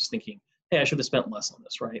these things thinking, hey, I should have spent less on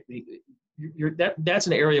this, right? That's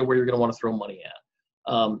an area where you're going to want to throw money at,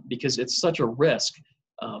 because it's such a risk.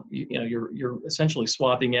 You're essentially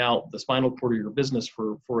swapping out the spinal cord of your business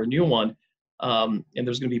for a new one, and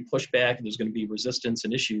there's going to be pushback, and there's going to be resistance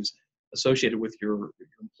and issues associated with your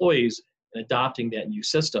employees and adopting that new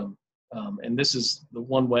system. And this is the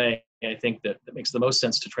one way I think that makes the most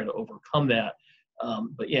sense to try to overcome that.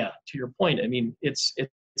 But yeah, to your point, I mean, it's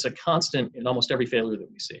a constant in almost every failure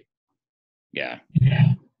that we see. Yeah.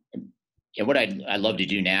 And what I'd love to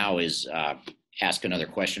do now is ask another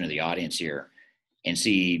question of the audience here, and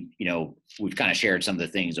see, we've kind of shared some of the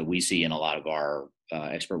things that we see in a lot of our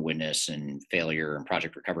expert witness and failure and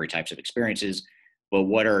project recovery types of experiences. But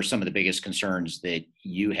what are some of the biggest concerns that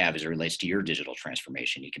you have as it relates to your digital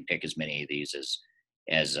transformation? You can pick as many of these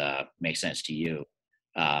as makes sense to you.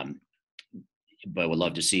 But would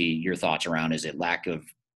love to see your thoughts around, is it lack of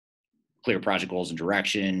clear project goals and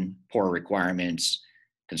direction, poor requirements,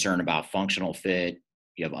 concern about functional fit,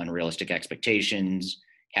 you have unrealistic expectations,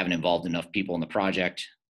 haven't involved enough people in the project,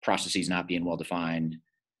 processes not being well defined,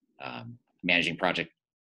 managing project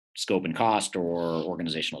scope and cost, or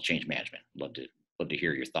organizational change management? Love to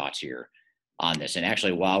hear your thoughts here on this. And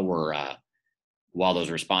actually, while those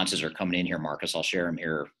responses are coming in here, Marcus, I'll share them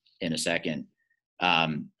here in a second.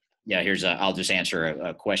 I'll just answer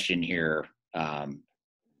a question here, or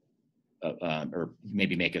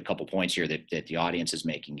maybe make a couple points here that the audience is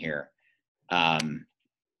making here.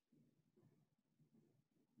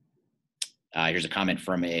 Here's a comment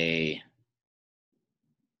from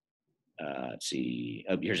let's see.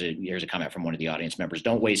 Here's a comment from one of the audience members.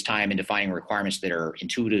 Don't waste time in defining requirements that are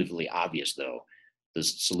intuitively obvious, though. The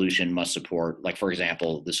solution must support, like, for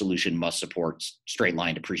example, the solution must support straight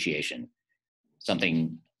line depreciation.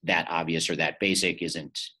 Something that obvious or that basic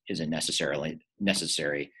isn't necessarily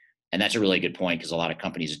necessary. And that's a really good point, because a lot of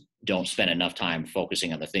companies don't spend enough time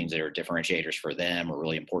focusing on the things that are differentiators for them or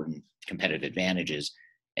really important competitive advantages.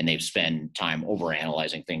 And they've spent time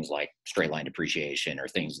overanalyzing things like straight line depreciation or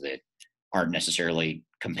things that aren't necessarily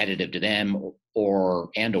competitive to them, or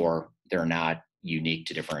they're not unique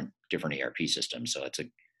to different ERP systems. So it's a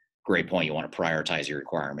great point. You want to prioritize your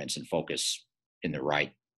requirements and focus in the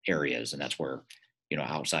right areas. And that's where,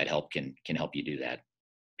 outside help can help you do that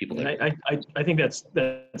people And that I think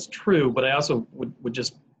that's true, but I also would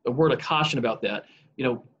just a word of caution about that.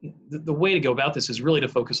 The way to go about this is really to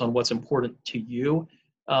focus on what's important to you,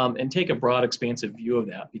 and take a broad, expansive view of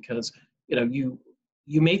that, because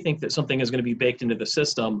you may think that something is going to be baked into the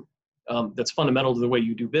system, that's fundamental to the way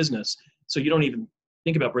you do business, so you don't even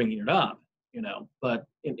think about bringing it up. But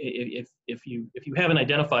if you haven't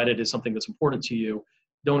identified it as something that's important to you,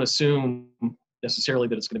 don't assume necessarily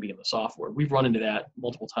that it's going to be in the software. We've run into that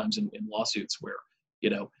multiple times in lawsuits where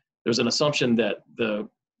there's an assumption that the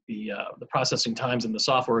processing times in the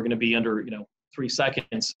software are going to be under 3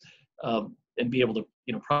 seconds, and be able to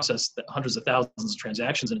process hundreds of thousands of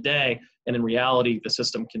transactions in a day, and in reality the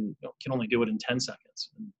system can only do it in 10 seconds,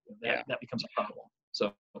 and that becomes a problem.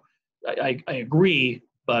 So I agree,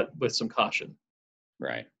 but with some caution.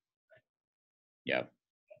 Right. Yeah.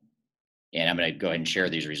 And I'm going to go ahead and share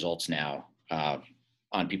these results now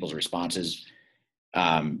on people's responses.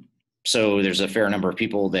 So there's a fair number of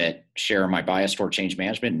people that share my bias toward change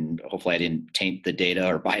management, and hopefully I didn't taint the data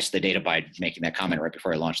or bias the data by making that comment right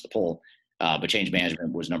before I launched the poll. But change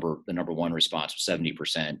management was the number one response.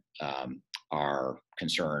 70% are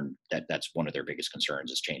concerned that's one of their biggest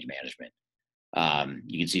concerns is change management.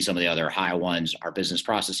 You can see some of the other high ones. Our business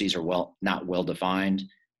processes are not well defined.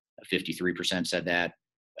 53% said that.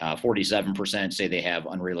 47% say they have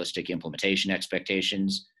unrealistic implementation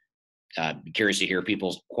expectations. Be curious to hear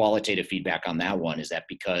people's qualitative feedback on that one. Is that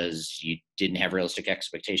because you didn't have realistic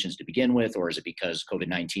expectations to begin with, or is it because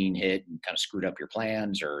COVID-19 hit and kind of screwed up your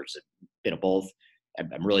plans, or is it a bit of both?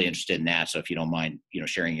 I'm really interested in that. So if you don't mind,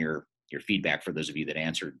 sharing your feedback for those of you that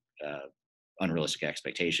answered unrealistic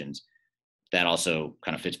expectations. That also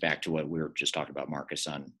kind of fits back to what we were just talking about, Marcus,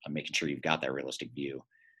 on making sure you've got that realistic view.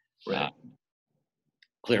 Right.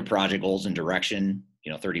 Clear project goals and direction.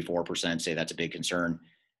 34% say that's a big concern.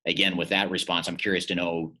 Again, with that response, I'm curious to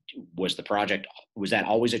know, was that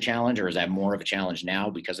always a challenge, or is that more of a challenge now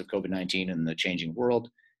because of COVID-19 and the changing world?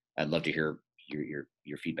 I'd love to hear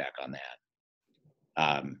your feedback on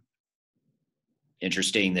that.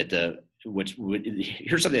 Interesting that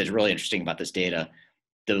here's something that's really interesting about this data.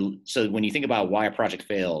 So when you think about why a project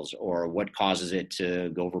fails or what causes it to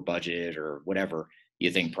go over budget or whatever, you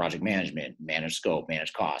think project management, manage scope,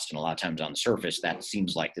 manage cost. And a lot of times on the surface, that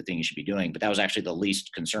seems like the thing you should be doing. But that was actually the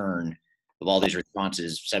least concern of all these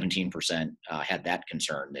responses. 17% had that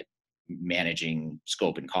concern, that managing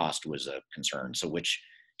scope and cost was a concern. So which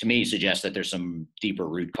to me suggests that there's some deeper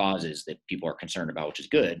root causes that people are concerned about, which is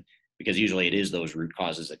good, because usually it is those root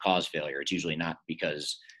causes that cause failure. It's usually not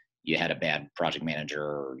because you had a bad project manager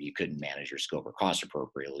or you couldn't manage your scope or cost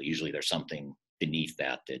appropriately. Usually there's something beneath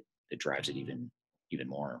that drives it even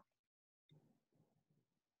more.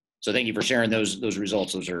 So thank you for sharing those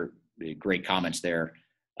results. Those are great comments there,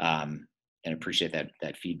 and appreciate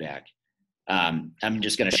that feedback. I'm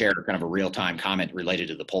just going to share kind of a real-time comment related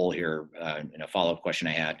to the poll here, and a follow-up question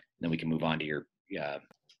I had, and then we can move on to the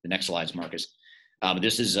next slides, Marcus.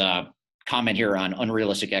 This is a comment here on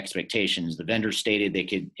unrealistic expectations. The vendor stated they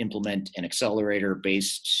could implement an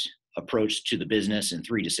accelerator-based approach to the business in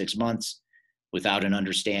 3 to 6 months without an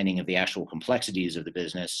understanding of the actual complexities of the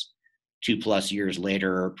business. 2+ years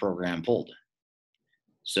later, program pulled.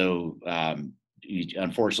 So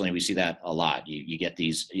unfortunately, we see that a lot. You get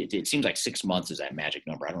these, it seems like 6 months is that magic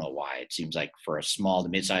number. I don't know why. It seems like for a small to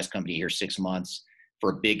mid-sized company here, 6 months.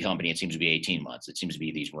 For a big company, it seems to be 18 months. It seems to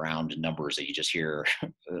be these round numbers that you just hear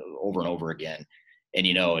over and over again. And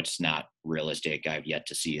it's not realistic. I've yet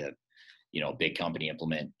to see a big company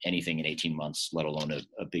implement anything in 18 months, let alone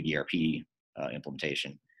a big ERP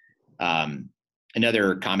implementation.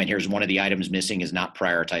 Another comment here is one of the items missing is not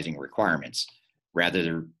prioritizing requirements. Rather,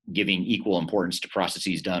 they're giving equal importance to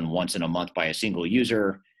processes done once in a month by a single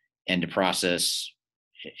user and to process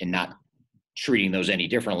and not treating those any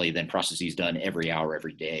differently than processes done every hour,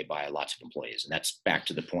 every day by lots of employees. And that's back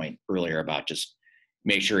to the point earlier about just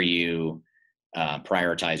make sure you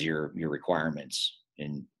prioritize your requirements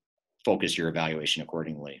and focus your evaluation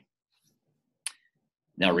accordingly.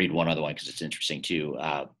 Now I'll read one other one because it's interesting too.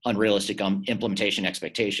 Unrealistic implementation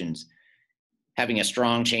expectations. Having a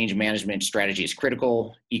strong change management strategy is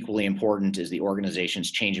critical. Equally important is the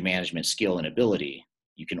organization's change management skill and ability.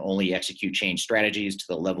 You can only execute change strategies to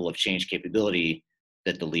the level of change capability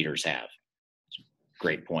that the leaders have.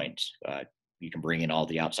 Great point. You can bring in all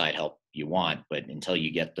the outside help you want, but until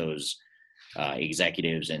you get those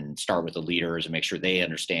executives and start with the leaders and make sure they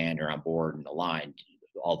understand, are on board and aligned,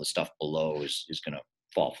 all the stuff below is going to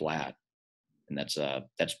fall flat. And that's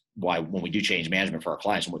why when we do change management for our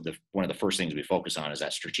clients, one of the first things we focus on is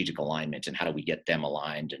that strategic alignment and how do we get them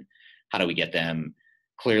aligned and how do we get them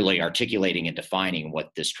clearly articulating and defining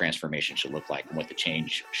what this transformation should look like and what the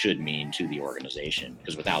change should mean to the organization.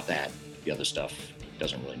 Because without that, the other stuff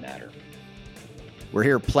doesn't really matter. We're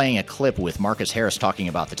here playing a clip with Marcus Harris talking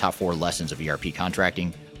about the top 4 lessons of ERP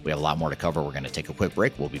contracting. We have a lot more to cover. We're going to take a quick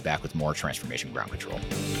break. We'll be back with more Transformation Ground Control.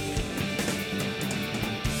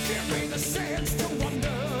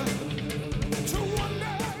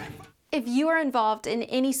 If you are involved in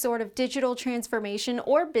any sort of digital transformation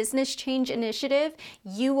or business change initiative,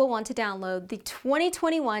 you will want to download the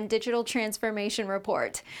 2021 Digital Transformation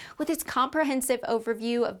Report. With its comprehensive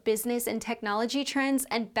overview of business and technology trends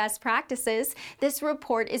and best practices, this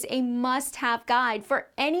report is a must-have guide for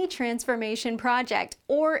any transformation project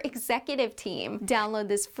or executive team. Download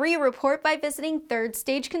this free report by visiting Third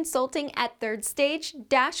Stage Consulting at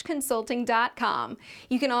thirdstage-consulting.com.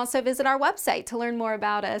 You can also visit our website to learn more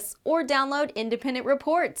about us or download independent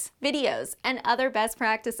reports, videos, and other best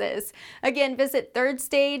practices. Again, visit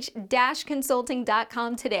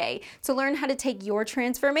thirdstage-consulting.com today to learn how to take your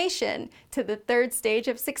transformation to the third stage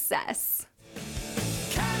of success.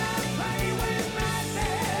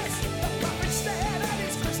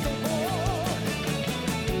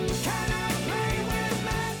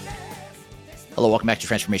 Hello, welcome back to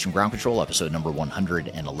Transformation Ground Control, episode number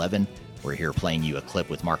 111. We're here playing you a clip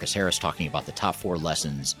with Marcus Harris talking about the top 4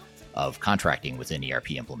 lessons of contracting within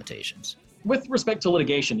ERP implementations. With respect to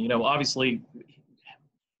litigation, obviously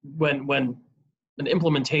when an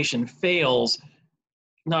implementation fails,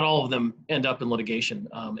 not all of them end up in litigation.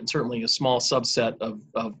 And certainly a small subset of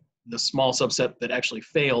the small subset that actually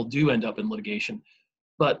fail do end up in litigation.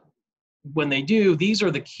 But when they do, these are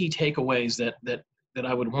the key takeaways that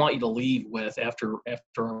I would want you to leave with after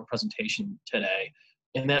our presentation today.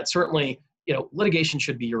 And that certainly, litigation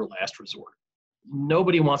should be your last resort.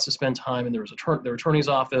 Nobody wants to spend time in their attorney's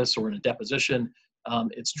office or in a deposition.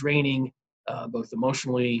 It's draining, both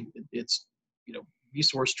emotionally. It's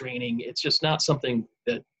resource draining. It's just not something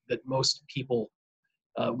that most people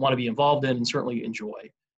want to be involved in and certainly enjoy.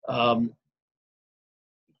 No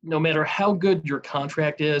matter how good your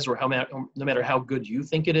contract is, or no matter how good you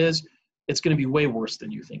think it is, it's going to be way worse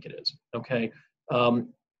than you think it is. Okay.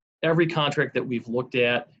 Every contract that we've looked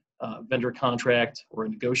at, vendor contract or a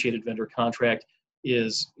negotiated vendor contract,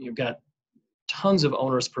 is you've got tons of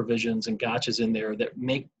onerous provisions and gotchas in there that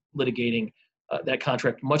make litigating that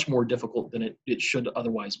contract much more difficult than it should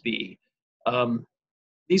otherwise be.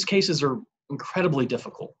 These cases are incredibly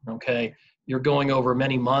difficult, okay? You're going over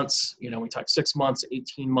many months, we talk 6 months,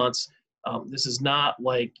 18 months. This is not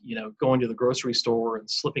like, going to the grocery store and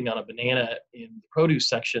slipping on a banana in the produce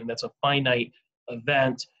section. That's a finite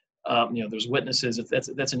event. There's witnesses.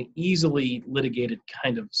 That's an easily litigated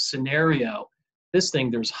kind of scenario. This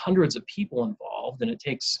thing, there's hundreds of people involved, and it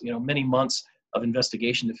takes, many months of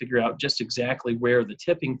investigation to figure out just exactly where the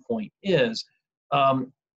tipping point is.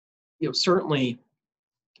 Certainly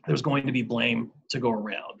there's going to be blame to go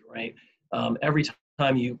around, right? Every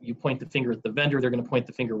time you point the finger at the vendor, they're going to point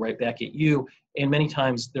the finger right back at you. And many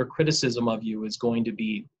times their criticism of you is going to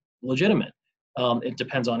be legitimate. It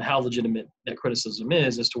depends on how legitimate that criticism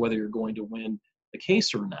is as to whether you're going to win the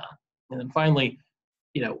case or not. And then finally,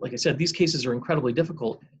 like I said, these cases are incredibly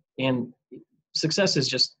difficult, and success is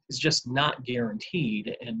just not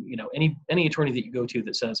guaranteed. And any attorney that you go to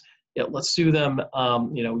that says, "Yeah, let's sue them,"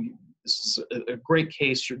 this is a great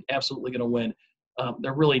case, you're absolutely going to win.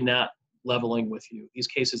 They're really not leveling with you. These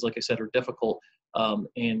cases, like I said, are difficult,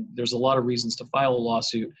 and there's a lot of reasons to file a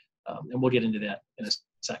lawsuit, and we'll get into that in a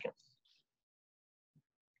second.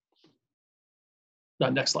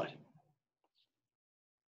 Next slide.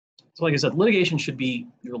 So like I said, litigation should be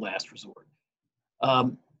your last resort.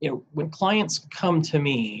 When clients come to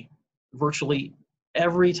me, virtually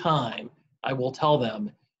every time I will tell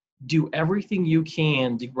them, do everything you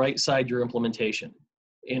can to right-side your implementation.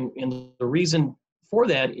 And the reason for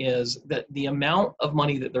that is that the amount of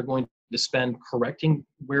money that they're going to spend correcting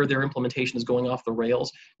where their implementation is going off the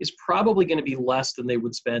rails is probably going to be less than they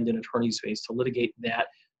would spend in attorney's fees to litigate that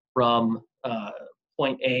from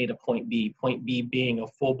point A to point B being a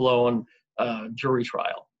full-blown jury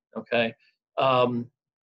trial, okay? How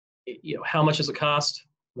much does it cost?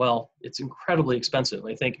 Well, it's incredibly expensive.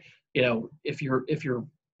 I think, if you're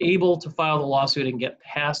able to file the lawsuit and get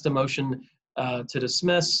past a motion to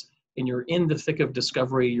dismiss, and you're in the thick of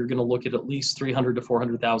discovery, you're going to look at least $300,000 to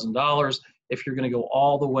 $400,000. If you're going to go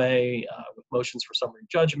all the way with motions for summary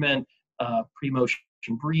judgment, pre-motion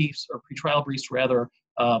briefs, or pre-trial briefs rather,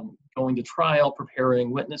 going to trial,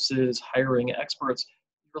 preparing witnesses, hiring experts,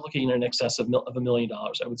 you're looking in excess of $1 million.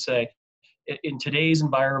 I would say in today's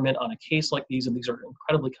environment on a case like these, and these are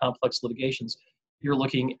incredibly complex litigations, you're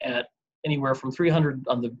looking at anywhere from 300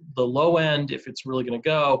 on the low end, if it's really going to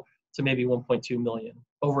go, to maybe 1.2 million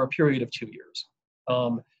over a period of 2 years.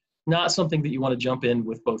 Not something that you want to jump in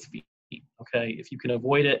with both feet. Okay, if you can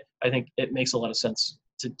avoid it, I think it makes a lot of sense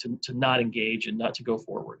to not engage and not to go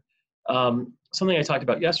forward. Something I talked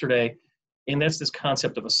about yesterday, and that's this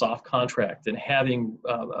concept of a soft contract and having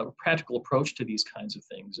a practical approach to these kinds of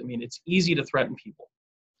things. I mean, it's easy to threaten people,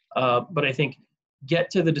 but I think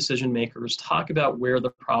get to the decision makers, talk about where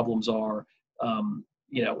the problems are,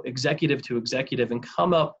 executive to executive, and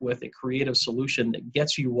come up with a creative solution that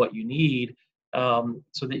gets you what you need,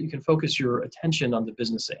 so that you can focus your attention on the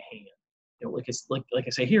business at hand. Like I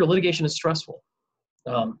say here, litigation is stressful.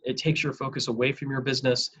 It takes your focus away from your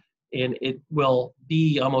business, and it will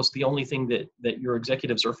be almost the only thing that your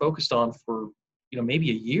executives are focused on for maybe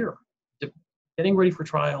a year. Getting ready for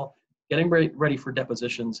trial, getting ready for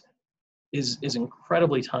depositions is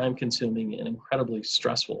incredibly time consuming and incredibly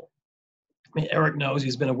stressful. I mean, Eric knows,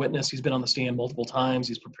 he's been a witness, he's been on the stand multiple times,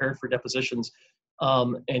 he's prepared for depositions,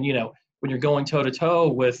 and when you're going toe to toe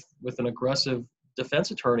with an aggressive defense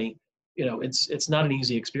attorney, it's not an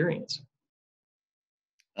easy experience.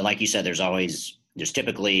 Like you said, there's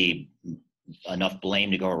typically enough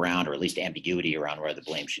blame to go around, or at least ambiguity around where the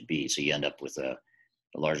blame should be. So you end up with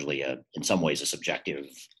largely in some ways, a subjective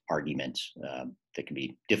argument that can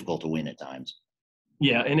be difficult to win at times.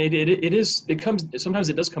 Yeah, and sometimes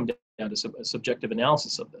it does come down to a subjective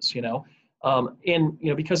analysis of this, and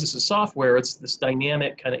because this is software, it's this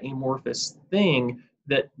dynamic kind of amorphous thing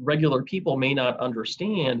that regular people may not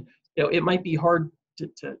understand. It might be hard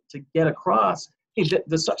to get across. Hey,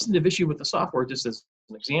 the substantive issue with the software, just as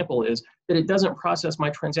an example, is that it doesn't process my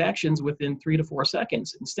transactions within 3 to 4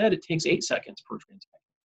 seconds. Instead, it takes 8 seconds per transaction.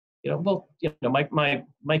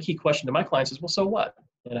 My key question to my clients is, well, so what?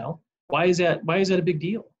 Why is that a big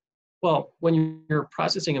deal? Well, when you're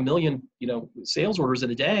processing 1 million, sales orders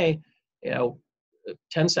in a day,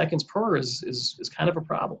 10 seconds per is kind of a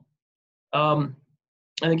problem. And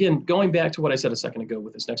again, going back to what I said a second ago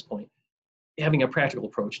with this next point, having a practical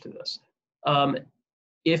approach to this.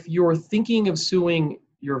 If you're thinking of suing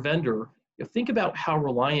your vendor, think about how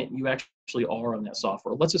reliant you actually are on that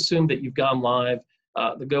software. Let's assume that you've gone live.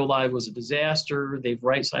 The go live was a disaster. They've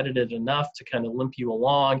right-sided it enough to kind of limp you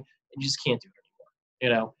along, and you just can't do it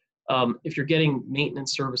anymore. If you're getting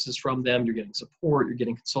maintenance services from them, you're getting support, you're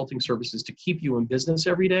getting consulting services to keep you in business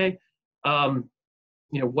every day.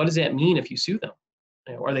 What does that mean if you sue them?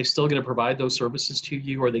 Are they still going to provide those services to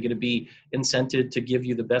you? Are they going to be incented to give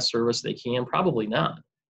you the best service they can? Probably not.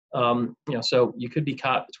 So you could be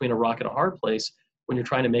caught between a rock and a hard place when you're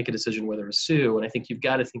trying to make a decision whether to sue. And I think you've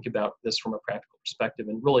got to think about this from a practical perspective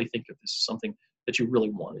and really think if this is something that you really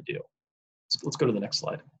want to do. Let's go to the next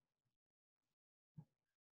slide.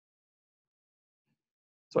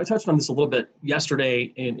 So I touched on this a little bit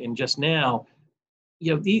yesterday and just now.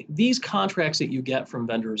 These contracts that you get from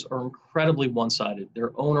vendors are incredibly one-sided.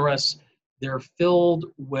 They're onerous. They're filled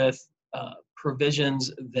with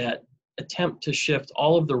provisions that attempt to shift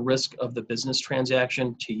all of the risk of the business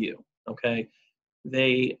transaction to you, okay?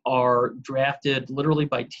 They are drafted literally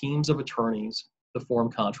by teams of attorneys, the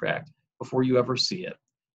form contract, before you ever see it.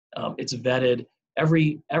 It's vetted.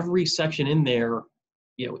 Every section in there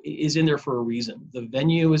is in there for a reason. The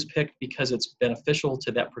venue is picked because it's beneficial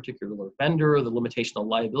to that particular vendor. The limitation of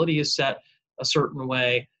liability is set a certain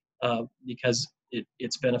way because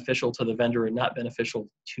it's beneficial to the vendor and not beneficial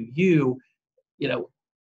to you.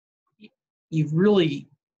 You've really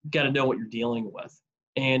got to know what you're dealing with.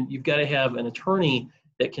 And you've got to have an attorney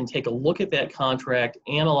that can take a look at that contract,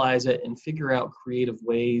 analyze it, and figure out creative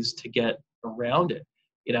ways to get around it.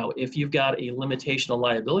 If you've got a limitation of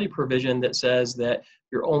liability provision that says that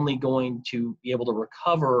you're only going to be able to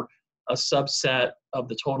recover a subset of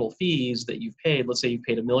the total fees that you've paid, let's say you've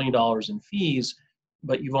paid $1 million in fees,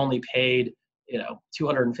 but you've only paid,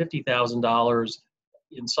 $250,000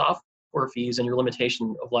 in software fees, and your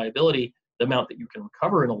limitation of liability, the amount that you can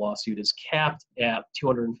recover in a lawsuit is capped at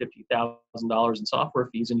 $250,000 in software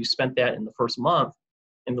fees, and you spent that in the first month,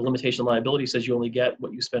 and the limitation of liability says you only get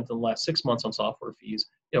what you spent in the last 6 months on software fees,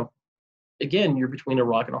 again, you're between a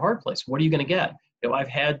rock and a hard place. What are you going to get? I've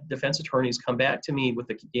had defense attorneys come back to me with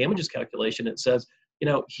the damages calculation. It says,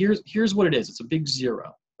 here's what it is. It's a big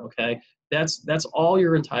zero. Okay, that's all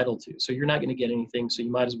you're entitled to. So you're not going to get anything. So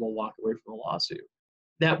you might as well walk away from the lawsuit.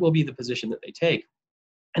 That will be the position that they take,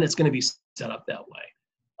 and it's going to be set up that way.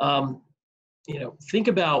 Think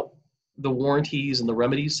about the warranties and the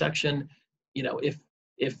remedies section. If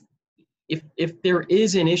there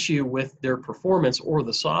is an issue with their performance or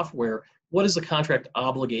the software, what does the contract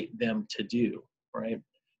obligate them to do, right?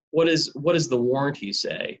 What does the warranty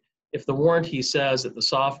say? if the warranty says that the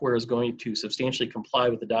software is going to substantially comply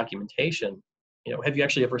with the documentation, have you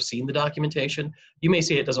actually ever seen the documentation? You may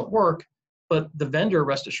say it doesn't work, but the vendor,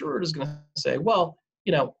 rest assured, is going to say, well,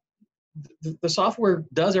 the software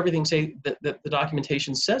does everything say that the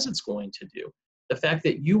documentation says it's going to do. The fact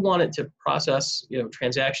that you want it to process,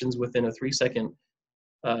 transactions within a 3-second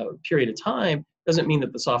period of time doesn't mean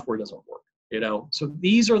that the software doesn't work. So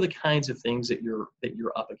these are the kinds of things that you're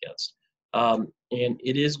up against, and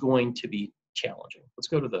it is going to be challenging. Let's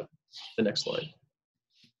go to the next slide.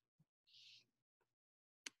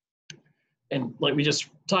 And like we just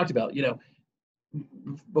talked about,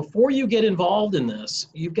 before you get involved in this,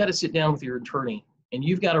 you've got to sit down with your attorney and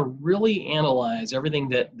you've got to really analyze everything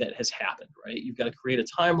that has happened, right? You've got to create a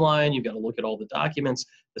timeline. You've got to look at all the documents,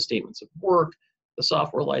 the statements of work, the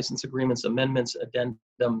software license agreements, amendments,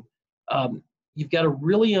 addendum. You've got to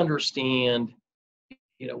really understand,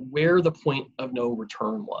 where the point of no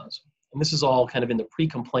return was. And this is all kind of in the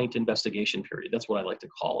pre-complaint investigation period. That's what I like to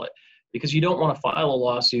call it, because you don't want to file a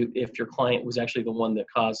lawsuit if your client was actually the one that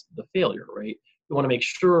caused the failure, right? You want to make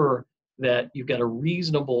sure that you've got a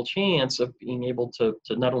reasonable chance of being able to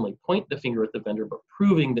not only point the finger at the vendor, but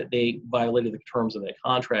proving that they violated the terms of that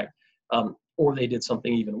contract, or they did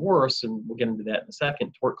something even worse, and we'll get into that in a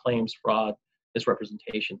second, tort claims, fraud,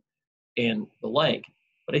 misrepresentation, and the like.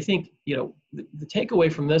 But I think, the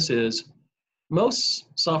takeaway from this is most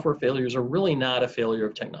software failures are really not a failure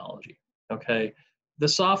of technology, okay? The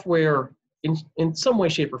software in some way,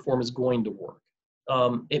 shape, or form is going to work.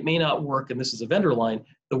 It may not work, and this is a vendor line,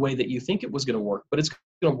 the way that you think it was going to work, but it's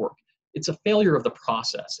going to work. It's a failure of the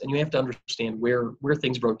process, and you have to understand where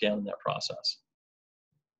things broke down in that process.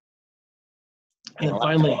 And then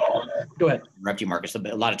finally, go ahead. Interrupt you, Marcus. A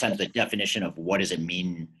lot of times the definition of what does it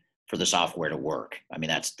mean for the software to work, I mean,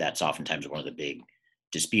 that's oftentimes one of the big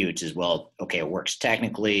disputes is, well, okay, it works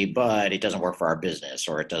technically, but it doesn't work for our business,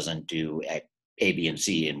 or it doesn't do A, B, and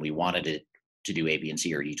C, and we wanted it to do A, B, and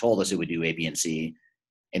C, or you told us it would do A, B, and C,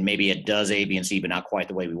 and maybe it does A, B, and C, but not quite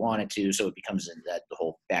the way we want it to. So it becomes that the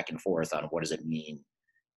whole back and forth on what does it mean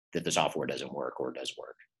that the software doesn't work or does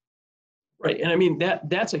work. Right, and I mean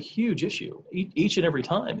that's a huge issue each and every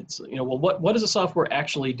time. It's well, what does the software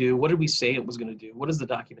actually do? What did we say it was going to do? What does the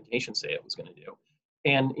documentation say it was going to do?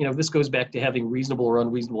 And this goes back to having reasonable or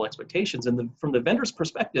unreasonable expectations. And from the vendor's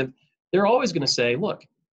perspective, they're always going to say, look,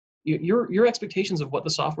 your expectations of what the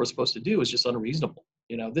software is supposed to do is just unreasonable.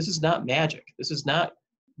 This is not magic. This was not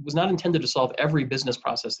intended to solve every business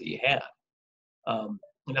process that you had.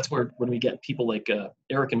 And that's where when we get people like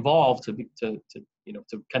Eric involved to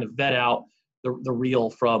kind of vet out the real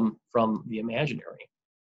from the imaginary.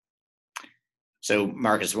 So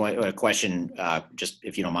Marcus, a question, just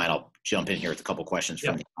if you don't mind, I'll jump in here with a couple questions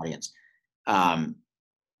from the audience.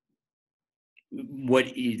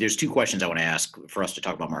 There's two questions I want to ask for us to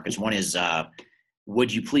talk about, Marcus. One is,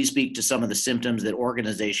 would you please speak to some of the symptoms that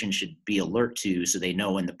organizations should be alert to so they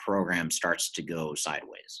know when the program starts to go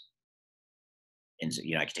sideways? And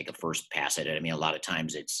I can take a first pass at it. I mean, a lot of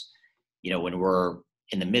times it's, when we're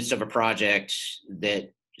in the midst of a project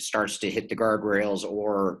that starts to hit the guardrails,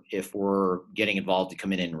 or if we're getting involved to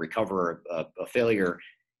come in and recover a failure,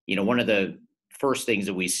 one of the first things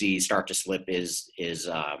that we see start to slip is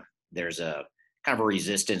there's a kind of a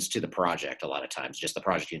resistance to the project a lot of times, just the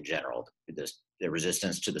project in general. The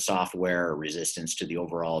resistance to the software, resistance to the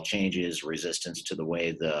overall changes, resistance to the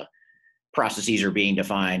way the processes are being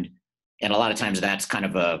defined. And a lot of times that's kind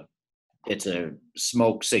of it's a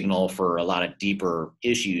smoke signal for a lot of deeper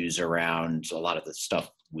issues around a lot of the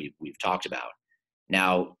stuff we've talked about.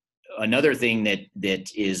 Now, another thing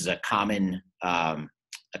that is a common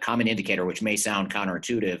indicator, which may sound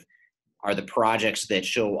counterintuitive, are the projects that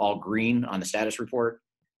show all green on the status report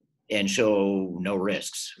and show no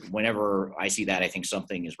risks. Whenever I see that, I think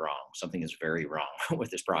something is wrong. Something is very wrong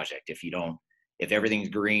with this project. If everything's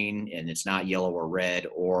green and it's not yellow or red,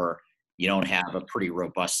 or you don't have a pretty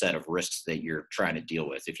robust set of risks that you're trying to deal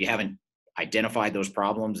with. If you haven't identified those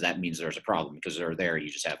problems, that means there's a problem, because they're there, you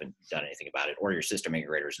just haven't done anything about it, or your system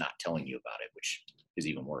integrator is not telling you about it, which is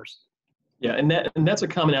even worse. Yeah, and that's a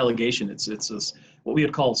common allegation. It's this, what we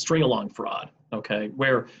would call string along fraud, okay,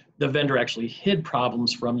 where the vendor actually hid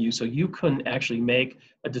problems from you so you couldn't actually make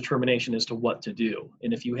a determination as to what to do.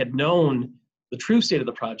 And if you had known the true state of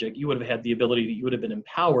the project, you would have had the ability, you would have been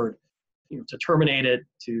empowered to terminate it,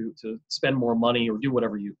 to spend more money, or do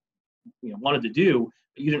whatever you wanted to do,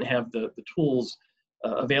 but you didn't have the tools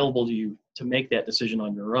available to you to make that decision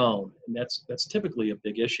on your own. And that's typically a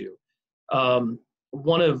big issue.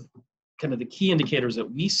 One of kind of the key indicators that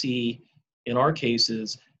we see in our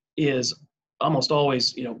cases is almost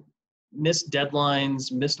always, missed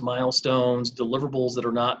deadlines, missed milestones, deliverables that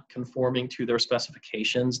are not conforming to their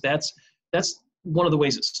specifications. That's one of the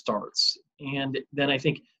ways it starts. And then I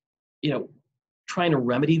think, trying to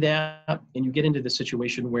remedy that, and you get into the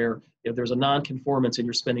situation where there's a non-conformance and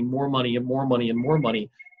you're spending more money and more money and more money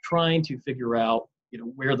trying to figure out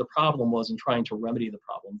where the problem was and trying to remedy the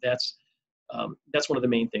problem. That's one of the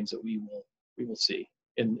main things that we will see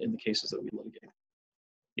in the cases that we litigate.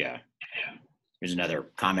 Yeah. Here's another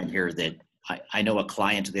comment here that I know a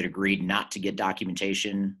client that agreed not to get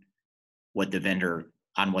documentation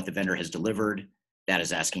on what the vendor has delivered. That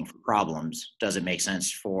is asking for problems. Does it make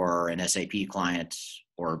sense for an SAP client,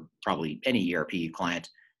 or probably any ERP client,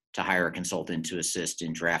 to hire a consultant to assist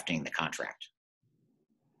in drafting the contract?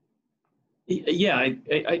 Yeah,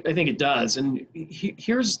 I think it does. And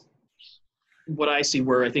here's what I see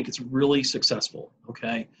where I think it's really successful.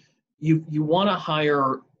 Okay, you want to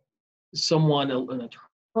hire someone, an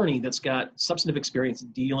attorney that's got substantive experience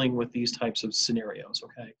dealing with these types of scenarios.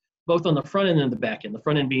 Okay, both on the front end and the back end. The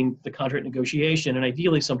front end being the contract negotiation, and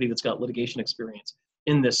ideally somebody that's got litigation experience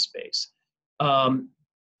in this space.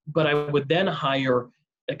 But I would then hire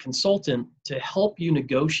a consultant to help you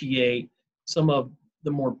negotiate some of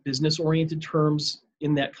the more business-oriented terms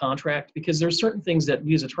in that contract, because there's certain things that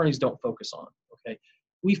we as attorneys don't focus on. Okay,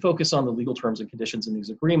 we focus on the legal terms and conditions in these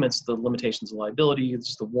agreements, the limitations of liability,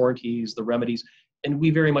 the warranties, the remedies, and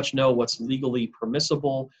we very much know what's legally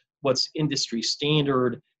permissible, what's industry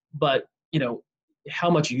standard. But how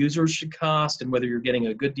much users should cost and whether you're getting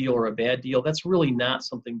a good deal or a bad deal, that's really not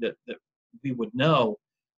something that we would know.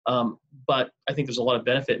 But I think there's a lot of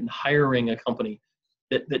benefit in hiring a company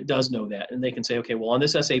that does know that, and they can say, okay, well, on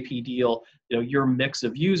this SAP deal, your mix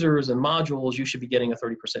of users and modules, you should be getting a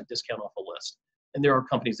 30% discount off a list. And there are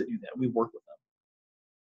companies that do that. We work with them.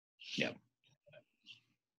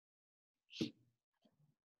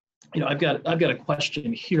 Yeah. I've got a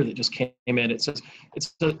question here that just came in. It says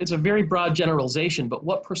it's a very broad generalization, but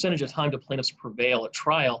what percentage of time do plaintiffs prevail at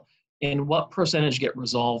trial, and what percentage get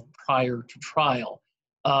resolved prior to trial?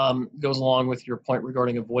 Goes along with your point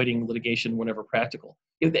regarding avoiding litigation whenever practical.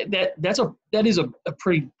 That is a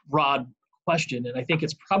pretty broad question, and I think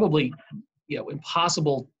it's probably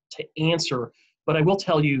impossible to answer. But I will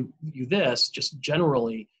tell you this, just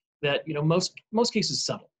generally, that most cases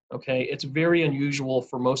settle. Okay, it's very unusual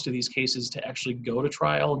for most of these cases to actually go to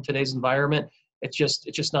trial in today's environment. It's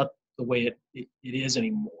just not the way it is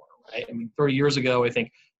anymore, right? I mean, 30 years ago, I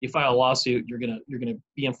think you file a lawsuit, you're gonna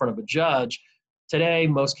be in front of a judge. Today,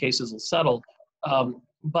 most cases will settle.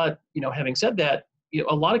 But having said that,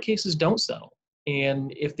 a lot of cases don't settle.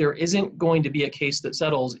 And if there isn't going to be a case that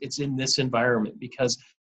settles, it's in this environment, because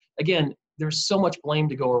again, there's so much blame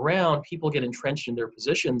to go around. People get entrenched in their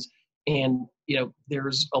positions. And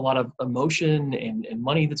there's a lot of emotion and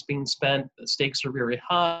money that's being spent. The stakes are very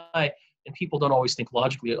high, and people don't always think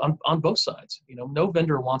logically on both sides. No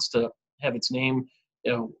vendor wants to have its name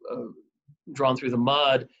drawn through the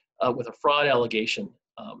mud with a fraud allegation,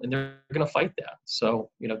 and they're going to fight that. So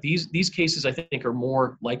these cases I think are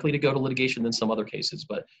more likely to go to litigation than some other cases.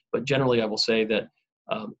 But generally, I will say that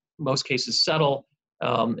most cases settle,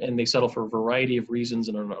 and they settle for a variety of reasons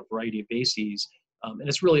and on a variety of bases. And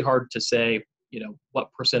it's really hard to say,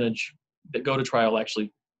 what percentage that go to trial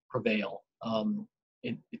actually prevail.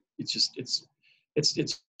 It's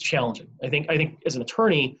challenging. I think as an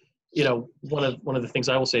attorney, one of the things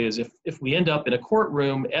I will say is if we end up in a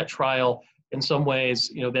courtroom at trial, in some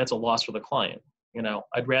ways, that's a loss for the client.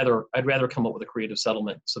 I'd rather come up with a creative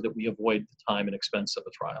settlement so that we avoid the time and expense of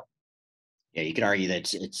a trial. Yeah, you could argue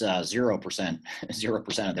that it's 0% of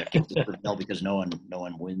the cases prevail because no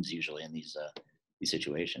one wins usually in these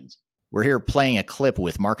situations. We're here playing a clip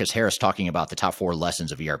with Marcus Harris talking about the top 4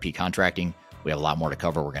 lessons of ERP contracting. We have a lot more to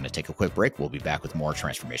cover. We're going to take a quick break. We'll be back with more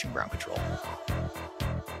Transformation Ground Control.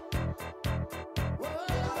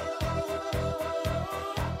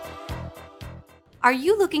 Are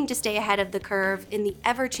you looking to stay ahead of the curve in the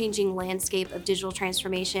ever-changing landscape of digital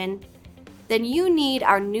transformation? Then you need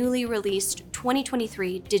our newly released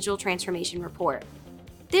 2023 Digital Transformation Report.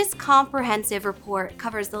 This comprehensive report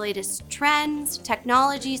covers the latest trends,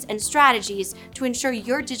 technologies, and strategies to ensure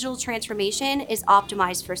your digital transformation is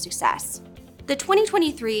optimized for success. The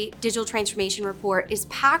 2023 Digital Transformation Report is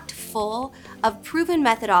packed full of proven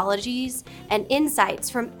methodologies and insights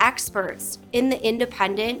from experts in the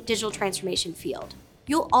independent digital transformation field.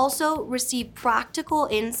 You'll also receive practical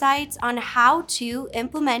insights on how to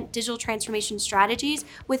implement digital transformation strategies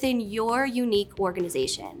within your unique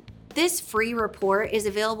organization. This free report is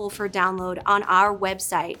available for download on our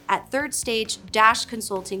website at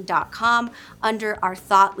thirdstage-consulting.com under our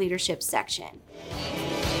Thought Leadership section.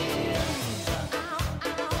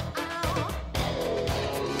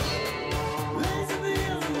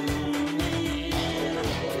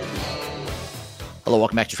 Hello,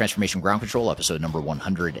 welcome back to Transformation Ground Control, episode number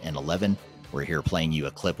 111. We're here playing you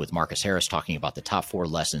a clip with Marcus Harris talking about the top 4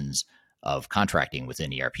 lessons of contracting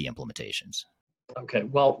within ERP implementations. Okay,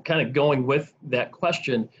 well, kind of going with that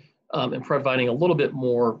question and providing a little bit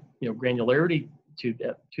more, granularity to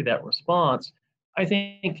that response, I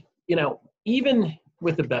think, even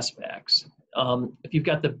with the best facts, if you've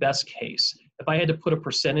got the best case, if I had to put a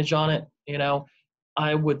percentage on it,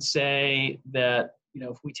 I would say that,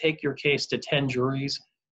 if we take your case to 10 juries,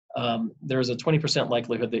 there's a 20%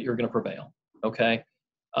 likelihood that you're going to prevail. Okay.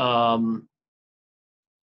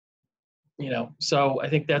 So I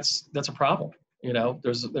think that's a problem.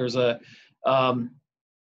 There's a an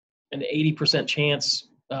 80% chance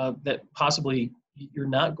that possibly you're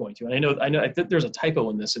not going to. And I think there's a typo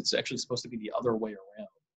in this. It's actually supposed to be the other way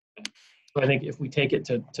around. So I think if we take it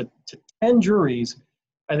to 10 juries,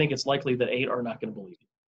 I think it's likely that 8 are not going to believe you.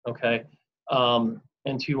 Okay.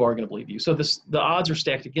 And 2 are going to believe you. So the odds are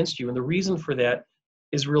stacked against you. And the reason for that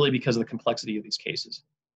is really because of the complexity of these cases.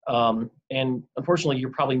 And unfortunately, you're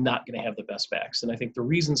probably not going to have the best facts. And I think the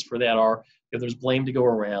reasons for that are, there's blame to go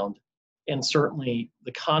around. And certainly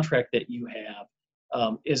the contract that you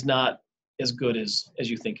have is not as good as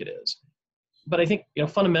you think it is. But I think,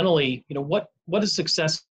 fundamentally, what does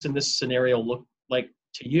success in this scenario look like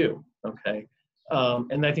to you? Okay.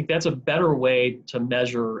 And I think that's a better way to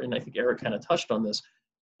measure, and I think Eric kind of touched on this,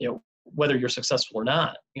 whether you're successful or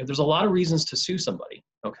not. There's a lot of reasons to sue somebody,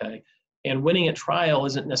 okay? And winning at trial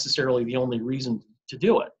isn't necessarily the only reason to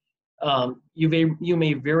do it. You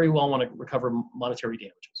may very well want to recover monetary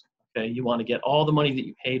damages, okay? You want to get all the money that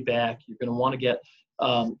you paid back. You're going to want to get,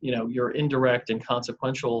 your indirect and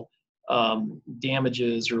consequential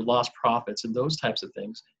damages, your lost profits, and those types of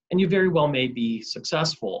things. And you very well may be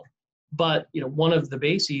successful. But one of the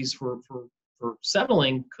bases for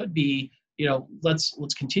settling could be, let's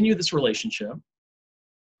continue this relationship.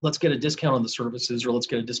 Let's get a discount on the services, or let's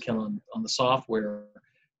get a discount on the software,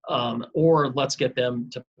 or let's get them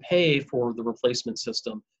to pay for the replacement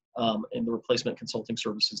system and the replacement consulting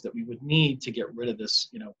services that we would need to get rid of this,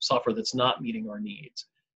 software that's not meeting our needs.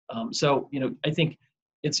 So I think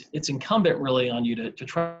it's incumbent really on you to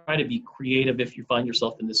try to be creative if you find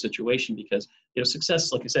yourself in this situation, because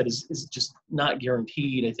success, like I said, is just not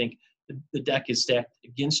guaranteed. I think the deck is stacked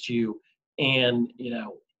against you, and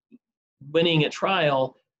winning at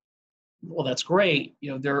trial, well, that's great.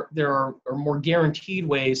 There are more guaranteed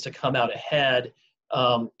ways to come out ahead,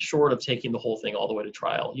 short of taking the whole thing all the way to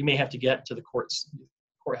trial. You may have to get to the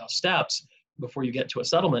courthouse steps before you get to a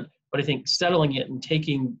settlement, but I think settling it and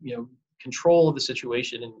taking control of the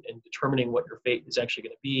situation and determining what your fate is actually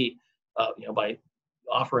going to be, by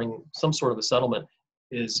offering some sort of a settlement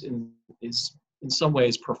is in some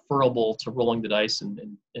ways preferable to rolling the dice and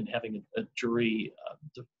having a jury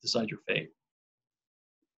decide your fate.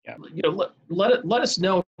 Yeah. Let us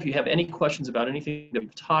know if you have any questions about anything that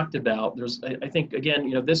we've talked about. I think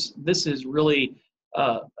again, this is really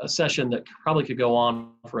a session that probably could go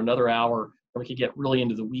on for another hour, and we could get really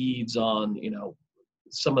into the weeds on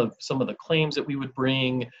some of the claims that we would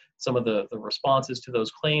bring, some of the responses to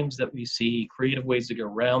those claims that we see, creative ways to get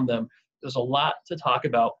around them. There's a lot to talk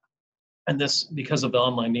about. And this, because of the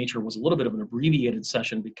online nature, was a little bit of an abbreviated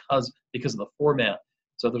session because of the format.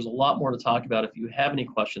 So there's a lot more to talk about. If you have any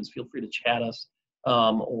questions, feel free to chat us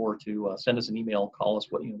or to send us an email, call us,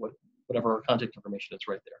 whatever our contact information is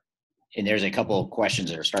right there. And there's a couple of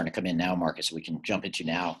questions that are starting to come in now, Marcus, we can jump into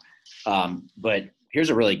now. But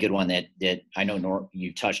here's a really good one that I know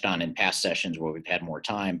you touched on in past sessions where we've had more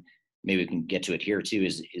time. Maybe we can get to it here too.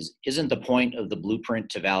 Isn't the point of the blueprint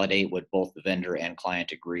to validate what both the vendor and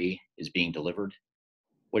client agree is being delivered?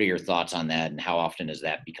 What are your thoughts on that, and how often does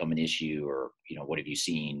that become an issue, or what have you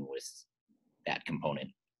seen with that component?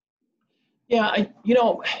 Yeah,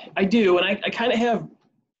 I do, and I kind of have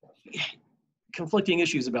conflicting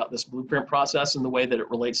issues about this blueprint process and the way that it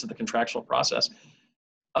relates to the contractual process.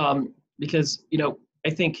 Because, I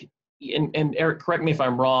think, and Eric, correct me if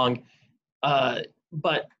I'm wrong,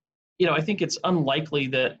 but, I think it's unlikely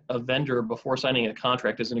that a vendor before signing a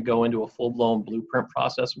contract is going to go into a full-blown blueprint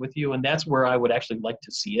process with you. And that's where I would actually like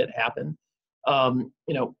to see it happen.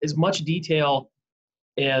 As much detail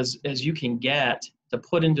as you can get to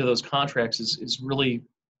put into those contracts is really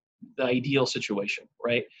the ideal situation,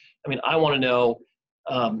 right? I mean, I want to know,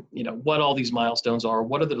 what all these milestones are,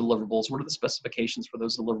 what are the deliverables, what are the specifications for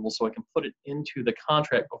those deliverables, so I can put it into the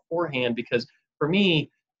contract beforehand. Because for me,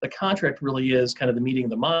 the contract really is kind of the meeting of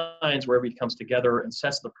the minds where everybody comes together and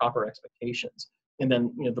sets the proper expectations. And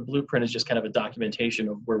then, the blueprint is just kind of a documentation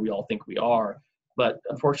of where we all think we are. But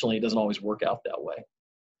unfortunately, it doesn't always work out that way.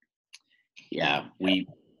 Yeah,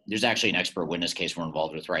 there's actually an expert witness case we're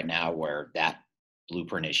involved with right now where that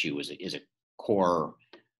blueprint issue is a core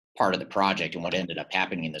part of the project. And what ended up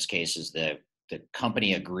happening in this case is the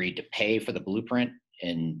company agreed to pay for the blueprint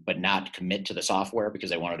but not commit to the software because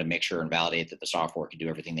they wanted to make sure and validate that the software could do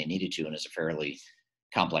everything they needed to, and it's a fairly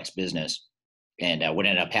complex business. And what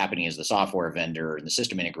ended up happening is the software vendor and the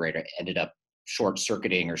system integrator ended up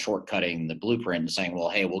short-circuiting or shortcutting the blueprint and saying, well,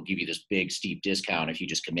 hey, we'll give you this big steep discount if you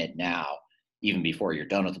just commit now, even before you're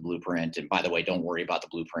done with the blueprint. And by the way, don't worry about the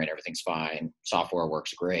blueprint. Everything's fine. Software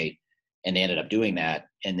works great. And they ended up doing that.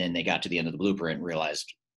 And then they got to the end of the blueprint and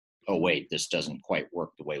realized, oh, wait, this doesn't quite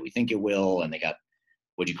work the way we think it will. And they got,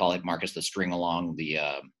 what'd you call it, Marcus, the string along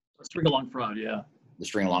fraud, yeah. The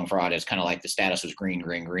string along fraud is kind of like the status was green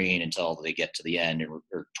until they get to the end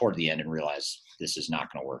or toward the end and realize this is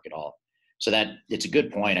not going to work at all. So that it's a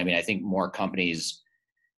good point. I mean, I think more companies,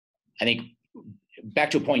 back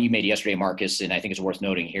to a point you made yesterday, Marcus, and I think it's worth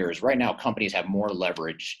noting here is right now companies have more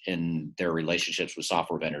leverage in their relationships with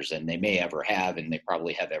software vendors than they may ever have, and they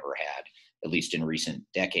probably have ever had, at least in recent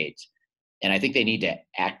decades. And I think they need to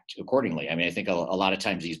act accordingly. I mean, I think a lot of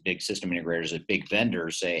times these big system integrators and big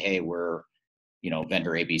vendors say, hey, we're,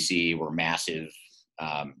 vendor ABC, we're massive,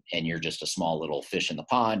 and you're just a small little fish in the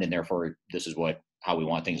pond, and therefore this is how we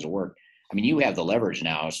want things to work. I mean, you have the leverage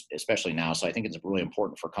now, especially now. So I think it's really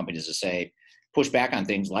important for companies to say, push back on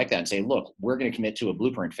things like that and say, look, we're going to commit to a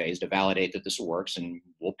blueprint phase to validate that this works and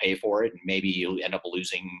we'll pay for it. And maybe you'll end up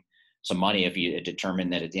losing some money if you determine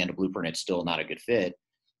that at the end of blueprint, it's still not a good fit.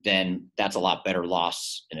 Then that's a lot better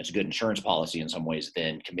loss. And it's a good insurance policy in some ways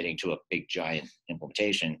than committing to a big giant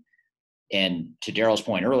implementation. And to Daryl's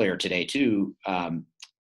point earlier today too,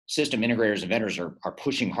 system integrators and vendors are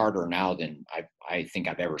pushing harder now than I think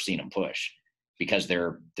I've ever seen them push, because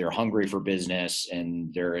they're hungry for business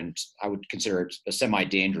and they're in, I would consider it a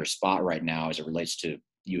semi-dangerous spot right now as it relates to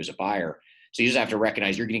you as a buyer. So you just have to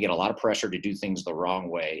recognize you're going to get a lot of pressure to do things the wrong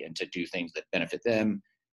way and to do things that benefit them.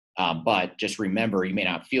 But just remember, you may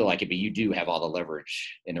not feel like it, but you do have all the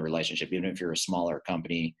leverage in the relationship, even if you're a smaller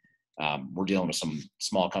company. We're dealing with some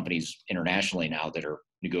small companies internationally now that are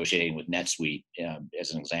negotiating with NetSuite,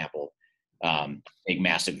 as an example, big,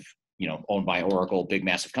 massive, owned by Oracle, big,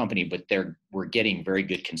 massive company, but we're getting very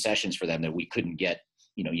good concessions for them that we couldn't get,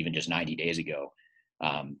 even just 90 days ago,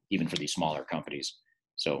 even for these smaller companies.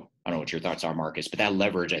 So I don't know what your thoughts are, Marcus, but that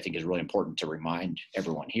leverage I think is really important to remind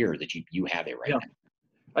everyone here that you have it right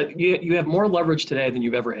now. You have more leverage today than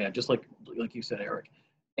you've ever had, just like you said, Eric.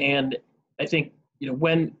 And I think,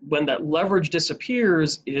 when that leverage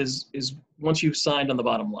disappears is once you've signed on the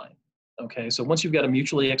bottom line. Okay, so once you've got a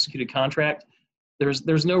mutually executed contract,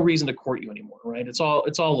 there's no reason to court you anymore, right? It's all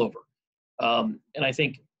over. And I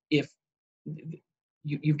think if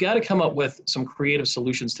you've got to come up with some creative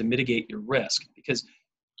solutions to mitigate your risk, because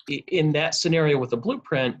in that scenario with the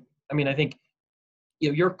blueprint, I mean, I think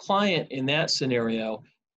your client in that scenario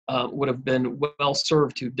would have been well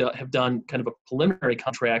served to have done kind of a preliminary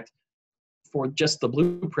contract for just the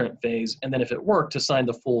blueprint phase, and then if it worked, to sign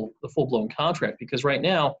the full-blown contract. Because right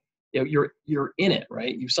now, you're in it,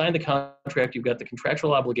 right? You've signed the contract, you've got the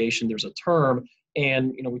contractual obligation, there's a term,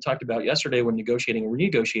 and we talked about yesterday when negotiating and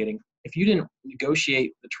renegotiating, if you didn't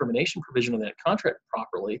negotiate the termination provision of that contract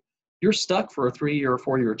properly, you're stuck for a 3-year or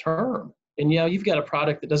 4-year term, and you've got a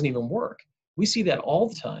product that doesn't even work. We see that all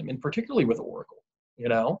the time, and particularly with Oracle.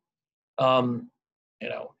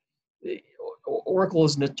 Oracle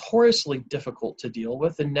is notoriously difficult to deal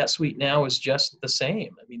with, and NetSuite now is just the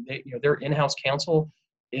same. I mean, their in-house counsel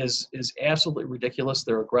is absolutely ridiculous.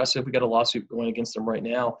 They're aggressive. We got a lawsuit going against them right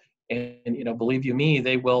now, and believe you me,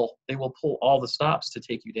 they will pull all the stops to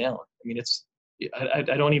take you down. I mean, I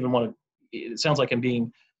don't even want to. It sounds like I'm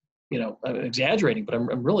being, exaggerating, but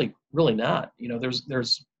I'm really not.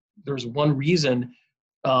 There's one reason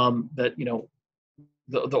that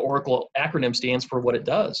the Oracle acronym stands for what it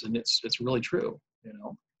does, and it's really true.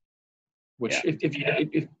 Which yeah.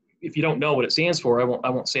 If you don't know what it stands for, I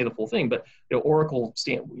won't say the full thing. But Oracle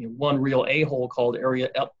one real a-hole called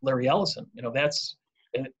Larry Ellison. That's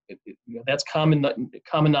common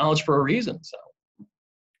knowledge for a reason. So I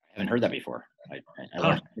haven't heard that before. I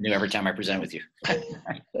learn something new every time I present with you.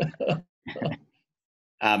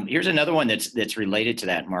 Here's another one that's related to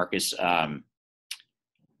that, Marcus.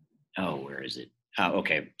 Where is it?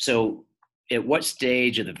 Okay. So at what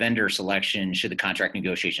stage of the vendor selection should the contract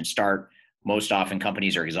negotiation start? Most often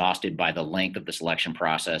companies are exhausted by the length of the selection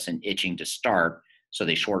process and itching to start, so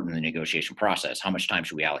they shorten the negotiation process. How much time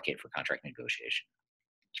should we allocate for contract negotiation?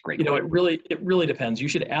 It's great. It really depends. You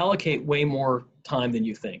should allocate way more time than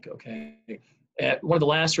you think. Okay. at one of the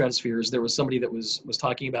last stratospheres, there was somebody that was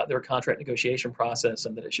talking about their contract negotiation process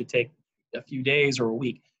and that it should take a few days or a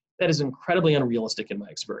week. That is incredibly unrealistic in my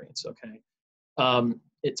experience. Okay,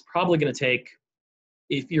 it's probably going to take,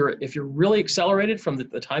 if you're really accelerated from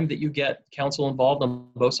the time that you get counsel involved on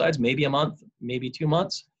both sides, maybe a month, maybe 2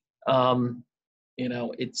 months.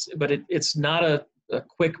 It's not a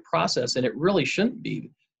quick process, and it really shouldn't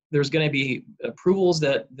be. There's going to be approvals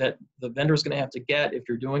that the vendor is going to have to get if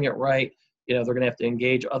you're doing it right. They're going to have to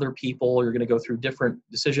engage other people. You're going to go through different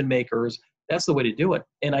decision makers. That's the way to do it.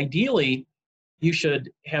 And ideally, you should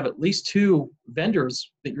have at least 2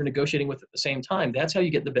 vendors that you're negotiating with at the same time. That's how you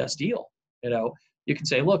get the best deal. You can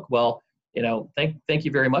say, look, well, thank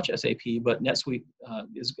you very much, SAP, but NetSuite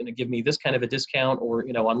is going to give me this kind of a discount, or,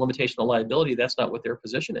 on limitation of liability, that's not what their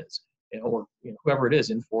position is, or whoever it is,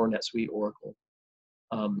 Infor, NetSuite, Oracle.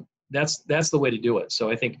 That's the way to do it. So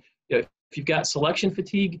I think if you've got selection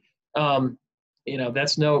fatigue,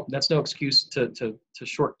 that's no excuse to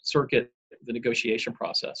short circuit the negotiation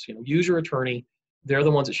process. Use your attorney. They're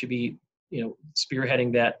the ones that should be,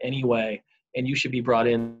 spearheading that anyway, and you should be brought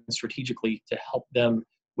in strategically to help them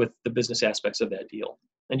with the business aspects of that deal.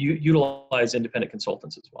 And you utilize independent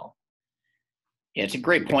consultants as well. Yeah, it's a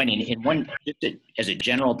great point. And one, just as a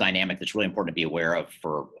general dynamic that's really important to be aware of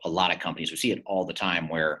for a lot of companies, we see it all the time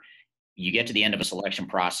where you get to the end of a selection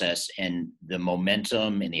process and the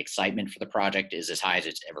momentum and the excitement for the project is as high as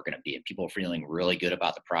it's ever going to be. And people are feeling really good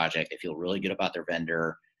about the project. They feel really good about their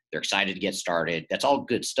vendor. They're excited to get started. That's all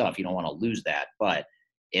good stuff. You don't want to lose that, but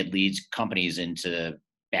it leads companies into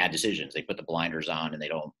bad decisions. They put the blinders on and they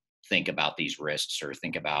don't think about these risks or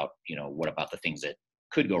think about, what about the things that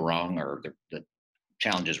could go wrong or the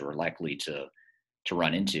challenges we're likely to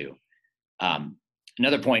run into.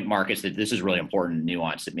 Another point, Mark, is that this is really important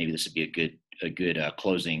nuance, that maybe this would be a good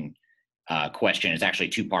closing question. It's actually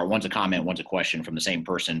 2-part. One's a comment, one's a question from the same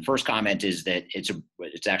person. First comment is that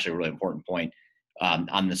it's actually a really important point.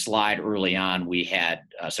 On the slide early on, we had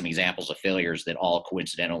some examples of failures that all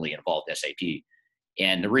coincidentally involved SAP.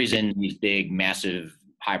 And the reason these big, massive,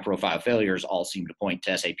 high-profile failures all seem to point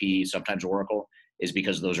to SAP, sometimes Oracle, is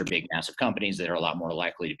because those are big, massive companies that are a lot more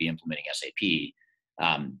likely to be implementing SAP.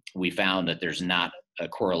 We found that there's not a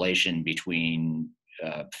correlation between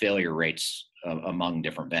failure rates among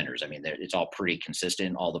different vendors. I mean, it's all pretty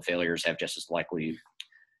consistent. All the failures have just as likely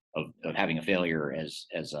of having a failure as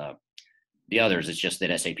the others. It's just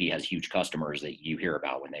that SAP has huge customers that you hear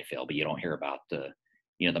about when they fail, but you don't hear about the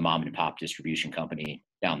mom and pop distribution company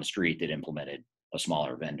down the street that implemented a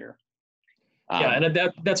smaller vendor. Yeah, and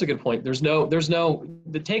that's a good point. There's no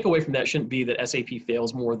the takeaway from that shouldn't be that SAP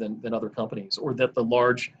fails more than other companies, or that the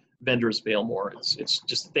large vendors fail more. It's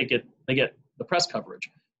just they get the press coverage,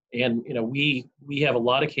 and we have a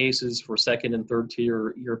lot of cases for second and third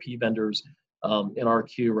tier ERP vendors in our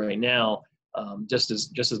queue right now, just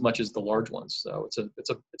as much as the large ones. So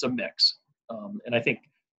it's a mix, and I think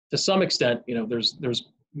to some extent, there's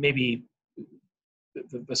maybe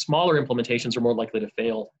the smaller implementations are more likely to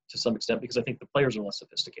fail to some extent because I think the players are less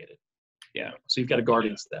sophisticated. Yeah. So you've got to guard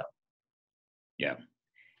against that. Yeah.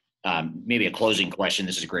 Maybe a closing question.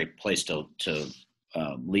 This is a great place to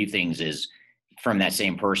leave things. Is from that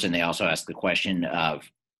same person. They also asked the question of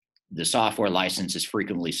the software license is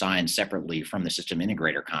frequently signed separately from the system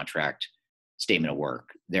integrator contract statement of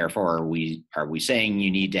work. Therefore, are we saying you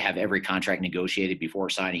need to have every contract negotiated before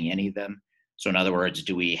signing any of them? So in other words,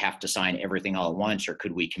 do we have to sign everything all at once, or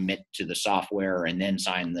could we commit to the software and then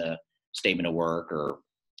sign the statement of work, or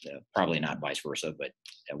probably not vice versa? But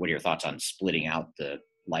what are your thoughts on splitting out the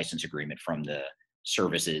license agreement from the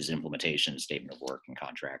services implementation statement of work and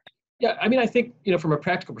contract? Yeah, I mean, I think from a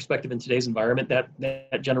practical perspective in today's environment,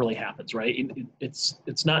 that generally happens, right?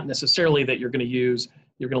 It's not necessarily that you're going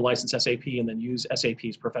to license SAP and then use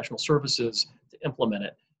SAP's professional services to implement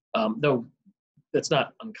it, though that's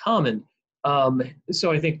not uncommon.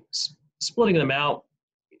 So I think splitting them out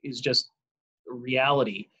is just a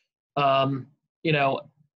reality. I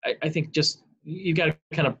think just you've got to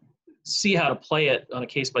kind of see how to play it on a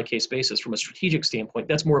case-by-case basis from a strategic standpoint.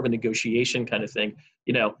 That's more of a negotiation kind of thing.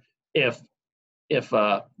 If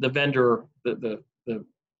the vendor, the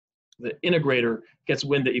integrator gets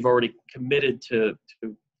wind that you've already committed to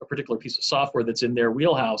a particular piece of software that's in their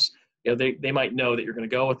wheelhouse, they might know that you're going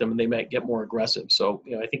to go with them, and they might get more aggressive. So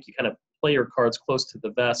I think you kind of play your cards close to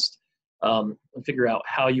the vest and figure out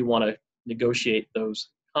how you want to negotiate those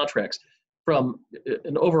contracts. From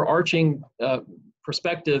an overarching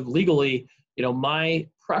perspective legally, my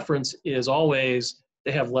preference is always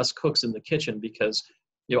to have less cooks in the kitchen, because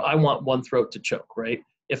I want one throat to choke, right?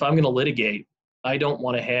 If I'm going to litigate, I don't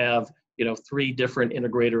want to have three different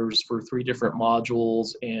integrators for three different modules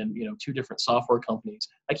and, two different software companies.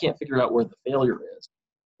 I can't figure out where the failure is.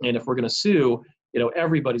 And if we're going to sue,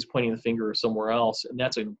 everybody's pointing the finger somewhere else. And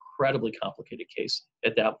that's an incredibly complicated case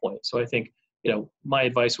at that point. So I think, my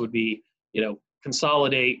advice would be,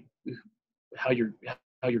 consolidate how you're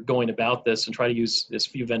going about this and try to use as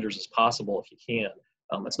few vendors as possible if you can.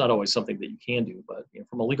 It's not always something that you can do, but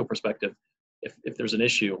from a legal perspective, if there's an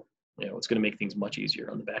issue, it's going to make things much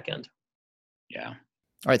easier on the back end. Yeah. All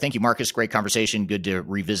right. Thank you, Marcus. Great conversation. Good to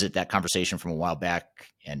revisit that conversation from a while back.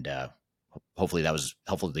 And hopefully that was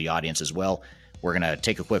helpful to the audience as well. We're going to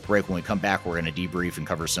take a quick break. When we come back, we're going to debrief and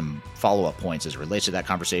cover some follow-up points as it relates to that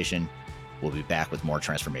conversation. We'll be back with more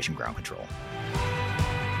Transformation Ground Control.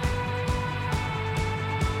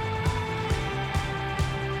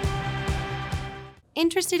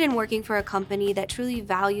 Interested in working for a company that truly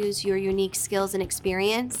values your unique skills and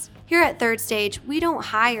experience? Here at Third Stage, we don't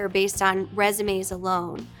hire based on resumes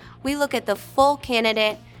alone. We look at the full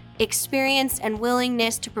candidate, experience, and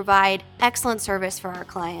willingness to provide excellent service for our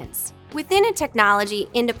clients. Within a technology,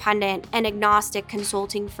 independent, and agnostic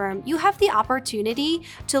consulting firm, you have the opportunity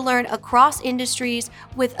to learn across industries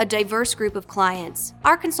with a diverse group of clients.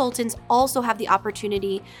 Our consultants also have the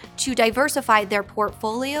opportunity to diversify their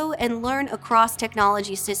portfolio and learn across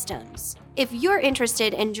technology systems. If you're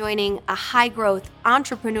interested in joining a high-growth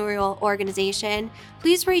entrepreneurial organization,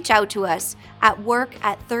 please reach out to us at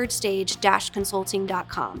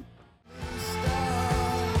work@thirdstage-consulting.com.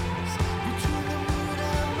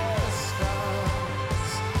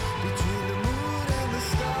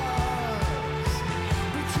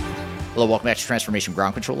 Hello, welcome back to Transformation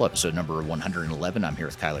Ground Control, episode number 111. I'm here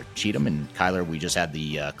with Kyler Cheatham. And Kyler, we just had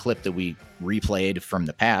the clip that we replayed from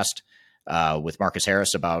the past with Marcus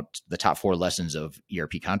Harris about the top 4 lessons of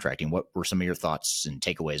ERP contracting. What were some of your thoughts and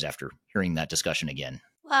takeaways after hearing that discussion again?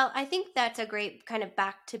 Well, I think that's a great kind of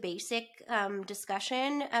back to basic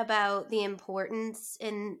discussion about the importance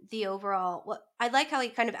in the overall. I like how he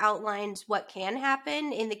kind of outlines what can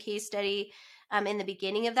happen in the case study in the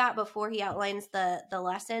beginning of that before he outlines the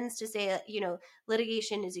lessons, to say that,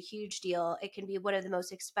 litigation is a huge deal. It can be one of the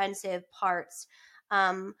most expensive parts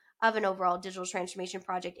of an overall digital transformation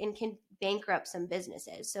project and can bankrupt some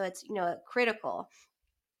businesses. So it's, critical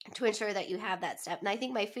to ensure that you have that step. And I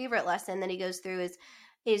think my favorite lesson that he goes through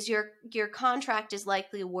is your contract is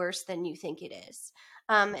likely worse than you think it is.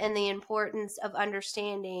 And the importance of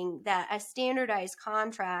understanding that a standardized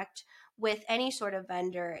contract with any sort of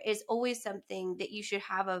vendor is always something that you should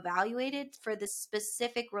have evaluated for the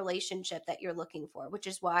specific relationship that you're looking for, which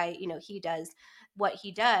is why, he does what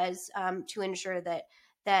he does to ensure that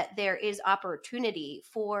there is opportunity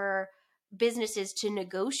for businesses to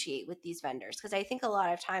negotiate with these vendors. Because I think a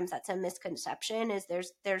lot of times that's a misconception, is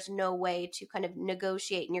there's no way to kind of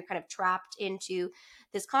negotiate, and you're kind of trapped into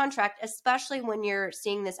this contract, especially when you're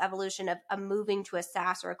seeing this evolution of moving to a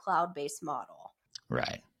SaaS or a cloud-based model.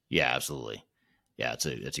 Right. Yeah, absolutely. Yeah,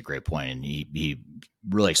 it's a great point. And he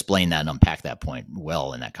really explained that and unpacked that point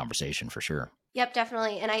well in that conversation for sure. Yep,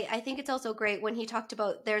 definitely. And I think it's also great when he talked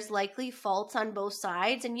about there's likely faults on both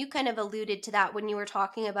sides. And you kind of alluded to that when you were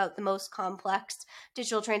talking about the most complex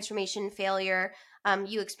digital transformation failure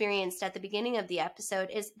you experienced at the beginning of the episode.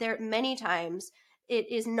 Is there many times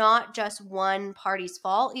it is not just one party's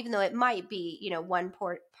fault, even though it might be, one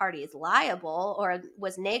party is liable or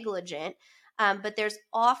was negligent. But there's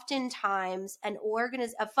oftentimes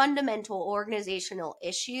a fundamental organizational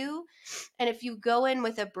issue. And if you go in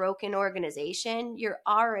with a broken organization, you're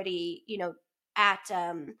already, at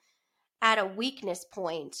a weakness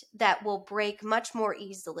point that will break much more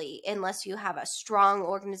easily unless you have a strong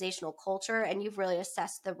organizational culture and you've really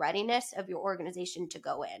assessed the readiness of your organization to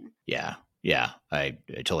go in. Yeah, I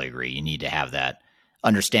totally agree. You need to have that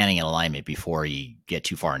understanding and alignment before you get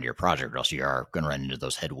too far into your project, or else you are going to run into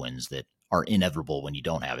those headwinds that are inevitable when you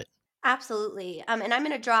don't have it. Absolutely. And I'm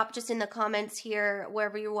going to drop just in the comments here,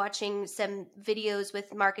 wherever you're watching, some videos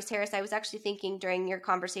with Marcus Harris. I was actually thinking during your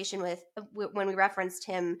conversation when we referenced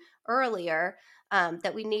him earlier,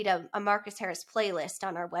 that we need a Marcus Harris playlist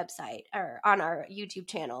on our website or on our YouTube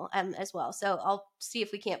channel as well. So I'll see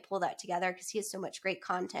if we can't pull that together, because he has so much great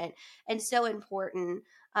content and so important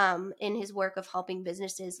in his work of helping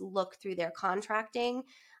businesses look through their contracting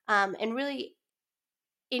and really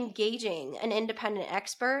engaging an independent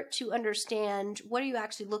expert to understand what are you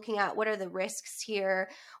actually looking at, what are the risks here,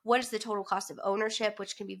 what is the total cost of ownership,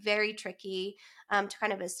 which can be very tricky to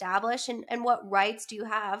kind of establish, and what rights do you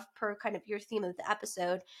have, per kind of your theme of the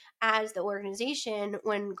episode, as the organization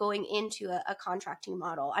when going into a contracting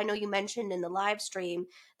model. I know you mentioned in the live stream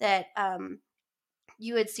that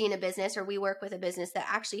you had seen a business, or we work with a business that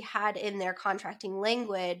actually had in their contracting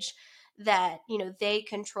language that, they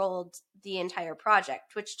controlled the entire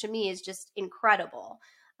project, which to me is just incredible.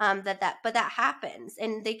 But that happens,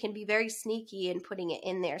 and they can be very sneaky in putting it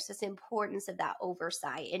in there. So it's the importance of that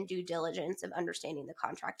oversight and due diligence of understanding the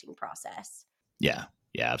contracting process. Yeah,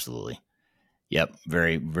 absolutely. Yep,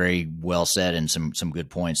 very, very well said, and some good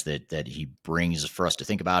points that he brings for us to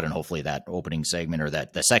think about, and hopefully that opening segment, or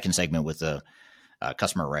that the second segment with the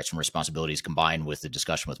customer rights and responsibilities, combined with the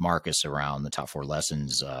discussion with Marcus around the top 4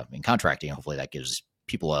 lessons in contracting. Hopefully that gives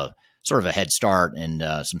people a sort of a head start and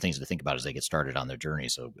some things to think about as they get started on their journey.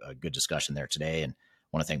 So a good discussion there today. And I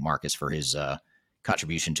want to thank Marcus for his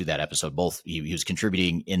contribution to that episode. Both he was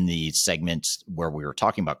contributing in the segments where we were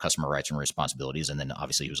talking about customer rights and responsibilities, and then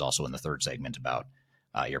obviously he was also in the third segment about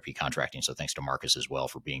ERP contracting. So thanks to Marcus as well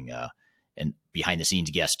for being and behind the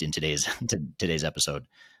scenes guest in today's episode.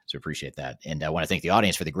 So appreciate that. And I want to thank the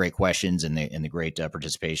audience for the great questions and the great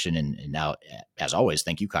participation. And now, as always,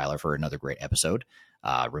 thank you, Kyler, for another great episode.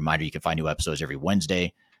 Reminder, you can find new episodes every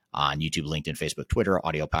Wednesday on YouTube, LinkedIn, Facebook, Twitter,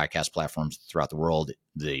 audio podcast platforms throughout the world.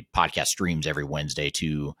 The podcast streams every Wednesday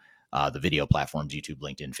to the video platforms, YouTube,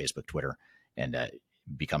 LinkedIn, Facebook, Twitter, and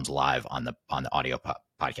becomes live on the audio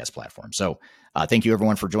podcast platform. So thank you,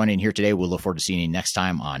 everyone, for joining here today. We'll look forward to seeing you next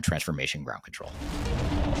time on Transformation Ground Control.